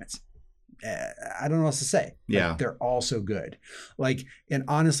 Kevin Simons. I don't know what else to say. Yeah. They're all so good. And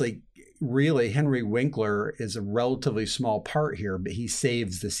honestly, really, Henry Winkler is a relatively small part here, but he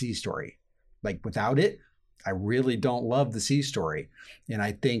saves the C story. Without it, I really don't love the C story. And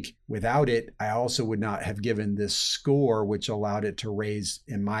I think without it, I also would not have given this score, which allowed it to raise,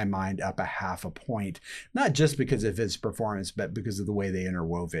 in my mind, up a 0.5 point, not just because of his performance, but because of the way they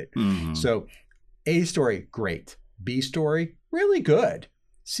interwove it. Mm-hmm. So A story, great. B story, really good.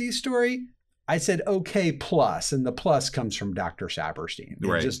 C story, I said okay plus, and the plus comes from Dr. Saperstein.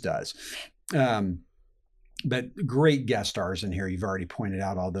 It just does. But great guest stars in here. You've already pointed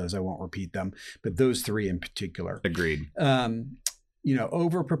out all those. I won't repeat them, but those three in particular. Agreed.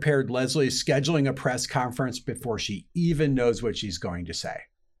 Overprepared Leslie scheduling a press conference before she even knows what she's going to say.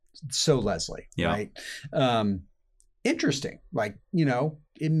 So Leslie, right? Interesting.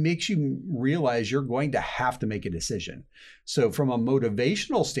 It makes you realize you're going to have to make a decision. So from a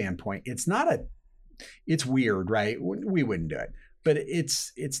motivational standpoint, it's weird, right? We wouldn't do it, but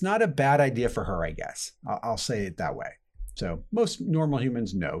it's not a bad idea for her, I guess. I'll say it that way. So most normal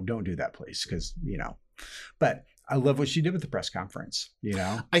humans, don't do that, please. Because, but I love what she did with the press conference,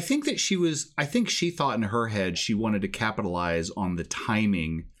 I think she thought in her head she wanted to capitalize on the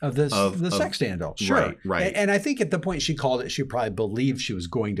timing of the sex scandal. Sure. Right. And I think at the point she called it, she probably believed she was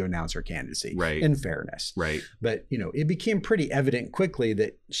going to announce her candidacy. Right. In fairness. Right. But, it became pretty evident quickly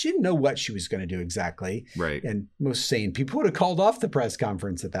that she didn't know what she was going to do exactly. Right. And most sane people would have called off the press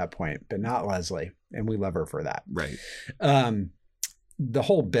conference at that point, but not Leslie. And we love her for that. Right. The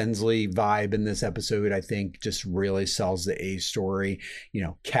whole Bensley vibe in this episode, I think, just really sells the A story,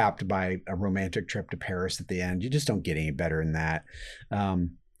 capped by a romantic trip to Paris at the end. You just don't get any better than that.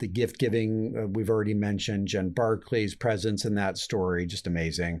 The gift giving, we've already mentioned Jen Barkley's presence in that story, just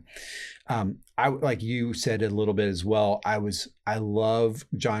amazing. I like you said a little bit as well. I love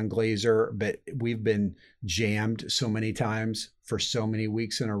John Glazer, but we've been jammed so many times for so many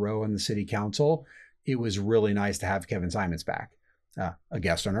weeks in a row in the city council. It was really nice to have Kevin Simons back. A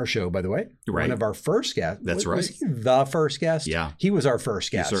guest on our show, by the way. Right. One of our first guests. That's right. Was he the first guest? Yeah. He was our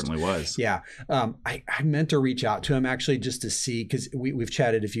first guest. He certainly was. Yeah. I meant to reach out to him actually just to see, because we've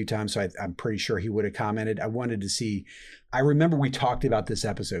chatted a few times, so I'm pretty sure he would have commented. I wanted to see. I remember we talked about this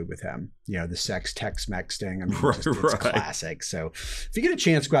episode with him, the sex text-mex thing. I mean, it's classic. So if you get a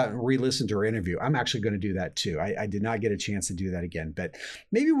chance, go out and re-listen to our interview. I'm actually going to do that too. I did not get a chance to do that again, but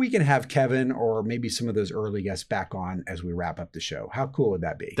maybe we can have Kevin or maybe some of those early guests back on as we wrap up the show. How cool would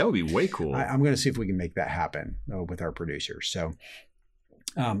that be? That would be way cool. I'm going to see if we can make that happen with our producers. So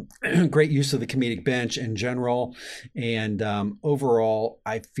great use of the comedic bench in general. And overall,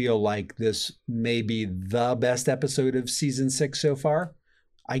 I feel like this may be the best episode of season 6 so far.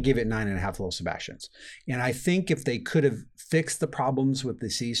 I give it 9.5 Little Sebastians. And I think if they could have fixed the problems with the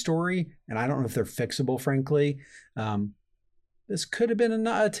C story, and I don't know if they're fixable, frankly, this could have been a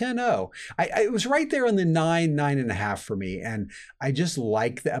 10-0. It was right there on the 9.5 for me. And I just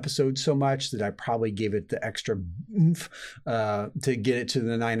like the episode so much that I probably gave it the extra oomph to get it to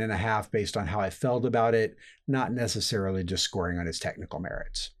the 9.5 based on how I felt about it, not necessarily just scoring on its technical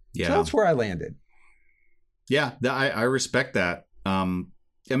merits. Yeah. So that's where I landed. Yeah, I respect that.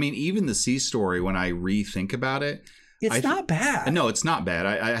 I mean, even the C story, when I rethink about it, it's not bad. No, it's not bad.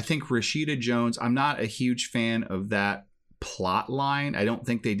 I think Rashida Jones, I'm not a huge fan of that plot line. I don't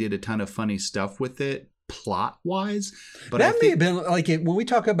think they did a ton of funny stuff with it plot wise, but that may have been like when we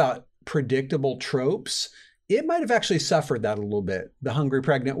talk about predictable tropes, it might have actually suffered that a little bit. The hungry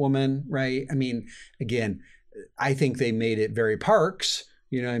pregnant woman, right? I mean, again, I think they made it very Parks,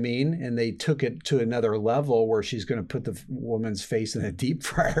 you know what I mean? And they took it to another level where she's going to put the woman's face in a deep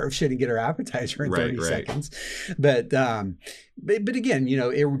fryer if she didn't get her appetizer in 30 seconds. But again,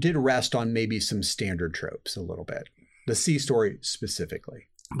 it did rest on maybe some standard tropes a little bit. The C story specifically.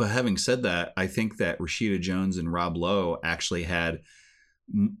 But having said that, I think that Rashida Jones and Rob Lowe actually had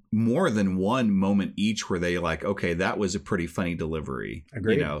more than one moment each where they like, okay, that was a pretty funny delivery.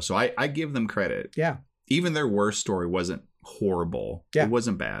 Agreed. You know, so I give them credit. Yeah. Even their worst story wasn't horrible. Yeah. It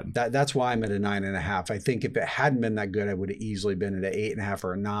wasn't bad. That's why I'm at a 9.5. I think if it hadn't been that good, I would have easily been at an 8.5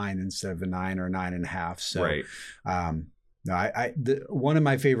 or a 9 instead of a 9 or 9.5. So, right. No, one of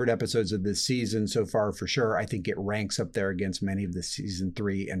my favorite episodes of this season so far, for sure. I think it ranks up there against many of the season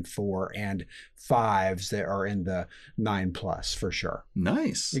 3 and 4 and 5s that are in the 9+ for sure.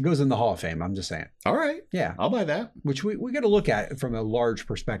 Nice. It goes in the Hall of Fame. I'm just saying. All right. Yeah. I'll buy that. Which we got to look at from a large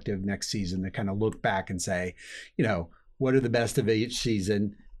perspective next season to kind of look back and say, you know, what are the best of each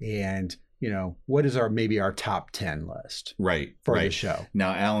season, and you know, what is maybe our top 10 list for the show.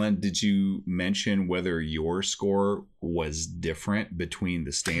 Now, Alan, did you mention whether your score was different between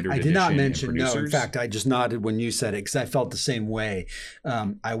the standard edition? I did not mention, and no. producers? In fact, I just nodded when you said it because I felt the same way.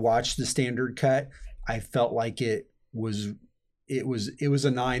 I watched the standard cut. I felt like it was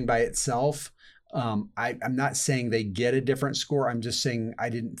a 9 by itself. I'm not saying they get a different score. I'm just saying I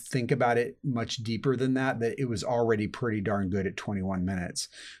didn't think about it much deeper than that it was already pretty darn good at 21 minutes.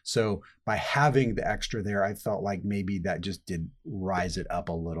 So by having the extra there, I felt like maybe that just did rise it up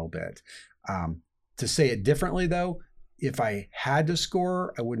a little bit. To say it differently though, if I had to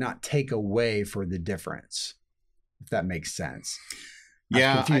score, I would not take away for the difference, if that makes sense.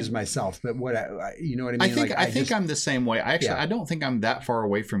 Yeah, I've confused myself, but what you know what I mean? I think I'm the same way. I don't think I'm that far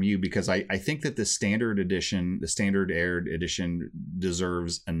away from you because I think that the standard edition, the standard aired edition,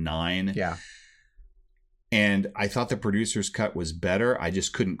 deserves a 9. Yeah. And I thought the producer's cut was better. I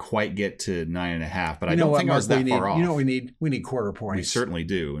just couldn't quite get to 9.5. But I don't think I was that far off. You know what we need? We need quarter points. We certainly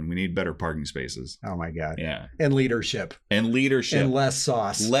do, and we need better parking spaces. Oh my God. Yeah. And leadership. And less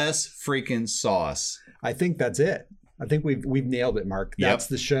sauce. Less freaking sauce. I think that's it. I think we've nailed it, Mark. That's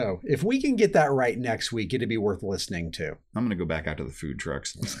the show. If we can get that right next week, it'd be worth listening to. I'm going to go back out to the food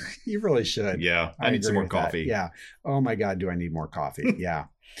trucks. You really should. Yeah. I need some more coffee. Yeah. Oh my God, do I need more coffee? Yeah.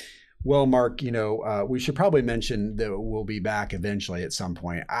 Well, Mark, you know, we should probably mention that we'll be back eventually at some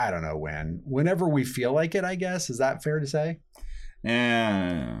point. I don't know when. Whenever we feel like it, I guess. Is that fair to say?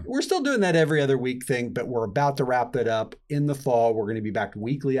 Yeah. We're still doing that every other week thing, but we're about to wrap it up in the fall. We're going to be back to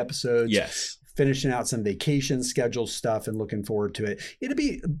weekly episodes. Yes. Finishing out some vacation schedule stuff and looking forward to it. It'll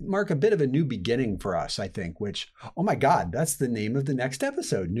be, Mark, a bit of a new beginning for us, I think, which, oh my God, that's the name of the next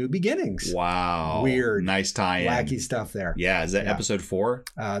episode, New Beginnings. Wow. Weird. Nice tie-in. Wacky stuff there. Yeah. Is that episode 4?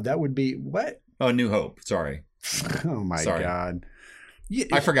 That would be, what? Oh, New Hope. Sorry. Oh my God.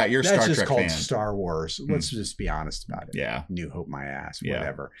 I forgot you're a Star Trek fan. That's just called Star Wars. Let's just be honest about it. Yeah. New Hope my ass,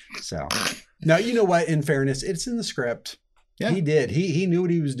 whatever. So, now, you know what? In fairness, it's in the script. Yeah. He did. He knew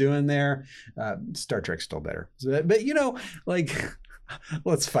what he was doing there. Star Trek's still better. But you know, like,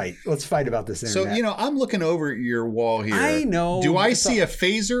 let's fight. Let's fight about this internet. So, you know, I'm looking over your wall here. I know. Do I see a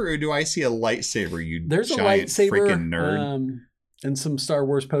phaser or do I see a lightsaber, you There's giant a lightsaber, freaking nerd? And some Star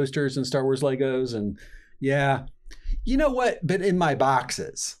Wars posters and Star Wars Legos. And yeah. You know what? But in my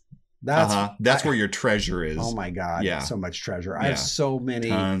boxes. That's where your treasure is. Oh my God. Yeah. So much treasure. I have so many.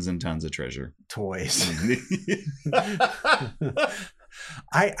 Tons and tons of treasure. Toys.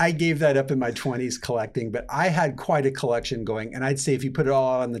 I gave that up in my 20s collecting, but I had quite a collection going. And I'd say if you put it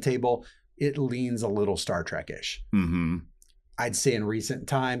all on the table, it leans a little Star Trek-ish. Mm-hmm. I'd say in recent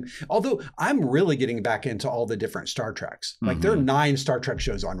time, although I'm really getting back into all the different Star Treks. Like there are 9 Star Trek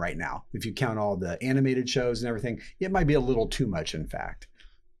shows on right now. If you count all the animated shows and everything, it might be a little too much, in fact.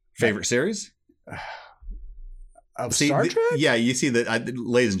 Favorite series? Of Star Trek? Yeah, you see that,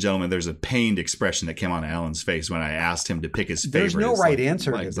 ladies and gentlemen, there's a pained expression that came on Alan's face when I asked him to pick his favorite. There's no right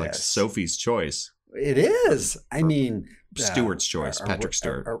answer to this. Like Sophie's Choice. It is. I mean, Stewart's Choice, Patrick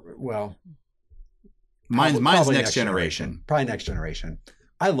Stewart. Well, mine's Next Generation. Probably Next Generation.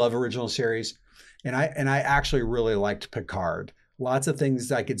 I love original series, and I actually really liked Picard. Lots of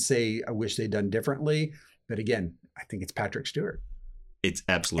things I could say I wish they'd done differently, but again, I think it's Patrick Stewart. It's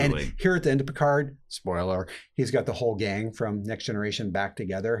absolutely. And here at the end of Picard, spoiler, he's got the whole gang from Next Generation back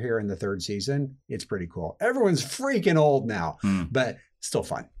together here in the 3rd season. It's pretty cool. Everyone's freaking old now, but still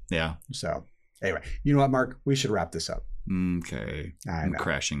fun. Yeah. So anyway, you know what, Mark? We should wrap this up. Okay. I'm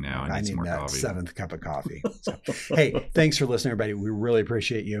crashing now. I need some more that coffee. 7th cup of coffee. So, hey, thanks for listening, everybody. We really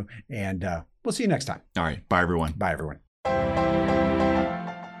appreciate you. And we'll see you next time. All right. Bye, everyone. Bye, everyone.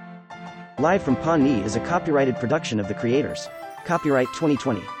 Live from Pawnee is a copyrighted production of the creators. Copyright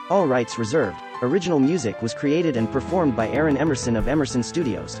 2020. All rights reserved. Original music was created and performed by Aaron Emerson of Emerson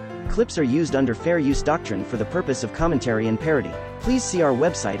Studios. Clips are used under fair use doctrine for the purpose of commentary and parody. Please see our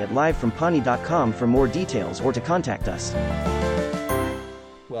website at livefrompawnee.com for more details or to contact us.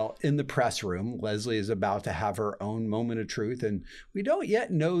 Well, in the press room, Leslie is about to have her own moment of truth, and we don't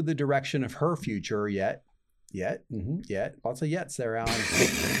yet know the direction of her future yet. Yet. Lots of yets there, Alan.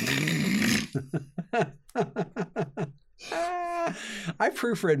 I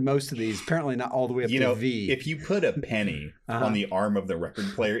proofread most of these, apparently not all the way up to V. If you put a penny on the arm of the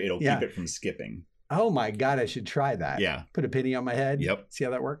record player, it'll keep it from skipping. Oh my God, I should try that. Yeah. Put a penny on my head. Yep. See how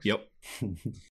that works? Yep.